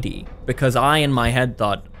getting greedy because I, in my head,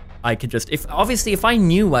 thought I could just, if I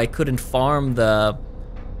knew I couldn't farm the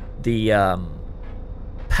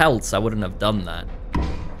pelts, I wouldn't have done that.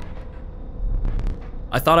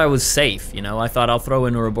 I thought I was safe, you know? I thought I'll throw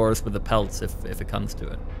in Ouroboros with the pelts if it comes to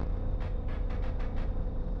it.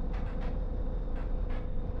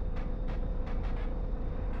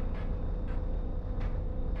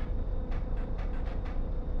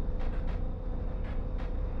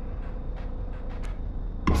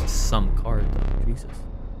 Some card though, Jesus.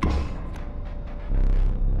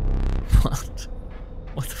 What?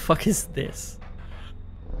 What the fuck is this?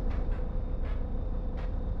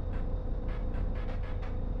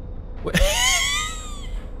 What?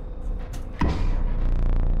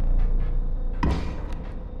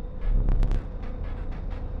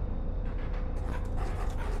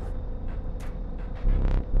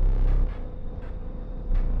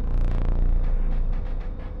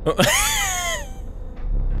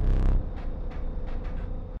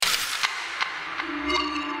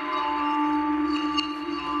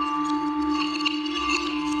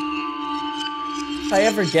 If I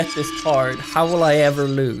ever get this card, how will I ever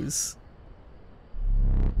lose?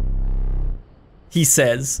 He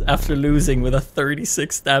says, after losing with a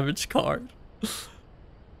 36 damage card.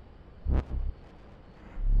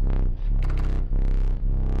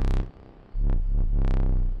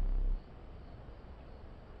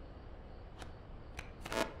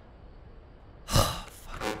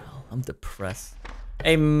 Fucking hell, I'm depressed.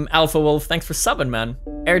 Hey, Alpha Wolf, thanks for subbing, man.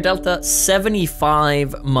 Air Delta,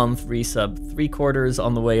 75-month resub. 3/4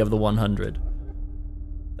 on the way of the 100.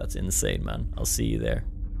 That's insane, man. I'll see you there.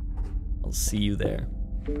 I'll see you there.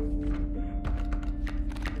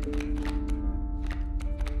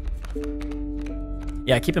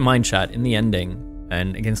 Yeah, keep in mind, chat, in the ending,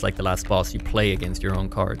 and against like the last boss, you play against your own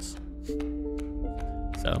cards.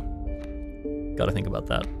 So, gotta think about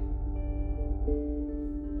that.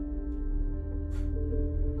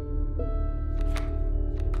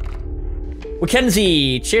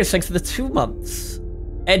 Mackenzie, cheers, thanks for the 2 months.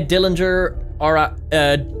 Ed Dillinger,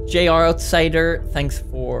 JR Outsider, thanks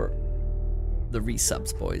for the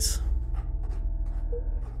resubs, boys.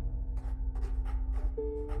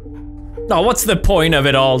 Oh, what's the point of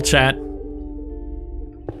it all, chat? I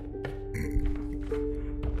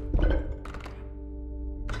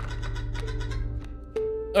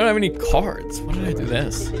don't have any cards. Why did I do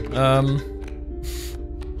this?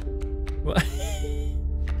 What?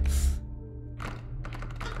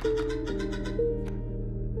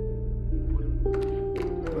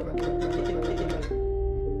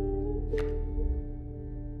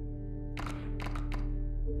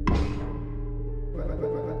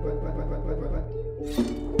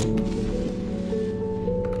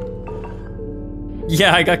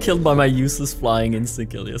 Yeah, I got killed by my useless flying instant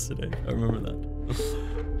kill yesterday. I remember that.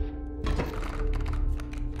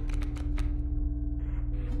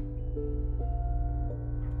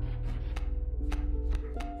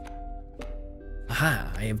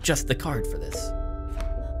 Aha, I have just the card for this.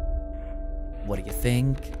 What do you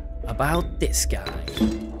think about this guy?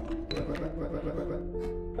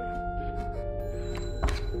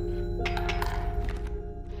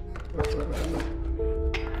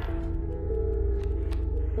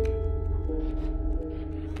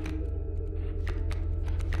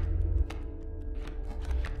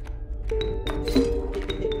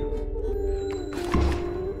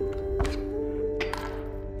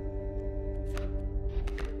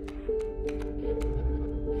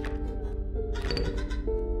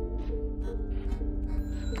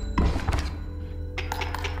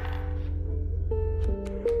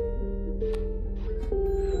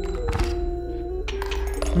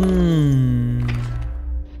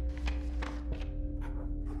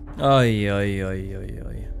 Ay, ay, ay, ay,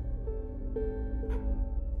 ay.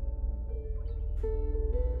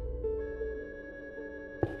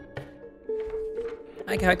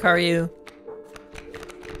 Hi, how are you?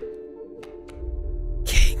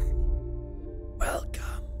 King.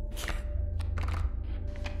 Welcome, King.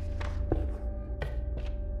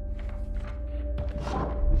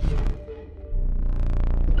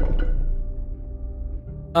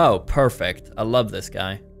 Oh, perfect. I love this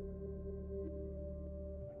guy.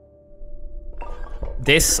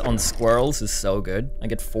 This on squirrels is so good. I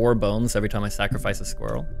get 4 bones every time I sacrifice a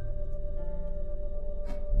squirrel.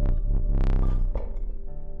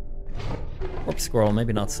 Corpse squirrel,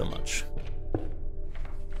 maybe not so much.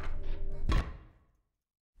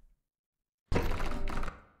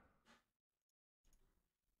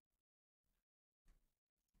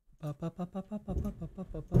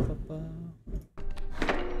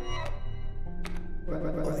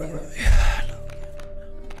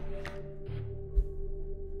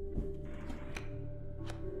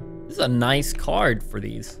 This is a nice card for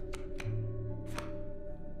these.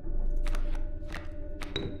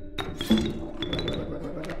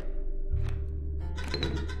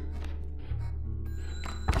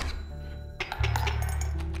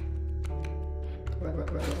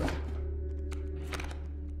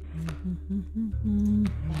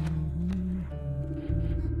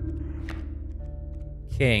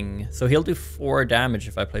 King. So he'll do 4 damage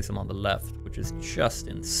if I place him on the left, which is just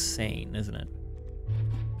insane, isn't it?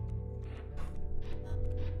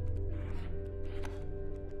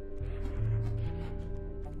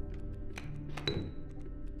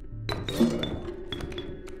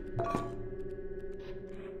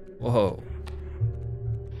 Whoa.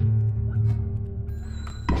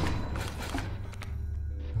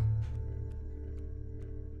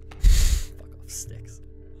 Fuck off, sticks.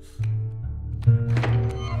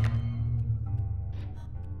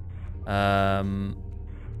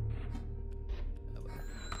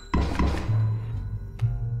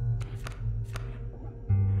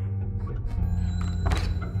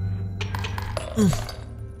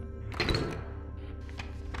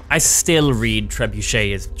 I still read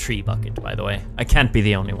Trebuchet as tree bucket, by the way. I can't be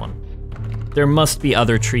the only one. There must be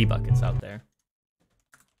other tree buckets out there.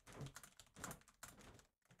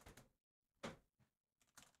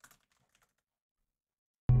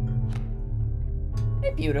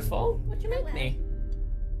 Hey, beautiful. What'd you make me?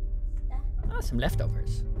 Oh, some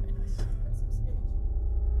leftovers. Very nice.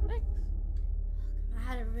 Thanks. I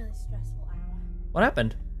had a really stressful hour. What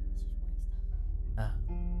happened? Ah.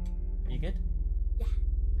 Are you good? Yeah.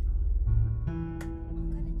 I'm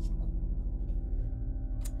gonna chill.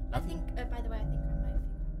 I think, by the way, I think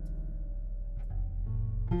I might figure out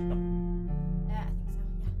tomorrow.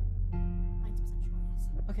 I think so, yeah. 90% sure,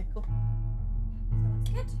 yes. Okay, cool.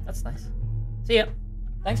 So that's good. That's nice. See ya.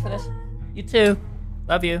 Thanks for this. You too.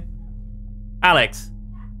 Love you. Alex.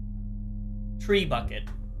 Tree bucket.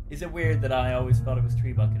 Is it weird that I always thought it was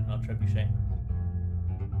tree bucket and not trebuchet?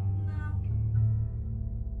 No.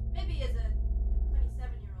 Maybe as a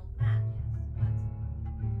 27-year-old man, yes, but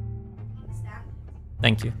I can understand it.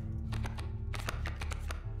 Thank you.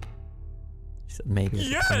 She said maybe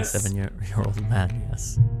as a 27-year-old man,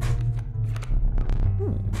 yes.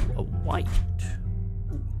 Ooh, a white.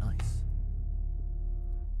 Ooh, nice.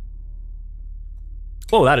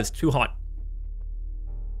 Oh, that is too hot.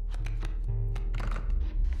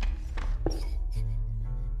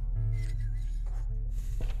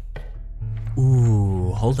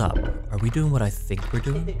 Ooh, hold up. Are we doing what I think we're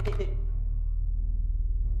doing?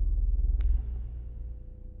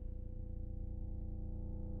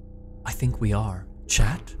 I think we are.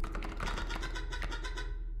 Chat?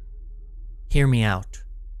 Hear me out.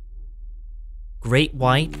 Great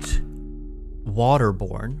White,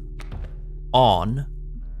 Waterborne, on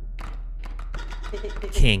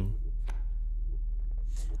King.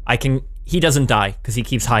 He doesn't die because he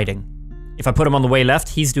keeps hiding. If I put him on the way left,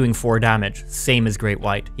 he's doing 4 damage, same as Great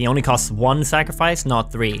White. He only costs 1 sacrifice,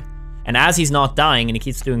 not 3. And as he's not dying and he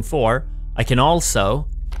keeps doing 4, I can also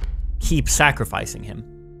keep sacrificing him.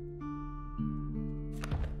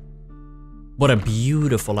 What a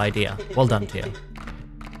beautiful idea. Well done, Tio.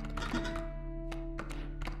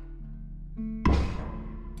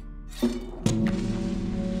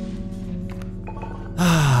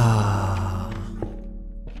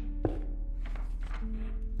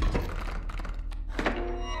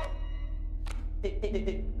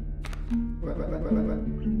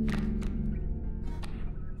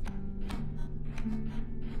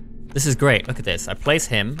 This is great. Look at this. I place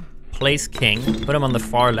him, place King, put him on the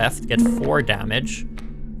far left, get 4 damage,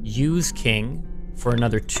 use King for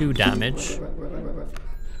another 2 damage,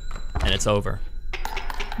 and it's over.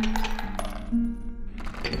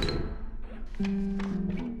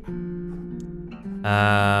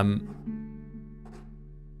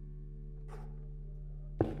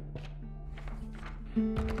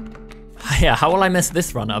 Yeah, how will I mess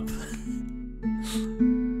this run up?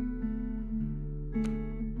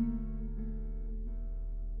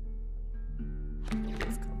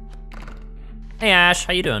 Hey Ash,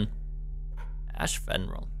 how you doing? Ash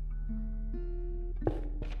Fenril.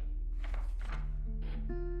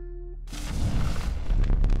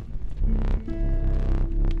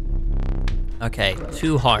 Okay,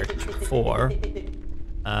 2 heart, 4.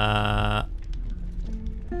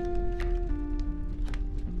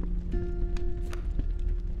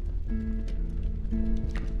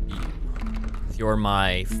 You're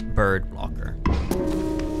my bird blocker.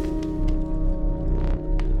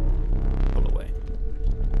 Pull away.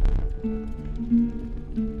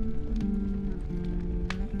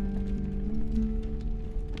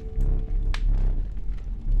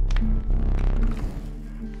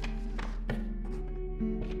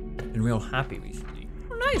 Been real happy recently.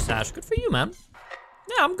 Oh, nice, Ash. Good for you, man.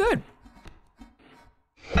 Yeah, I'm good.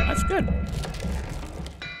 That's good.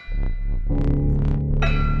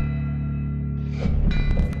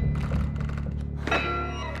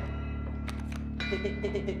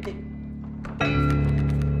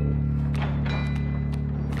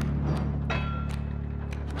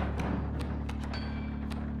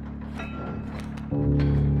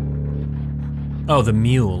 Oh, the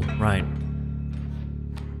mule, right.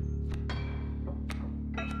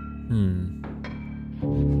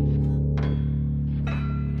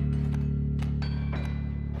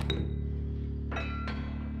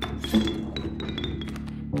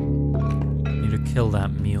 Need to kill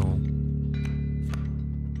that mule.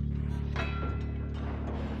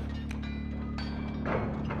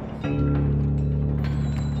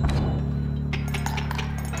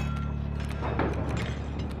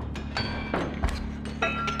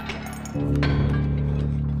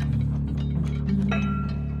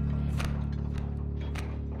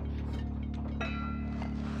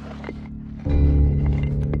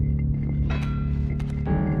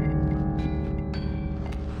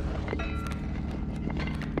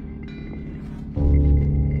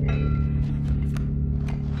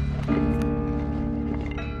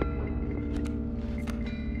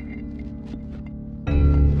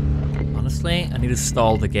 Honestly, I need to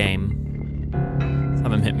stall the game. Let's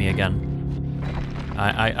have him hit me again.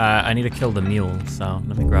 I need to kill the mule, so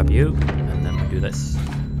let me grab you, and then we do this.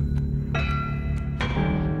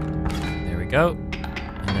 There we go.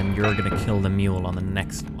 And then you're gonna kill the mule on the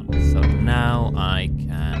next one. So now I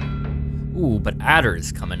can... Ooh, but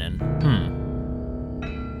Adder's coming in.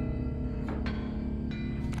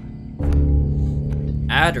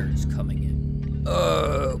 Adder's coming in.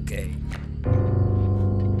 Okay.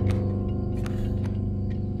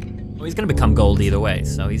 Well, he's gonna become gold either way,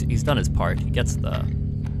 so he's done his part. He gets the...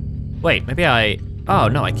 Wait, maybe I... Oh,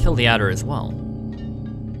 no, I killed the adder as well.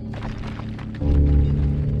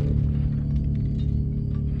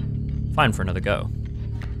 Fine for another go.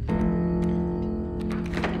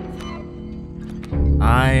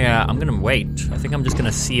 I'm gonna wait. I think I'm just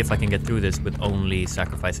gonna see if I can get through this with only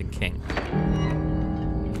sacrificing king.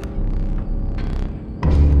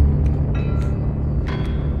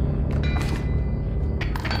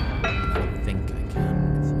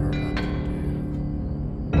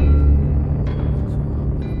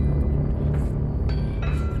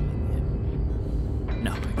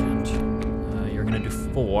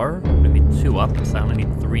 Maybe 2 up, so I only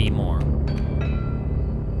need 3 more.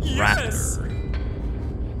 Yes! Raptor.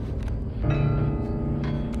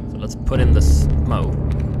 So let's put in the smoke.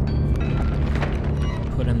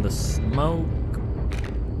 Put in the smoke.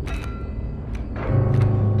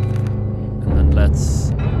 And then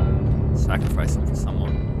let's sacrifice him for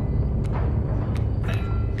someone.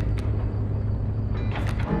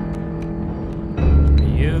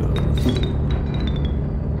 You.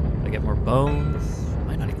 I get more bones.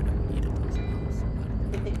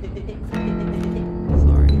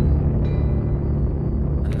 Sorry.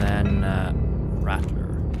 And then, Rattler.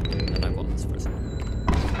 And then I want this person.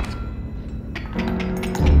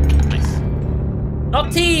 Nice.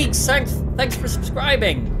 Not Teagues! Thanks for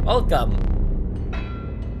subscribing! Welcome.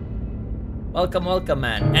 Welcome,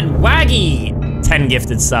 man. And Waggy! 10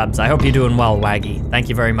 gifted subs. I hope you're doing well, Waggy. Thank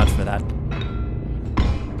you very much for that.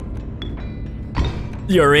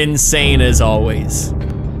 You're insane as always.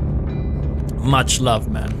 Much love,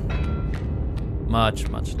 man. Much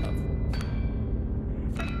love.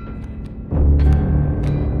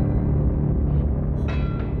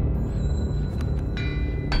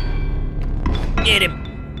 Get him!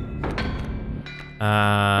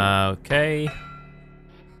 Okay.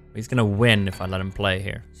 He's gonna win if I let him play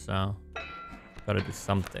here, so... Gotta do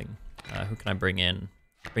something. Who can I bring in?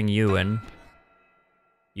 Bring you in.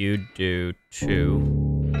 You do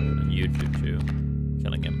 2. And you two too.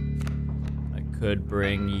 Killing him. I could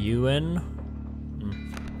bring you in.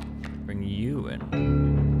 Bring you in.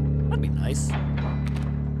 That'd be nice.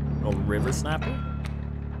 Little river snapper.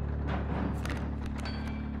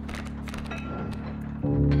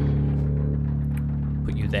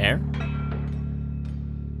 Put you there.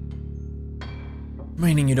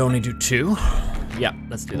 Meaning you'd only do 2? Yeah,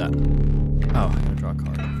 let's do that. Oh, I'm gonna draw a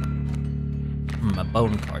card. A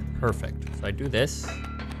bone card, perfect. So I do this.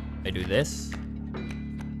 I do this.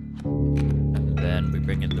 And then we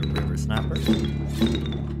bring in the river snapper.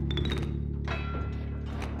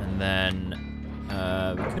 And then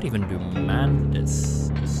we could even do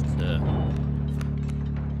mantis just to...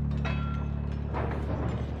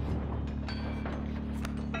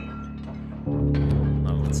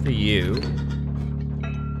 Oh, let's do you.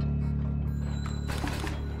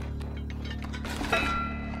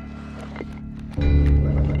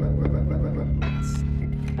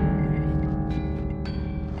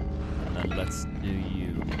 And then let's do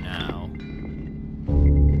you now.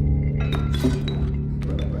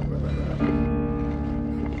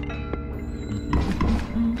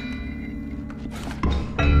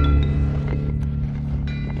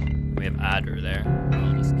 We have Adder there.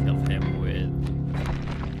 I'll just kill him with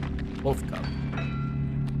Wolf Cub.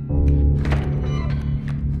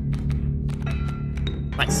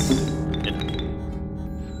 Nice. Did it.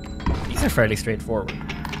 These are fairly straightforward.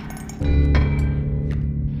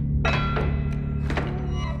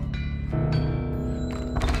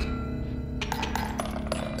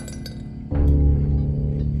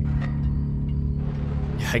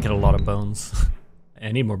 Yeah, I get a lot of bones.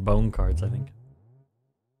 I need more bone cards, I think.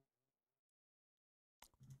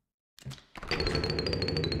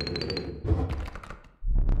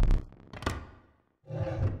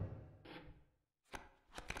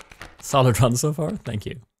 Solid run so far, thank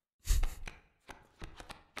you.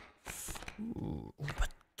 Ooh, but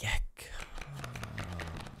Gek.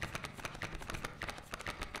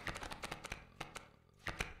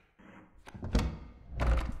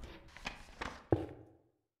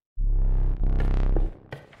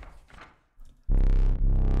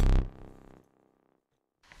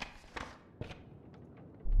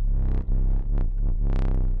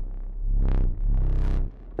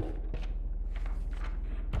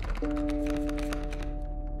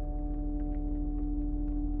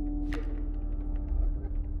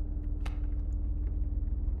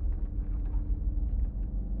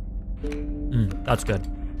 That's good.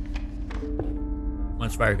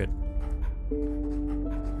 That's very good.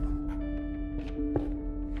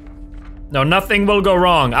 No, nothing will go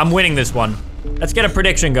wrong. I'm winning this one. Let's get a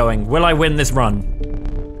prediction going. Will I win this run?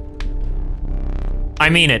 I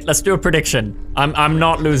mean it. Let's do a prediction. I'm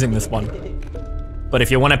not losing this one. But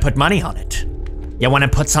if you want to put money on it, you want to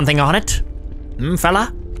put something on it?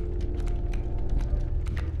 Fella?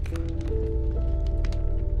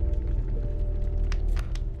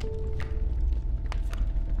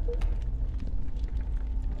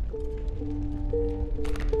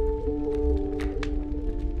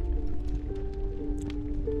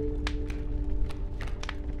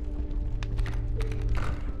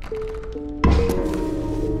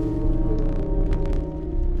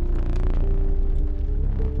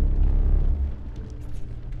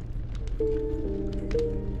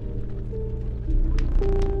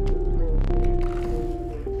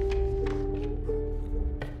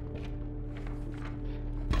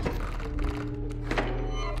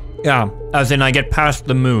 Yeah, as in I get past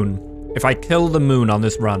the moon. If I kill the moon on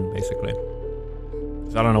this run, basically.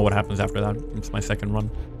 'Cause I don't know what happens after that. It's my second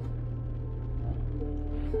run.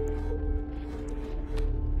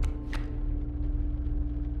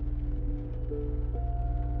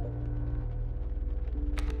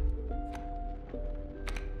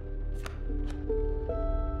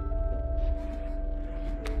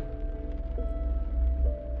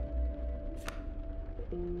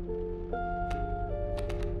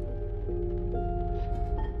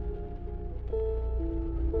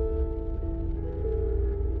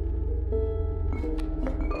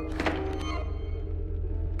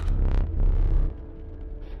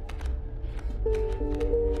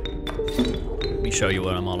 Let me show you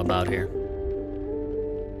what I'm all about here.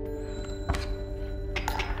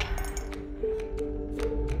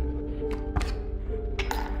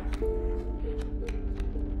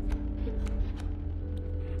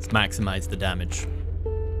 Let's maximize the damage.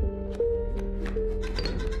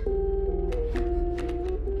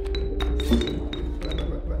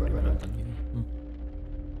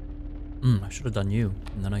 I should have done you,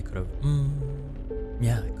 and then I could have.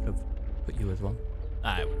 Yeah, I could have put you as well.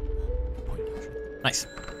 I would have point option. Nice.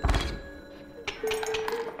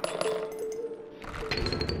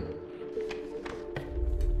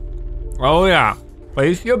 Oh yeah.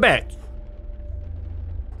 Place your bets.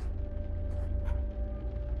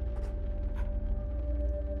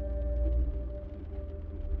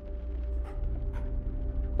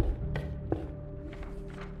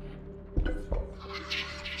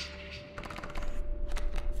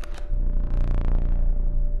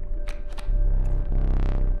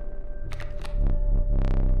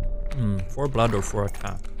 For blood or for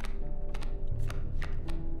attack?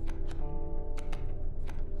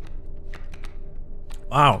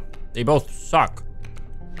 Wow, they both suck.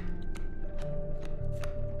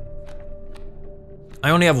 I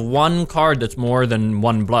only have one card that's more than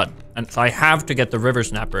 1 blood. And so I have to get the River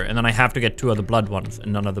Snapper, and then I have to get 2 of the blood ones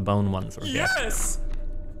and none of the bone ones. Or Yes!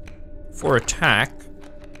 For attack.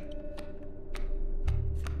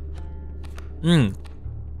 We're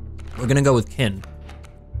gonna go with Kin.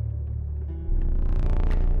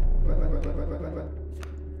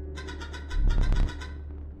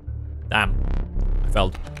 Damn. I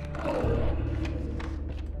failed.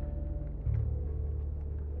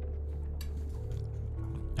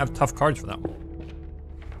 I have tough cards for that one.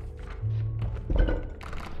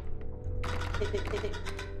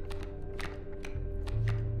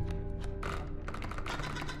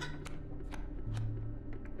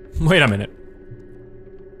 Wait a minute.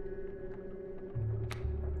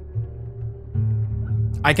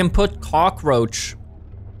 I can put Cockroach.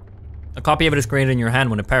 A copy of it is created in your hand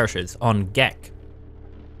when it perishes on Gek.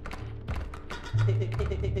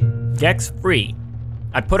 Gek's free.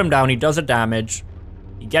 I put him down, he does a damage.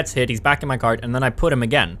 He gets hit, he's back in my card, and then I put him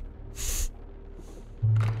again.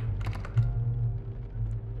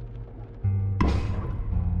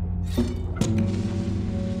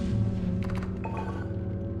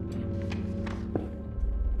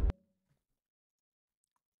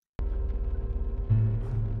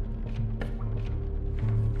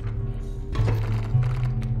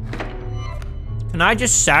 Can I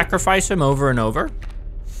just sacrifice him over and over?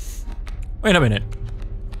 Wait a minute.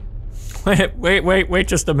 Wait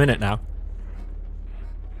just a minute now.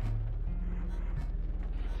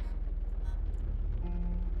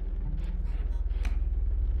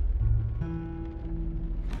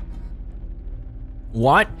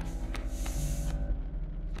 What?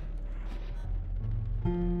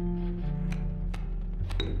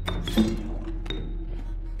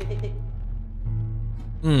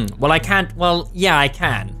 Well, I can't. Well, yeah, I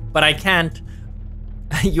can. But I can't.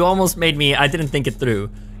 You almost made me. I didn't think it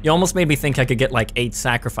through. You almost made me think I could get like 8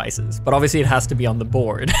 sacrifices. But obviously, it has to be on the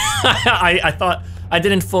board. I thought. I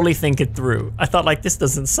didn't fully think it through. I thought, like, this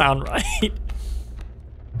doesn't sound right.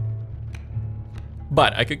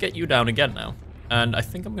 But I could get you down again now. And I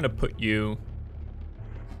think I'm going to put you.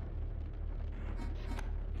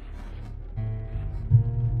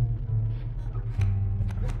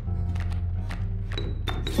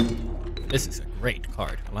 This is a great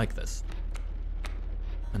card. I like this.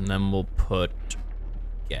 And then we'll put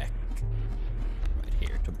Gek right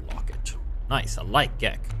here to block it. Nice, I like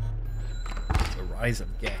Gek. The rise of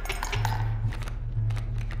Gek.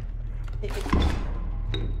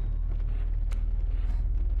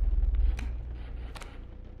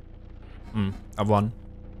 I've won.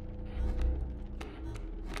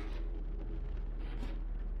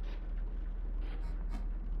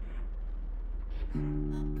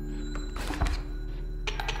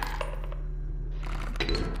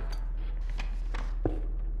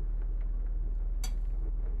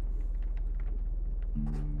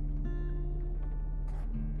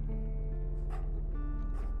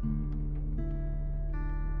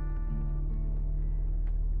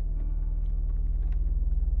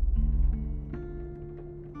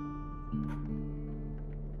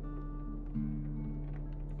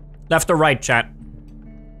 Left or right, chat?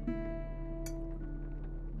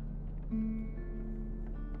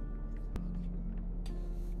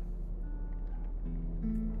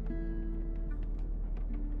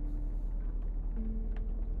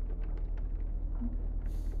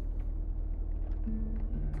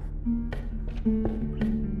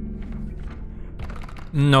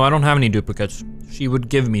 No, I don't have any duplicates. She would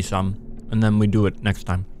give me some, and then we do it next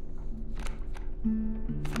time.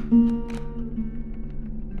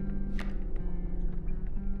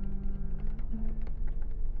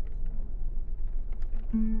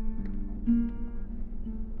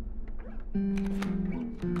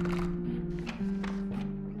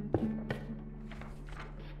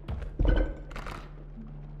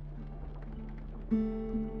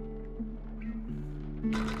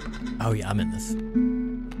 Oh yeah, I'm in this.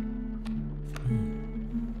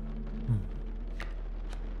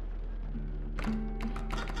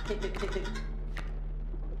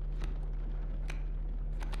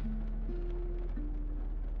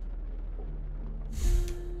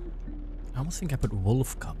 almost think I put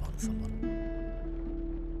wolf cub on someone.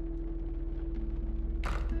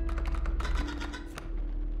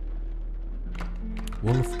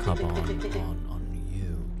 Wolf cub on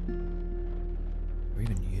you. Or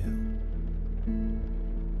even you.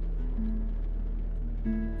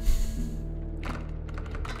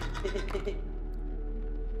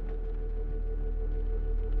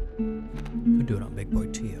 Could do it on Big Boy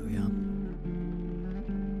Tio, yeah.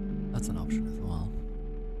 That's an option as well.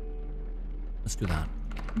 Let's do that.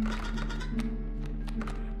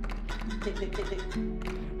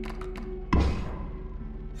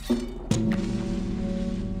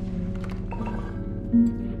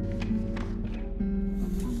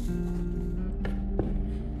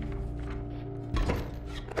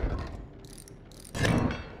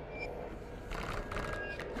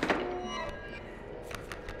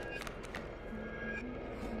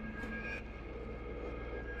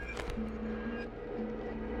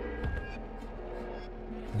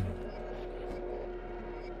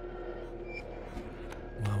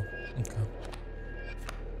 Wow, okay.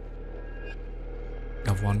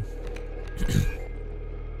 I've won.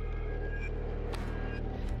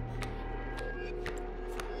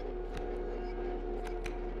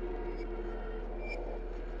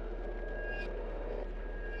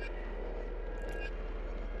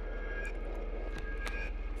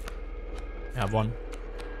 Yeah, I've won.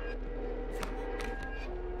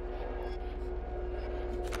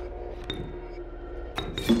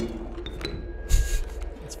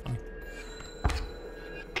 That's funny.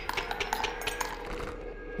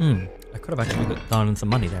 I could have actually got down in some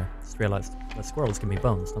money there. Just realized the squirrels give me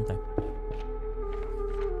bones, don't they?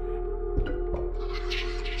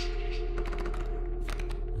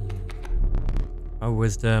 Our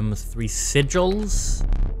wisdom is 3 sigils,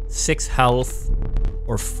 6 health,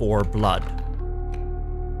 or 4 blood.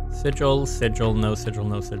 Sigil, sigil, no sigil,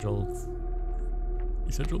 no sigil.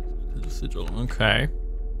 Sigil, sigil, okay.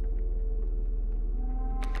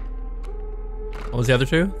 What was the other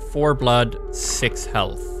 2? 4 blood, 6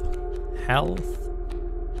 health. Health,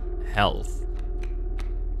 health.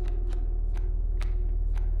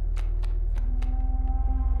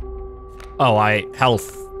 Oh,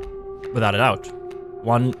 health, without a doubt.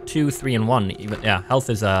 1, 2, 3, and 1. Even, yeah, health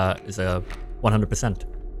is a 100%.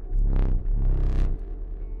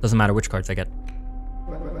 Doesn't matter which cards I get.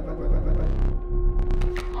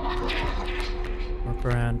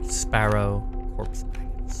 Workaround, Sparrow, Corpse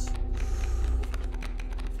Maggots.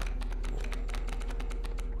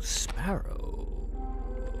 Sparrow.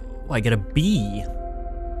 Oh, I get a B.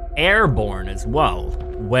 Airborne as well.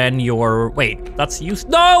 When you're... Wait, that's use...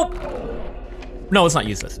 No! No, it's not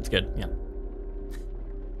useless. It's good, yeah.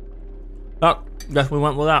 Oh, guess we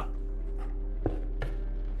went with that.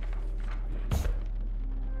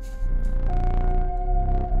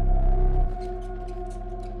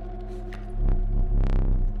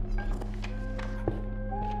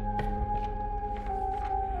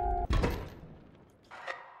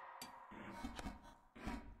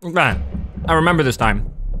 Okay, I remember this time.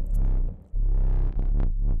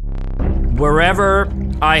 Wherever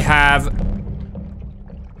I have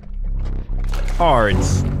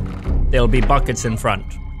cards, there'll be buckets in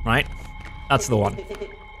front, right? That's the one.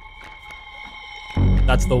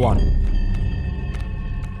 That's the one.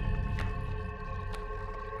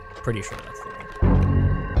 Pretty sure that's the one.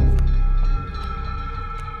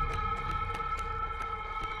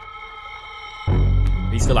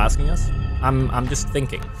 Are you still asking us? I'm just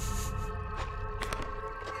thinking.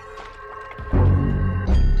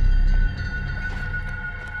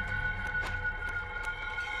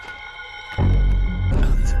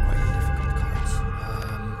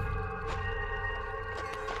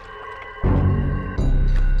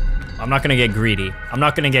 I'm not gonna get greedy. I'm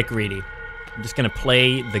not gonna get greedy. I'm just gonna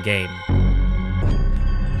play the game.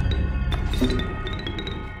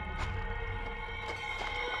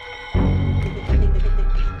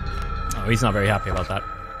 Oh, he's not very happy about that.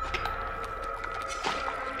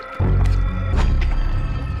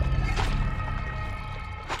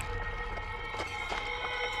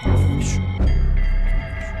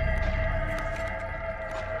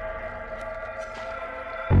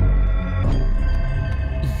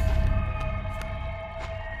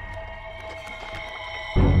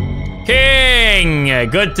 King!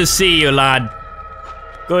 Good to see you, lad.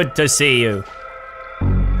 Good to see you.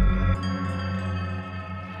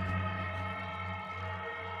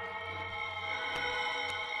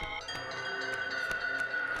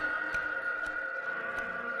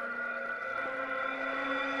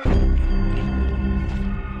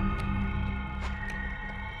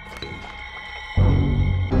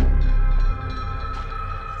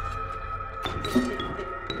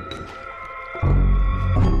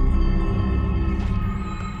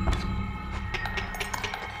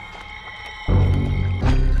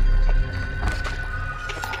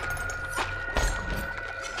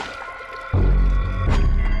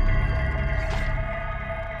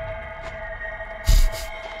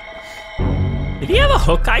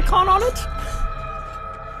 hook icon on it?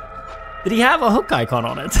 Did he have a hook icon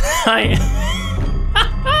on it? I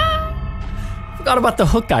forgot about the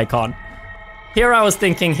hook icon. Here I was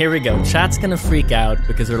thinking, here we go. Chat's gonna freak out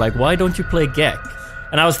because they're like, why don't you play Gek?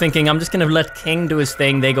 And I was thinking, I'm just gonna let King do his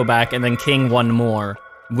thing, they go back, and then King won more,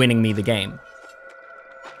 winning me the game.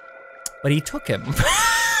 But he took him.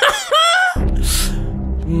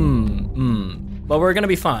 But we're gonna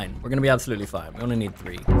be fine. We're gonna be absolutely fine. We only need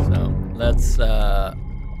 3, so let's make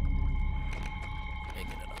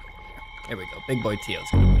it up. Here we go. Big boy Tio's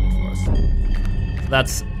gonna win it for us. So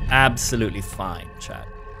that's absolutely fine, chat.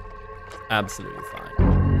 Absolutely fine.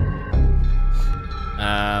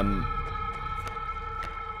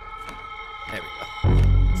 There we go.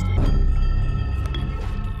 Let's do that.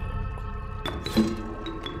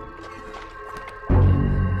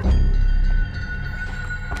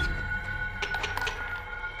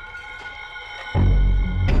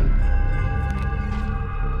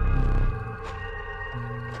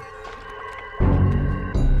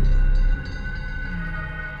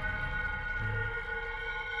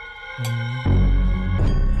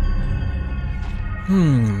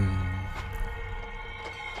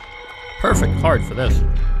 Perfect card for this.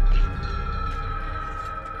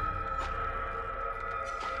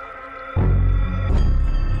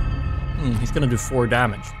 He's gonna do 4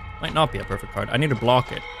 damage. Might not be a perfect card. I need to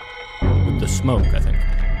block it with the smoke, I think.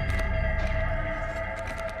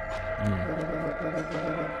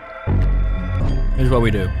 Here's what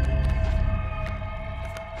we do.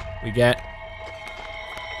 We get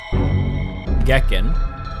Gekken.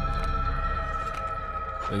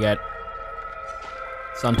 We get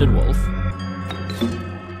Stunted Wolf.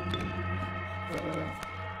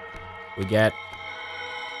 We get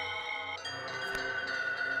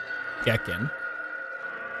Gekken.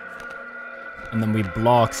 And then we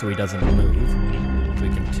block so he doesn't move. So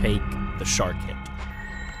we can take the shark hit.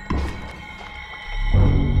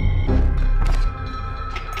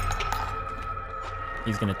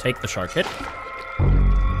 He's gonna take the shark hit.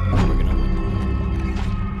 And we're gonna win.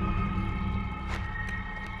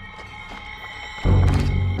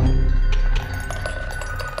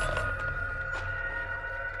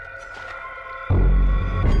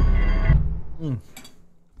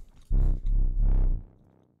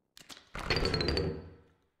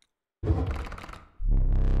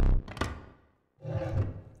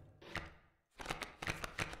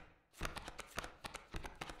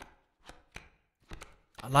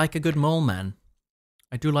 I like a good mole man.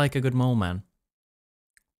 I do like a good mole man.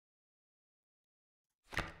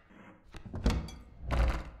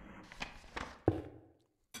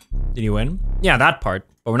 Did you win? Yeah, that part,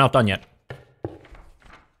 but we're not done yet.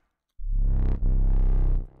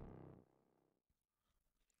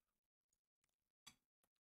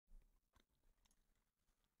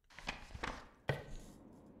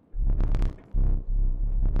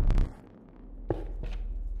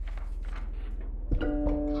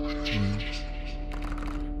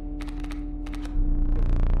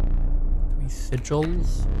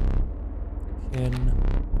 Sigils in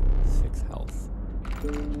 6 health.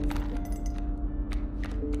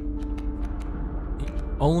 The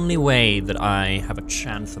only way that I have a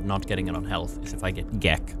chance of not getting it on health is if I get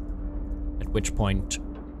Gek, at which point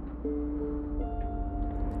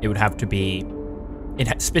it would have to be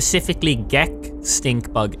specifically Gek,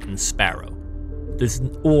 Stinkbug, and Sparrow.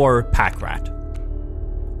 Or Pack Rat.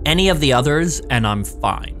 Any of the others, and I'm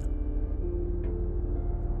fine.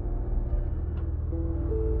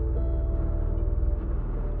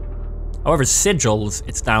 However, sigils,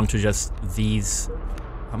 it's down to just these.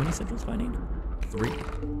 How many sigils do I need? 3.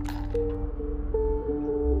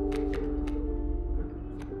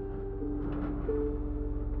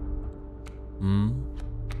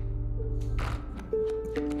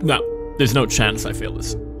 No, there's no chance I fail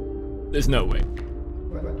this. There's no way.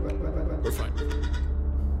 We're fine.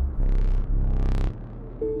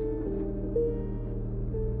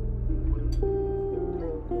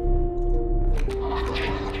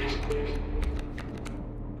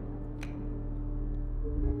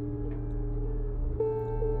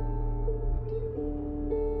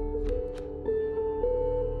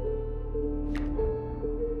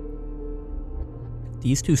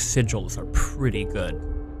 These 2 sigils are pretty good.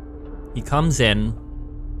 He comes in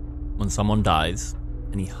when someone dies,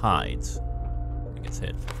 and he hides when he gets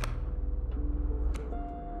hit.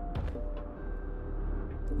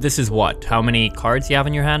 This is what? How many cards you have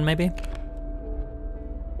in your hand, maybe?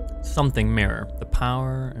 Something mirror. The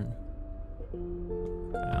power and...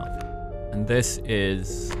 And this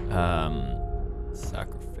is...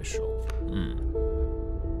 sacrificial.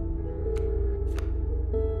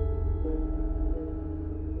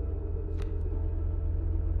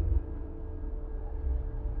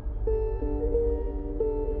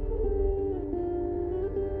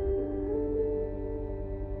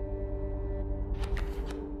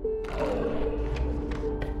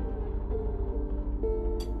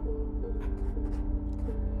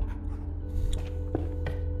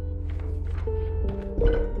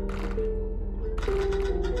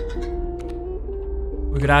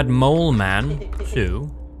 We could add Mole Man too.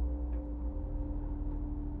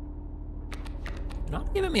 You're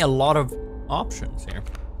not giving me a lot of options here.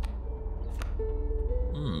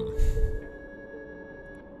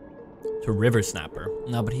 To River Snapper.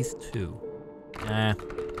 No, but he's 2.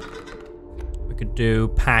 We could do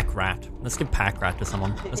Pack Rat. Let's give Pack Rat to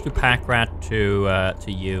someone. Let's do Pack Rat to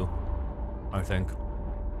you, I think.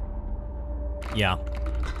 Yeah.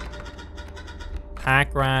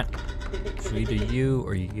 Pack Rat. Should we do you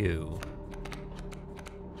or you?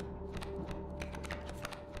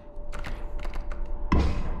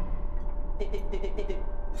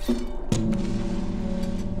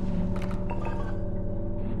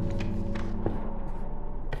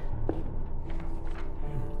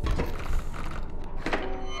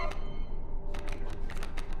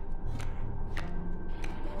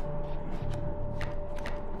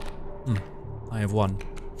 I have won.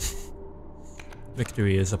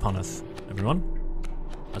 Victory is upon us, everyone.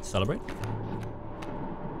 Let's celebrate.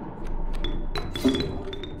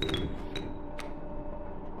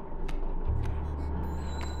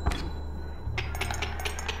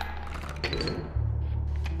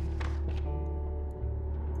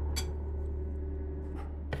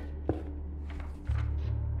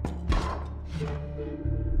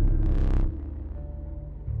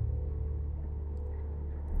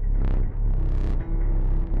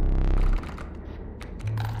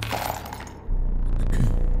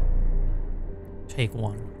 Take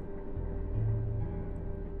 1.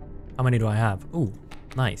 How many do I have? Ooh,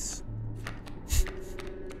 nice.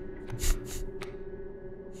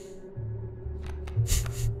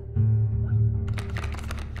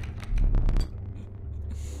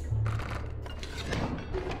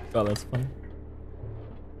 Oh, that's funny.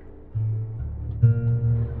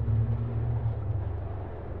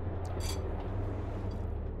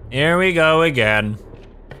 Here we go again.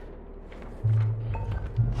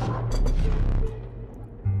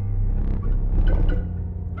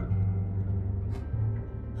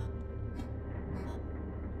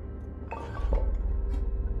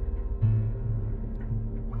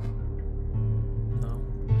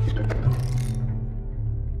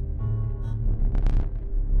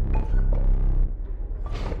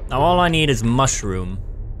 Now all I need is mushroom.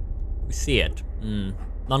 We see it.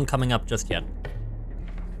 None coming up just yet.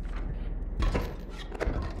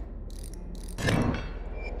 I'm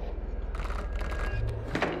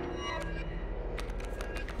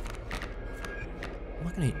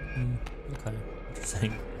not gonna eat. Okay,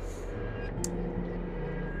 interesting.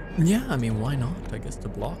 Yeah, I mean, why not? I guess to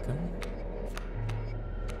block him.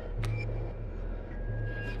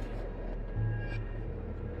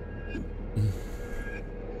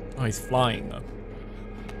 Oh, he's flying though.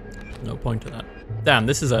 No point to that. Damn,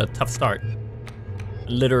 this is a tough start. I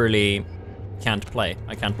literally can't play.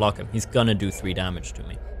 I can't block him. He's gonna do 3 damage to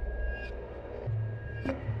me.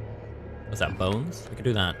 Was that bones? We could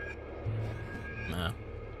do that. Nah.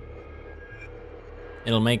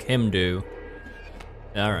 It'll make him do...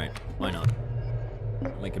 Alright, why not?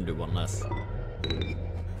 I'll make him do 1 less.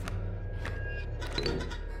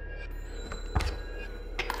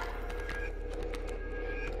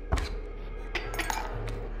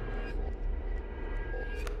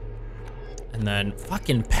 And then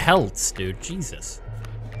fucking pelts, dude. Jesus.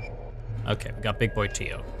 Okay, we got Big Boy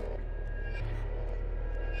Tio.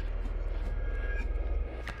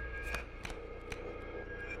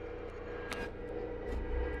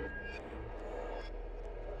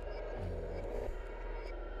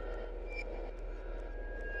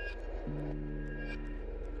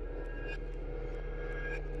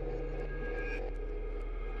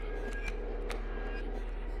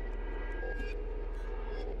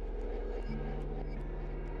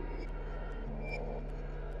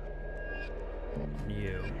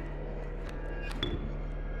 You.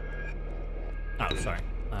 Oh, sorry.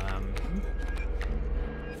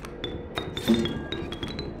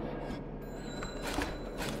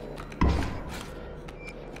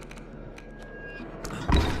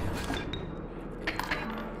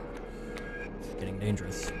 It's getting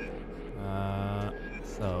dangerous.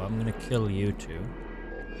 So I'm gonna kill you 2,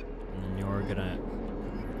 and then you're gonna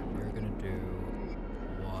do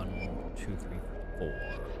 1, 2, 3, 4.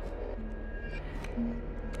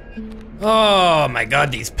 Oh my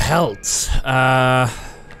god, these pelts. Shit.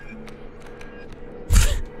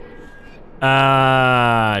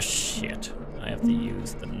 I have to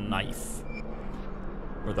use the knife.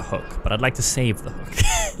 Or the hook, but I'd like to save the hook.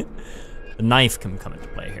 The knife can come into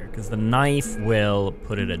play here, because the knife will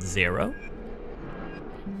put it at 0.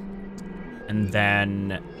 And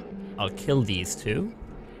then I'll kill these 2.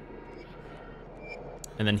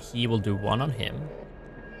 And then he will do 1 on him.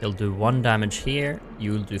 He'll do 1 damage here,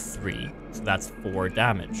 you'll do 3. So that's 4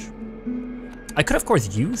 damage. I could, of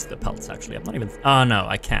course, use the pelts, actually. I'm not even... Oh, no,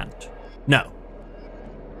 I can't. No.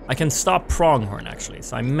 I can stop Pronghorn, actually,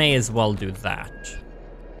 so I may as well do that.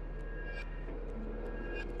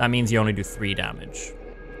 That means you only do 3 damage.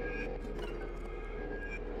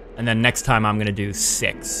 And then next time I'm gonna do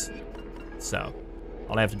 6. So,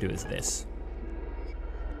 all I have to do is this.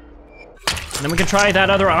 And then we can try that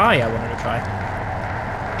other eye I wanted to try.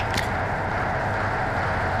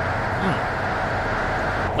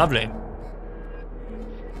 Lovely.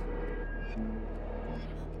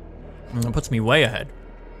 That puts me way ahead.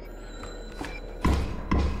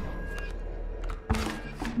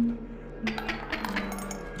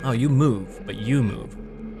 Oh, you move, but you move.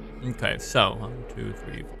 Okay, so 1, 2,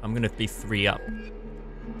 3. I'm gonna be 3 up.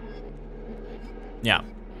 Yeah,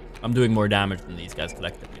 I'm doing more damage than these guys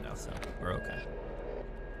collectively now, so we're okay.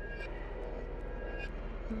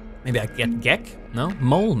 Maybe I get Gek? No?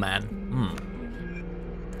 Mole Man.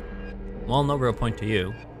 Well, no real point to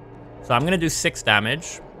you. So I'm gonna do 6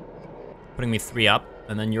 damage, putting me 3 up,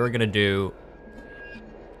 and then you're gonna do...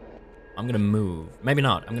 I'm gonna move. Maybe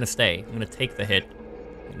not, I'm gonna stay. I'm gonna take the hit.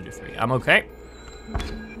 I'm gonna do 3. I'm okay.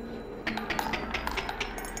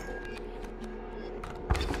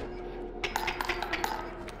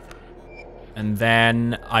 And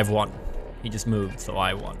then I've won. He just moved, so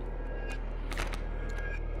I won.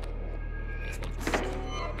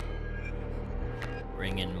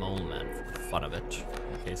 Bring in Mole Man for the fun of it,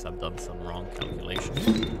 in case I've done some wrong calculation.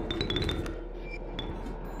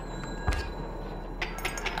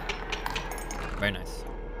 Very nice.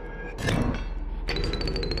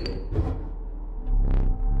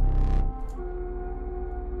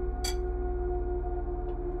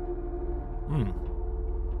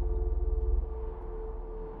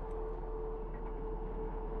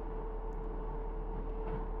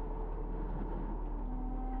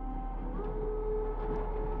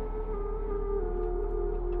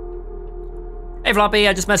 Hey Floppy,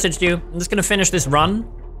 I just messaged you. I'm just gonna finish this run.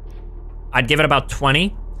 I'd give it about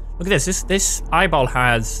 20. Look at this, this eyeball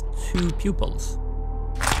has 2 pupils.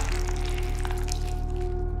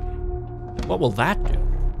 What will that do?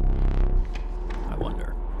 I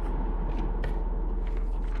wonder.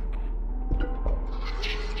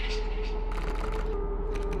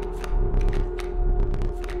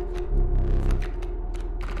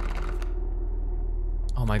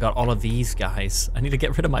 Oh my god, all of these guys. I need to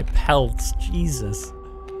get rid of my pelts, Jesus.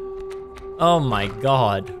 Oh my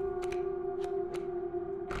god.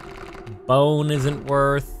 Bone isn't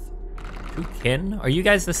worth 2 kin? Are you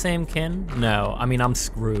guys the same kin? No, I mean, I'm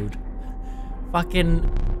screwed. Fucking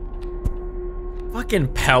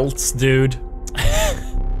pelts, dude.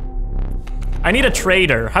 I need a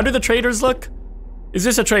trader. How do the traders look? Is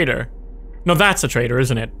this a trader? No, that's a trader,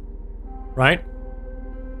 isn't it? Right?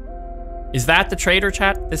 Is that the trader,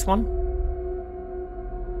 chat? This one?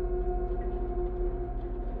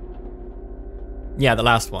 Yeah, the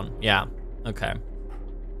last one. Yeah, okay.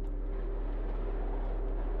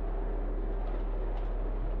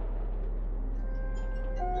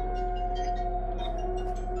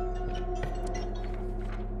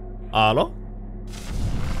 Hello?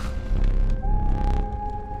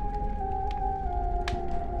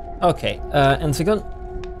 Okay, en sekund.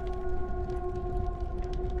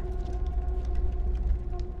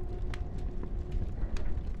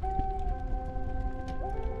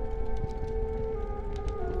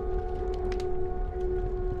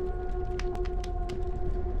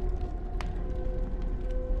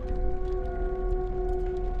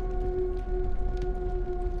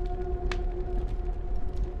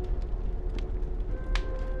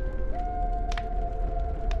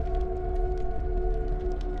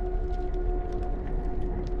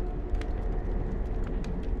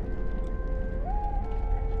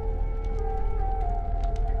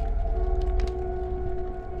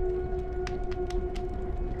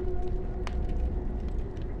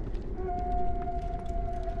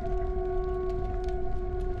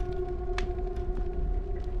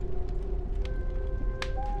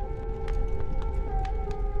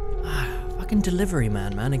 Delivery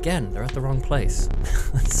man, again, they're at the wrong place.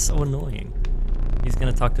 That's so annoying. He's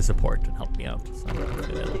gonna talk to support and help me out, so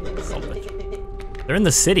they'll solve it. They're in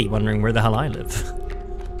the city wondering where the hell I live.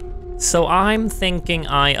 So I'm thinking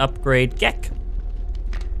I upgrade Gek.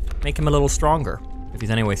 Make him a little stronger, if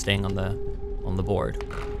he's anyway staying on the board.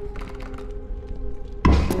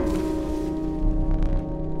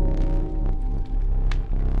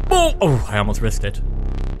 Oh, I almost risked it.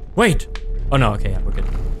 Wait! Oh no, okay, yeah, we're good.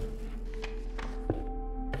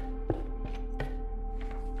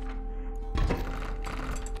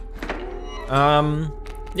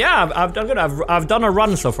 Yeah, I've done good. I've done a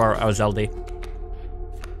run so far, Zeldy.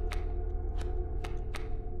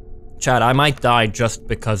 Chad, I might die just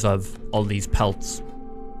because of all these pelts.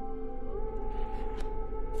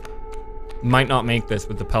 Might not make this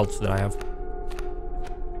with the pelts that I have.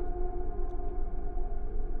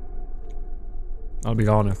 I'll be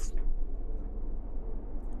honest.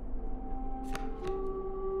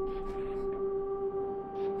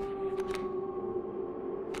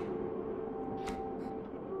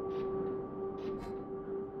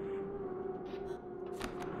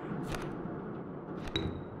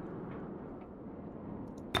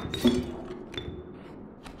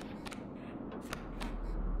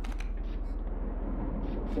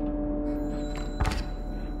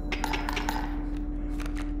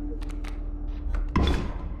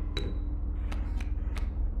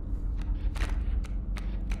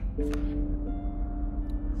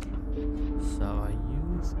 So I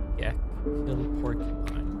use Gek, kill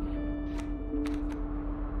Porcupine.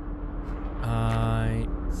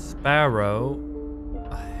 Sparrow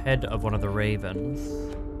ahead of one of the ravens.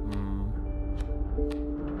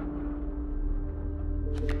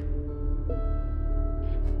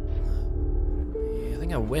 I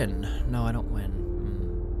think I win. No, I don't win.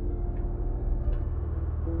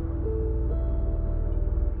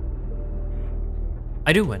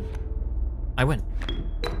 I do win. I win.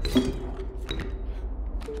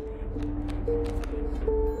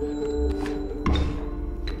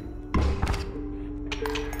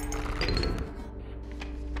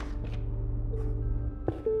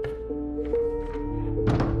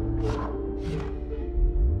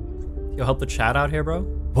 You'll help the chat out here, bro?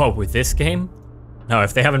 Whoa, with this game? No,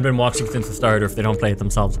 if they haven't been watching since the start or if they don't play it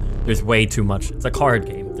themselves, there's way too much. It's a card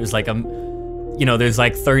game. There's like there's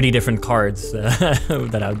like 30 different cards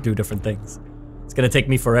that do different things. It's gonna take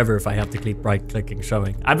me forever if I have to keep right-clicking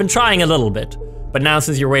showing. I've been trying a little bit, but now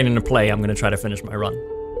since you're waiting to play, I'm gonna try to finish my run.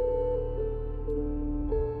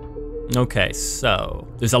 Okay, so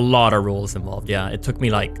there's a lot of rules involved. Yeah, it took me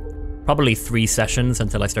like probably 3 sessions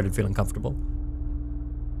until I started feeling comfortable.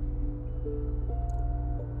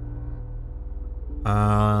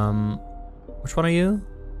 Which one are you?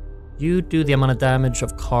 You do the amount of damage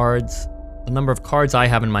of cards. The number of cards I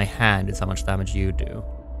have in my hand is how much damage you do.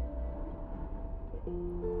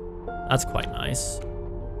 That's quite nice.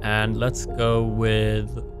 And let's go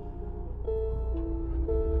with...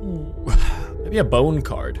 maybe a bone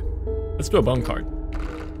card. Let's do a bone card.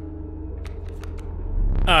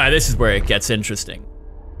 This is where it gets interesting.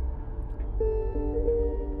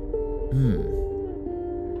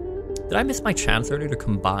 Did I miss my chance earlier to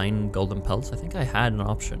combine golden pelts? I think I had an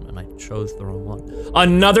option and I chose the wrong one.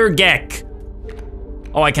 Another Gek!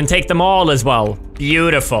 Oh, I can take them all as well.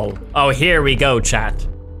 Beautiful. Oh, here we go, chat.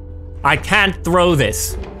 I can't throw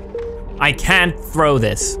this. I can't throw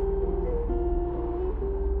this.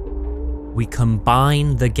 We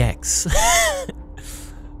combine the Geks.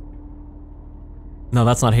 No,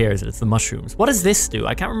 that's not here, is it? It's the mushrooms. What does this do?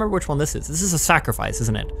 I can't remember which one this is. This is a sacrifice,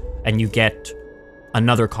 isn't it? And you get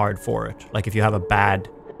another card for it. Like if you have a bad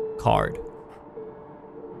card.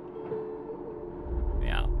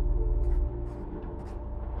 Yeah.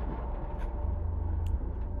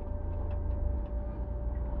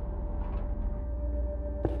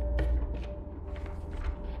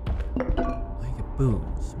 I get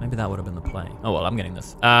boons. Maybe that would have been the play. Oh well, I'm getting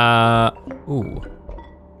this. Ooh.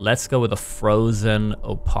 Let's go with a frozen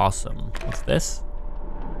opossum. What's this?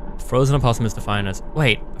 Frozen opossum is defined as...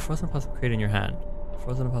 Wait, a frozen opossum created in your hand.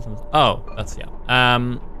 Frozen opossum is... Oh, that's... yeah.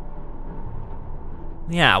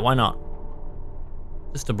 Yeah, why not?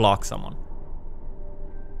 Just to block someone.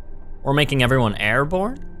 Or making everyone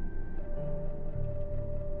airborne?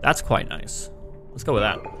 That's quite nice. Let's go with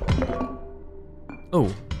that.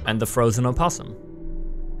 Oh, and the frozen opossum.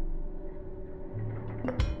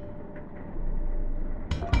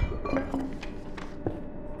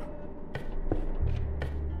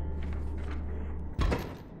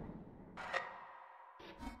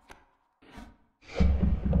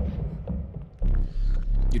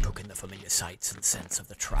 You took in the familiar sights and scents of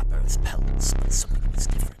the trapper's pelts, but something was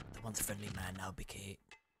different. The once friendly man now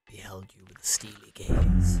beheld you with a steely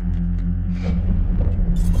gaze.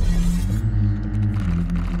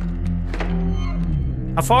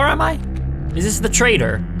 How far am I? Is this the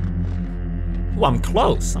traitor? Oh, I'm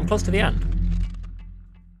close. I'm close to the end.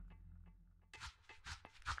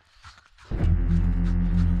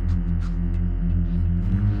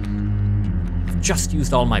 I've just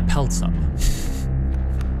used all my pelts up.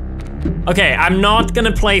 Okay, I'm not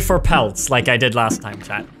gonna play for pelts like I did last time,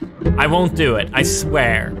 chat. I won't do it, I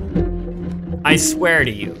swear. I swear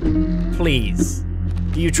to you. Please.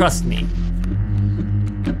 Do you trust me?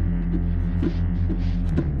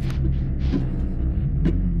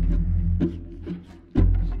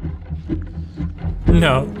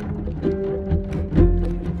 No.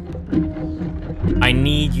 I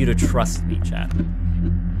need you to trust me, chat.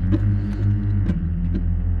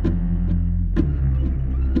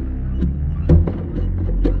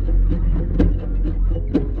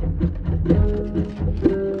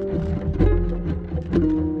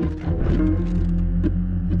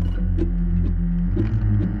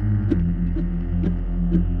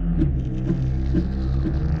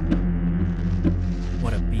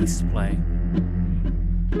 What a beast play.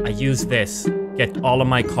 I use this, get all of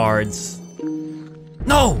my cards.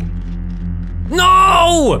 No!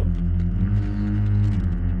 No!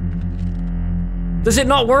 Does it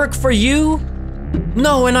not work for you?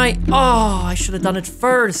 No, and I should have done it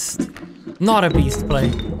first. Not a beast play.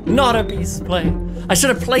 Not a beast play. I should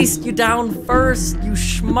have placed you down first, you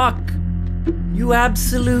schmuck. You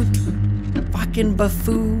absolute fucking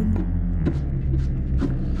buffoon.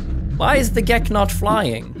 Why is the Gek not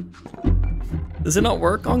flying? Does it not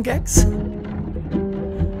work on Geks?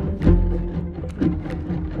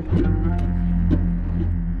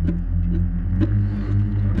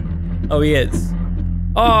 Oh, he is.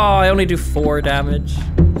 Oh, I only do 4 damage.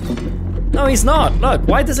 No, he's not. Look,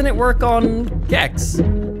 why doesn't it work on Gex?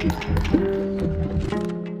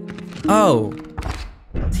 Oh.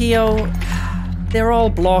 Tio, they're all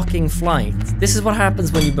blocking flight. This is what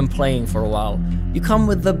happens when you've been playing for a while. You come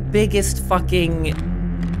with the biggest fucking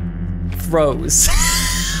throws.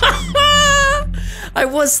 I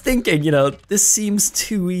was thinking, you know, this seems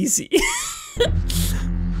too easy.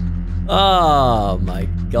 Oh my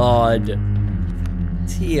god.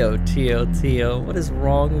 Tio, what is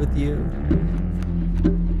wrong with you?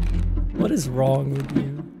 What is wrong with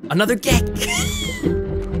you? Another Gek!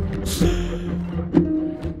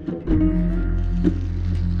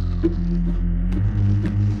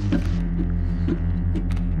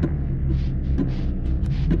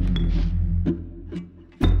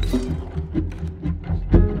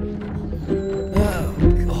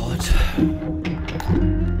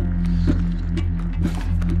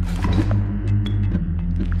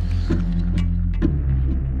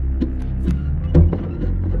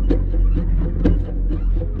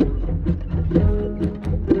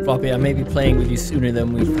 Floppy, I may be playing with you sooner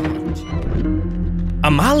than we thought.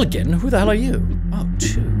 Amalgam? Who the hell are you? Oh,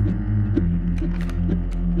 2.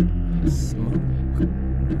 Smoke.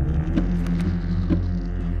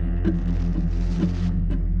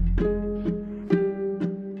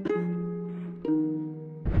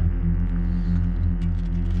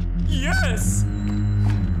 Yes!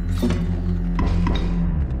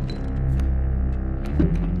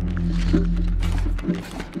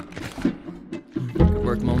 Good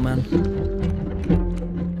work, Mole Man.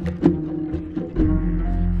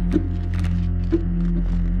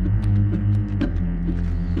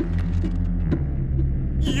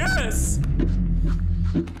 Yes!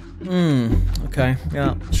 Okay,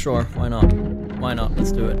 yeah, sure, why not? Why not?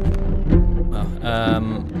 Let's do it. Well,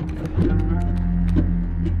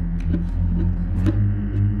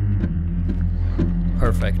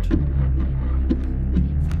 perfect.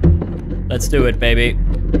 Let's do it, baby.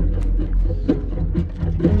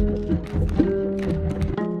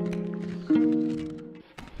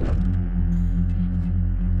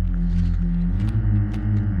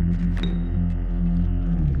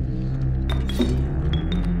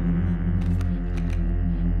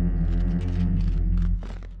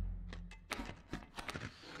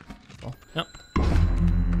 Yep.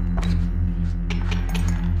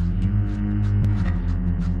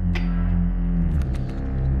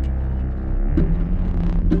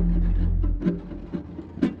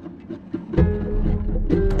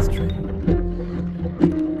 That's true.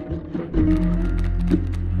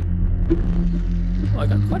 Oh, I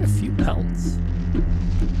got quite a few pelts.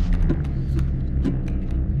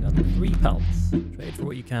 Got 3 pelts. Trade for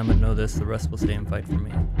what you can, but know this, the rest will stay and fight for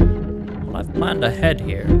me. Well, I've planned ahead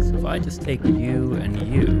here, so if I just take you and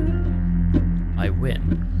you, I win.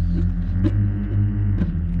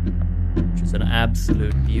 Which is an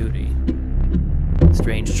absolute beauty.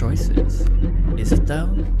 Strange choices. Is it though?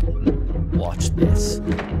 Watch this.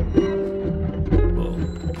 Whoa.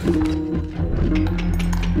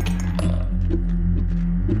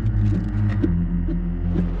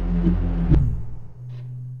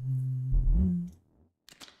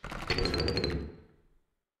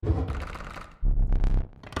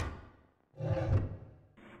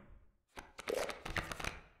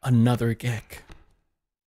 Another Gek.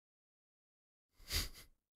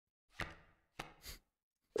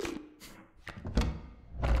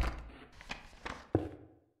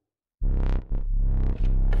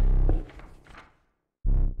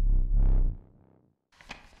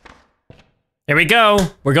 Here we go.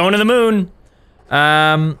 We're going to the moon.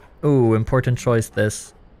 Ooh, important choice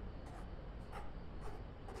this.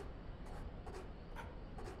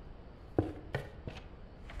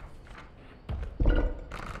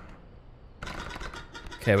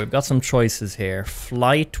 Okay, we've got some choices here.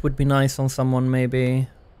 Flight would be nice on someone, maybe.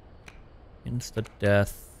 Instant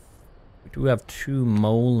death. We do have 2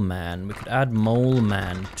 Mole Man. We could add Mole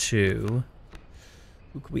Man to...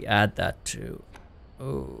 Who could we add that to?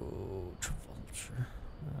 Oh, Travolta.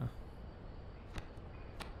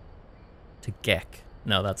 To Gek.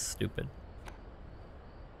 No, that's stupid.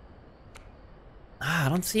 I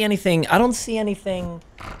don't see anything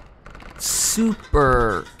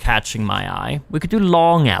super catching my eye. We could do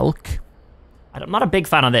Long Elk. I'm not a big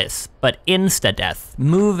fan of this, but insta-death.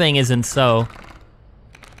 Moving isn't so...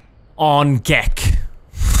 On Gek.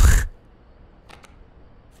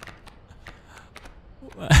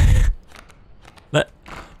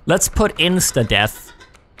 Let's put insta-death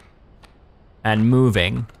and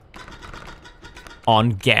moving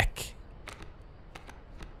on Gek.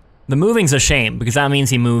 The moving's a shame, because that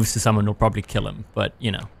means he moves to someone who'll probably kill him, but,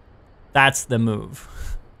 you know. That's the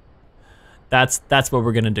move. That's what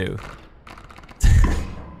we're gonna do.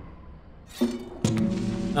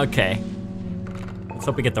 Okay. Let's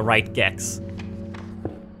hope we get the right Geks.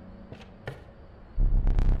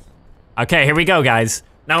 Okay, here we go, guys.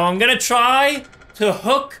 Now I'm gonna try to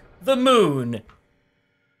hook the moon.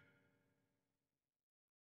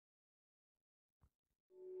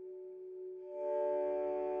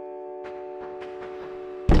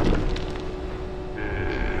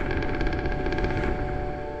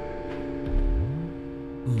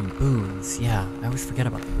 Boons, yeah. I always forget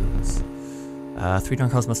about the boons. 3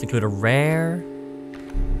 down cards must include a rare.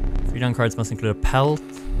 3 down cards must include a pelt.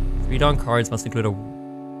 3 down cards must include a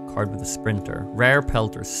card with a sprinter. Rare,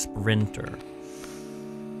 pelt, or sprinter.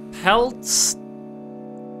 Pelts...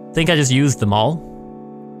 I think I just used them all.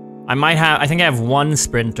 I think I have 1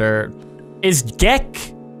 sprinter. Is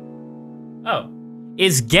Gek... Oh.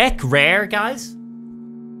 Is Gek rare, guys?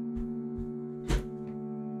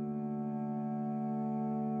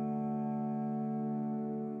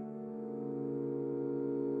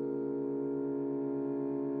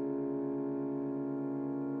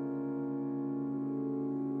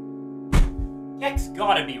 Gek's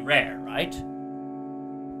gotta be rare, right?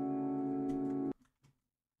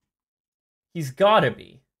 He's gotta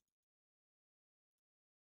be.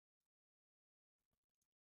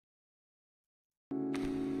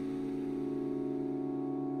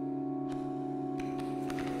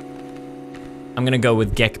 I'm gonna go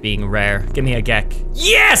with Gek being rare. Give me a Gek.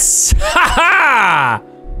 Yes! Ha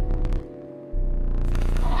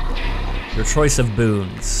ha! Your choice of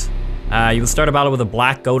boons. You will start a battle with a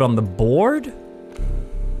black goat on the board.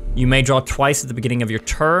 You may draw twice at the beginning of your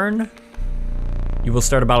turn. You will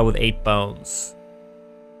start a battle with 8 bones.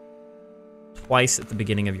 Twice at the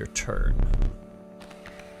beginning of your turn.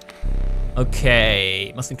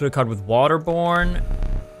 Okay, must include a card with Waterborne.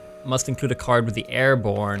 Must include a card with the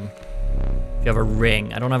Airborne. If you have a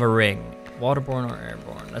ring, I don't have a ring. Waterborne or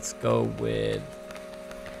Airborne? Let's go with...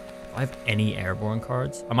 Do I have any Airborne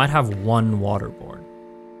cards? I might have 1 Waterborne.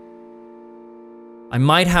 I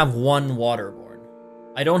might have 1 Waterborne.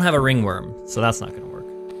 I don't have a Ringworm, so that's not gonna work.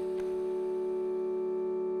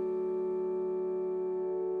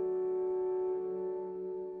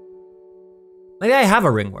 Maybe I have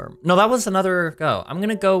a Ringworm. No, that was another go. I'm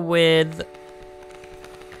gonna go with...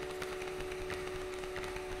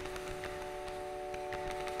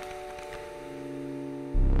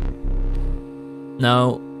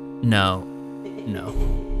 No, no, no.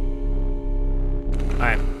 All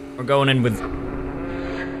right, we're going in with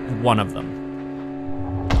 1 of them.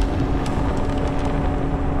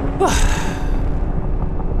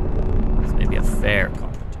 This may be a fair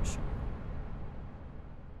competition.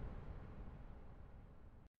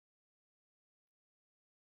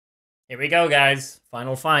 Here we go, guys.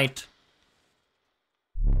 Final fight.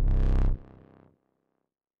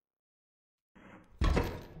 This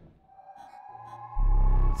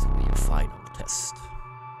will be your final test.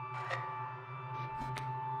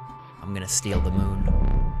 I'm gonna steal the moon.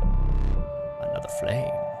 Another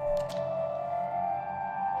flame.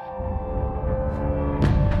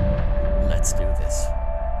 Let's do this.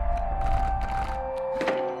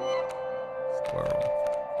 Squirrel.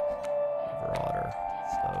 Marauder.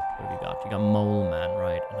 So, what have you got? You got Mole Man,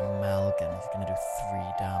 right? And Amalgam is gonna do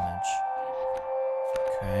 3 damage.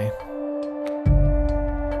 Okay.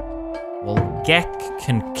 Well, Gek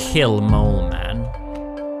can kill Mole Man.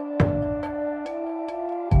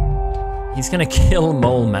 He's gonna kill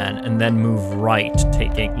Mole Man and then move right,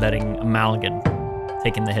 letting Amalgam,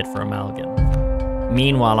 taking the hit for Amalgam.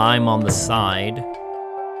 Meanwhile, I'm on the side.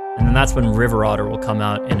 And then that's when River Otter will come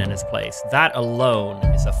out in his place. That alone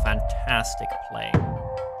is a fantastic play.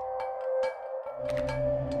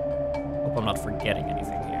 Hope I'm not forgetting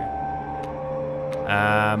anything here.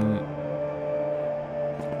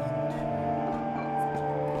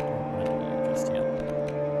 Just yet.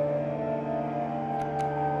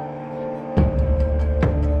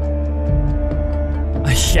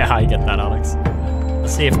 Yeah, I get that, Alex.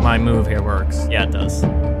 Let's see if my move here works. Yeah, it does.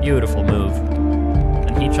 Beautiful move.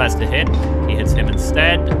 And he tries to hit. He hits him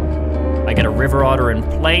instead. I get a River Otter in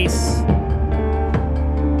place.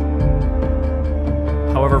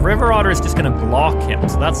 However, River Otter is just gonna block him,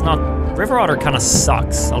 so that's not... River Otter kind of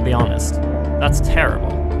sucks, I'll be honest. That's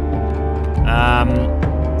terrible.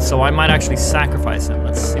 So I might actually sacrifice him.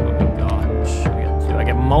 Let's see what we got. I get 2. I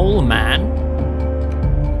get Mole Man.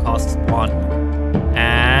 Costs 1.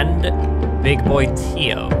 And Big Boy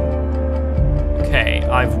Tio. Okay,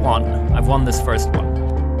 I've won. I've won this first one.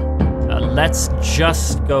 Let's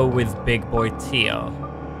just go with Big Boy Tio.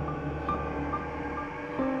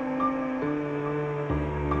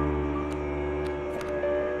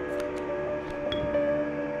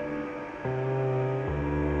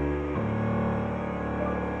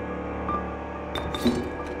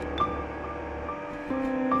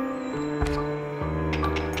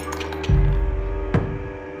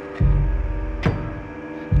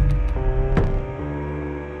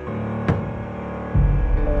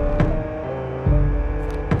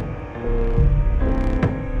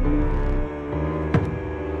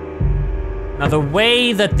 Now the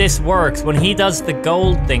way that this works, when he does the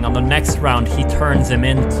gold thing on the next round, he turns him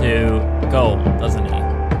into gold, doesn't he?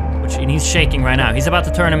 And he's shaking right now. He's about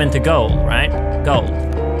to turn him into gold, right? Gold.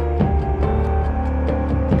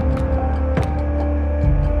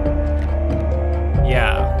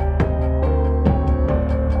 Yeah.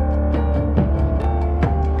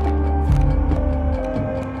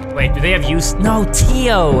 Wait, do they have use? No,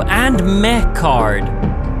 Tio and Mech card.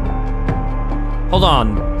 Hold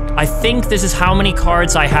on. I think this is how many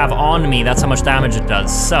cards I have on me. That's how much damage it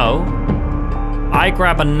does. So, I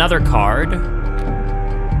grab another card.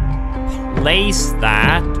 Place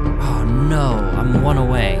that. Oh no, I'm 1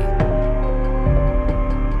 away.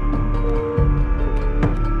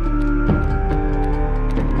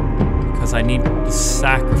 Because I need to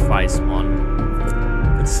sacrifice one.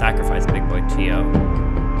 I could sacrifice Big Boy Tio.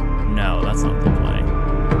 No, that's not the play.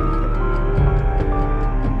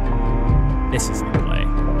 This is the play.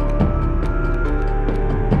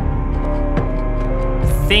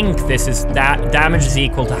 I think this is damage is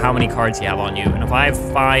equal to how many cards you have on you. And if I have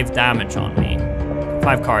 5 damage on me,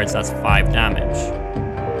 5 cards, that's 5 damage.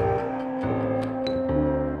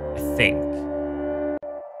 I think.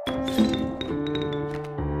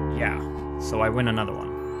 Yeah, so I win another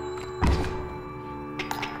one.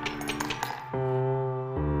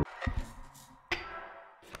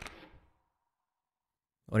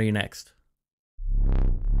 What are you next?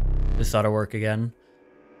 This ought to work again.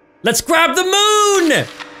 Let's grab the moon!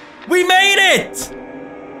 We made it!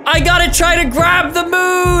 I gotta try to grab the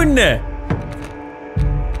moon!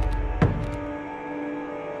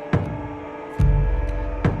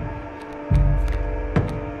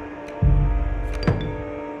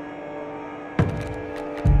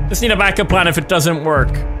 Just need a backup plan if it doesn't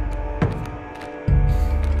work.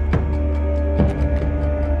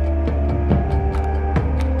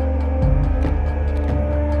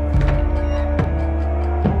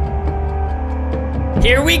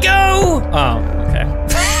 Here we go! Oh, okay.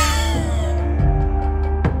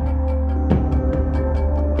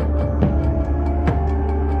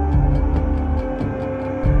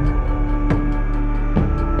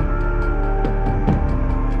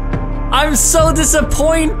 I'm so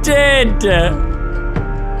disappointed!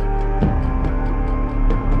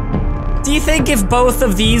 Do you think if both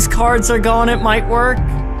of these cards are gone, it might work?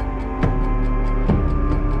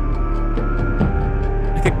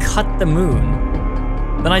 I could cut the moon.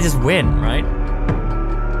 Then I just win, right?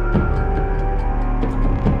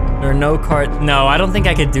 There are no cards. No, I don't think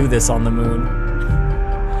I could do this on the moon.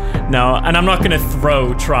 No, and I'm not gonna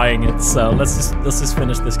throw trying it, so let's just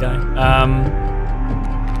finish this guy.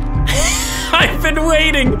 I've been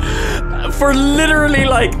waiting for literally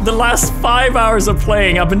like the last 5 hours of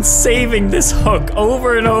playing. I've been saving this hook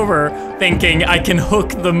over and over, thinking I can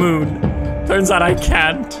hook the moon. Turns out I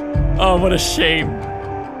can't. Oh, what a shame.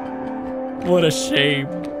 What a shame.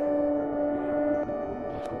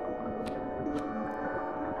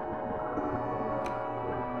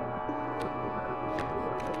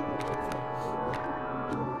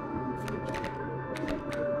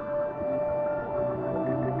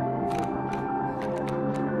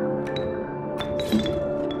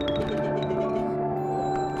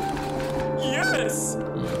 this!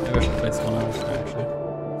 Maybe I should place one on this actually.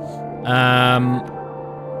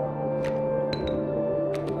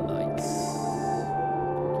 Nice.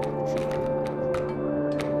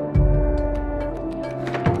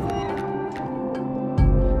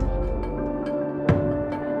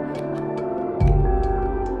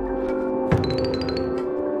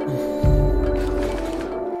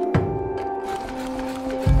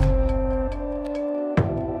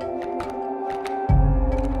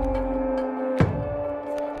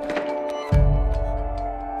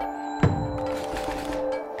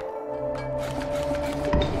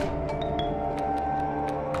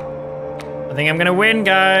 I think I'm gonna win,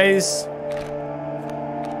 guys.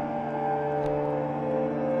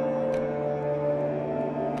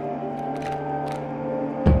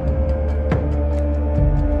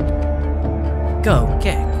 Go,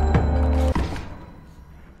 gang.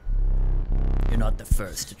 You're not the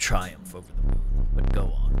first to triumph over the moon, but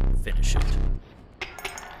go on, finish it.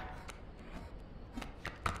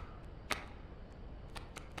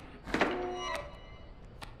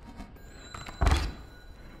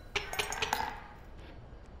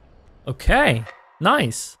 Okay,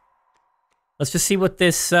 nice. Let's just see what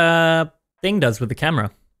this thing does with the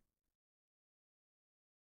camera.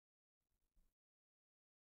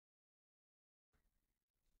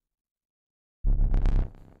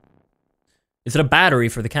 Is it a battery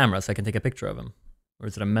for the camera so I can take a picture of him? Or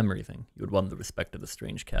is it a memory thing? You would won the respect of the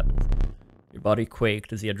strange cabin. Your body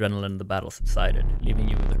quaked as the adrenaline of the battle subsided, leaving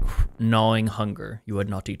you with a gnawing hunger you had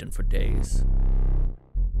not eaten for days.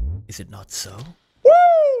 Is it not so?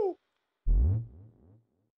 Woo!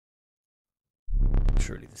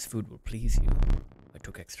 Surely this food will please you. I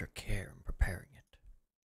took extra care in preparing it.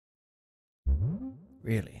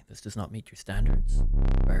 Really, this does not meet your standards?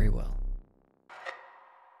 Very well.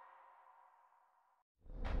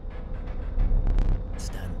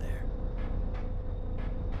 Stand there.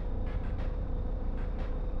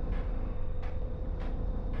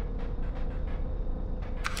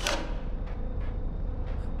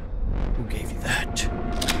 Who gave you that?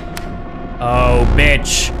 Oh,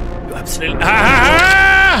 bitch! You absolutely. Ah!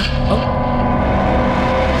 Oh.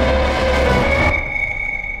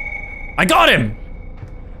 I got him!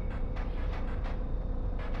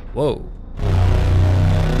 Whoa.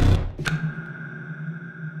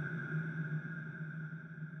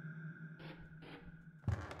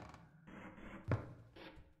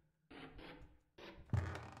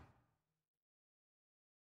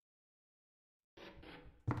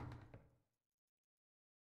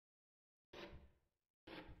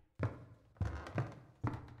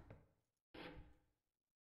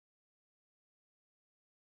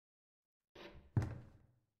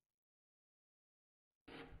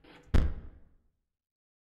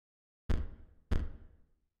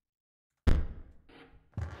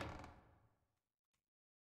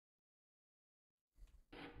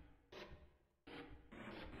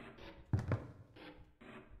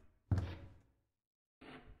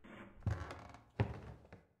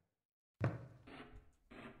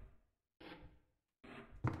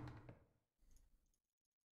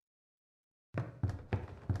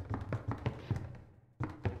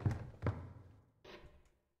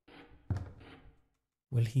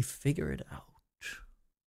 Will he figure it out?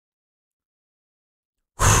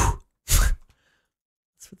 What's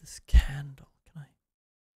with this candle? Can I?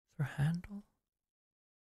 Is there a handle?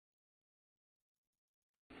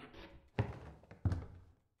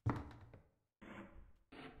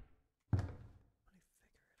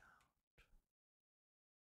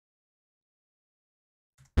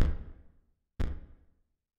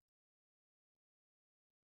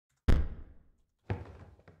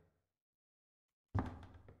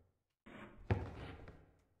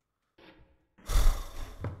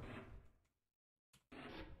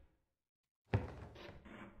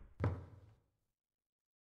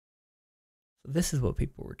 This is what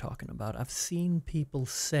people were talking about. I've seen people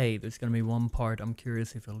say there's going to be one part. I'm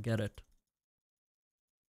curious if he'll get it.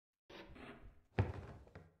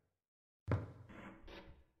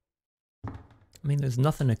 I mean, there's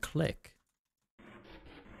nothing to click.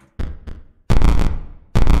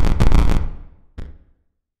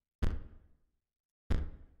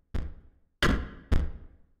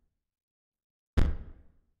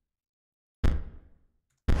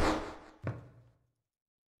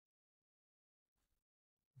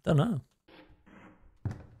 Don't know.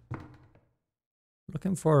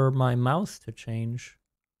 Looking for my mouse to change.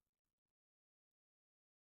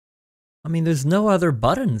 I mean, there's no other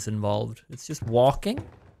buttons involved. It's just walking.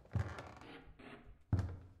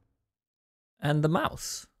 And the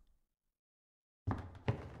mouse.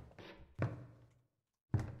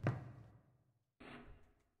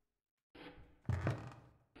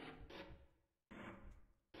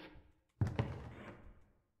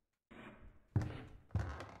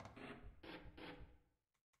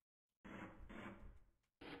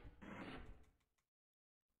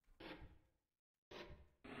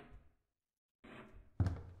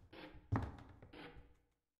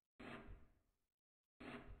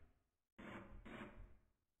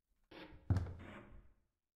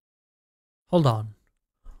 Hold on.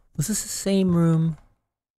 Was this the same room?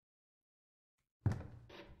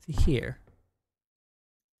 See here.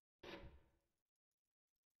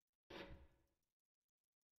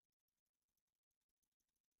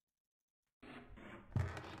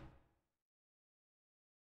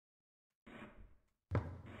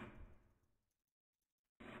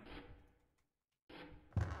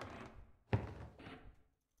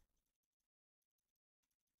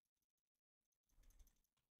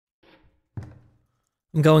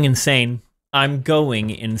 I'm going insane. I'm going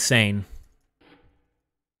insane.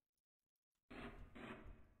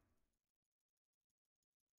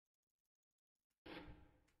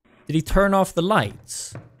 Did he turn off the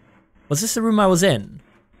lights? Was this the room I was in?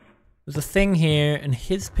 There's a thing here, and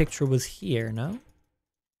his picture was here, no?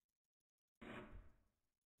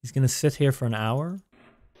 He's gonna sit here for an hour?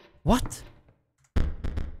 What?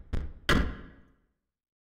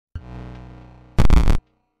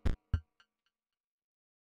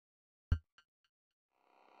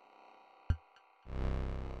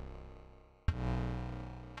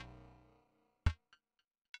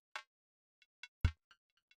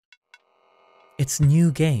 It's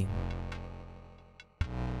new game.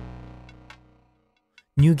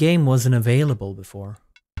 New game wasn't available before.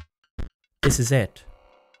 This is it.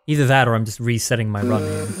 Either that or I'm just resetting my run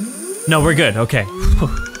here. No, we're good, okay.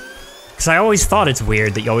 Because I always thought it's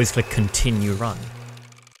weird that you always click continue run.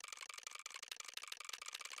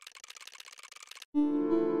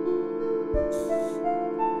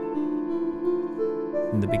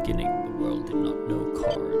 In the beginning, the world did not know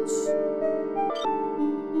cards.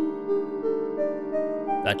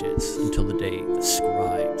 That is, until the day the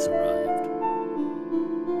scribes arrived.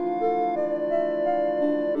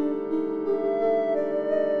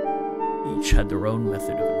 Each had their own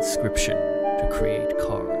method of inscription to create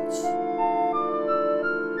cards.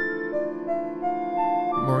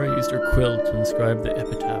 Mora used her quill to inscribe the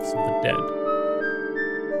epitaphs of the dead.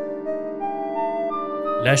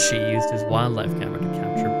 Leshy used his wildlife camera to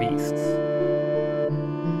capture beasts.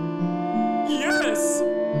 Yes!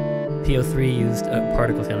 PO3 used a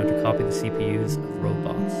particle scanner to copy the CPUs of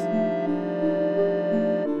robots.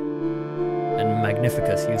 And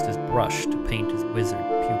Magnificus used his brush to paint his wizard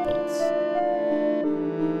pupils.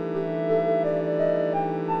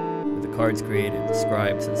 With the cards created, the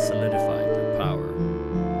scribes had solidified their power.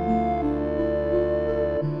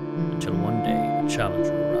 Until one day, a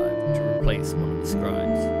challenger arrived to replace one of the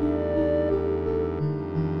scribes.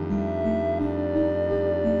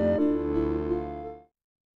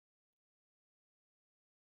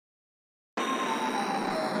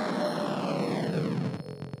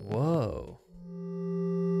 Whoa.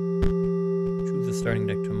 Choose a starting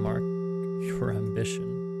deck to mark your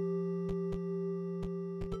ambition.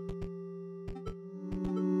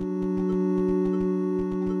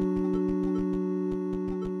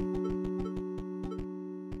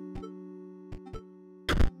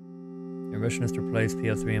 Your ambition is to replace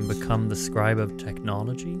PO3 and become the scribe of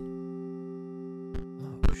technology?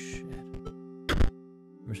 Oh shit.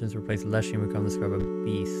 Your mission is to replace Leshy and become the scribe of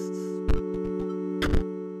beasts.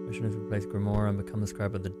 Mission is to replace Grimoire and become the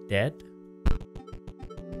scribe of the dead.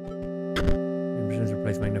 Your mission is to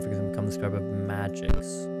replace Magnificus and become the scribe of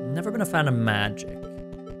magics. Never been a fan of magic.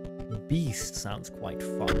 Beast sounds quite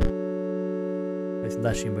fun. Replace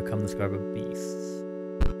Leshy and become the scribe of beasts.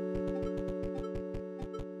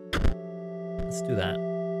 Let's do that.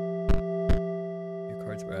 Your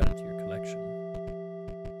cards were added to your collection.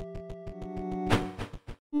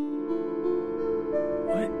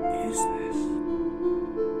 What is this?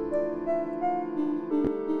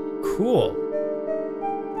 Cool.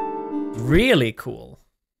 Really cool.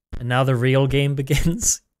 And now the real game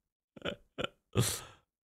begins.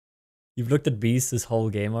 You've looked at Beast this whole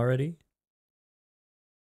game already?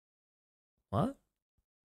 What?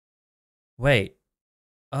 Wait.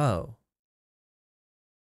 Oh.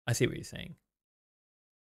 I see what you're saying.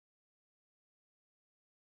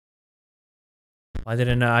 I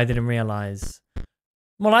didn't realize.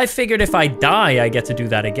 Well, I figured if I die, I get to do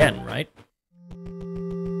that again, right?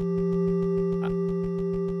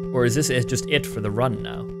 Or is this just it for the run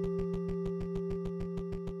now?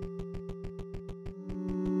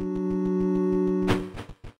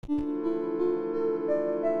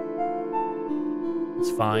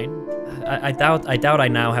 It's fine. I doubt I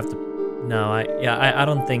now have to. No, I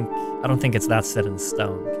don't think it's that set in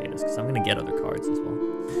stone, Cadus, because I'm gonna get other cards as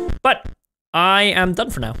well. But I am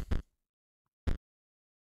done for now.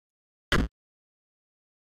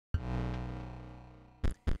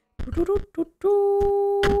 Do, do, do, do, do.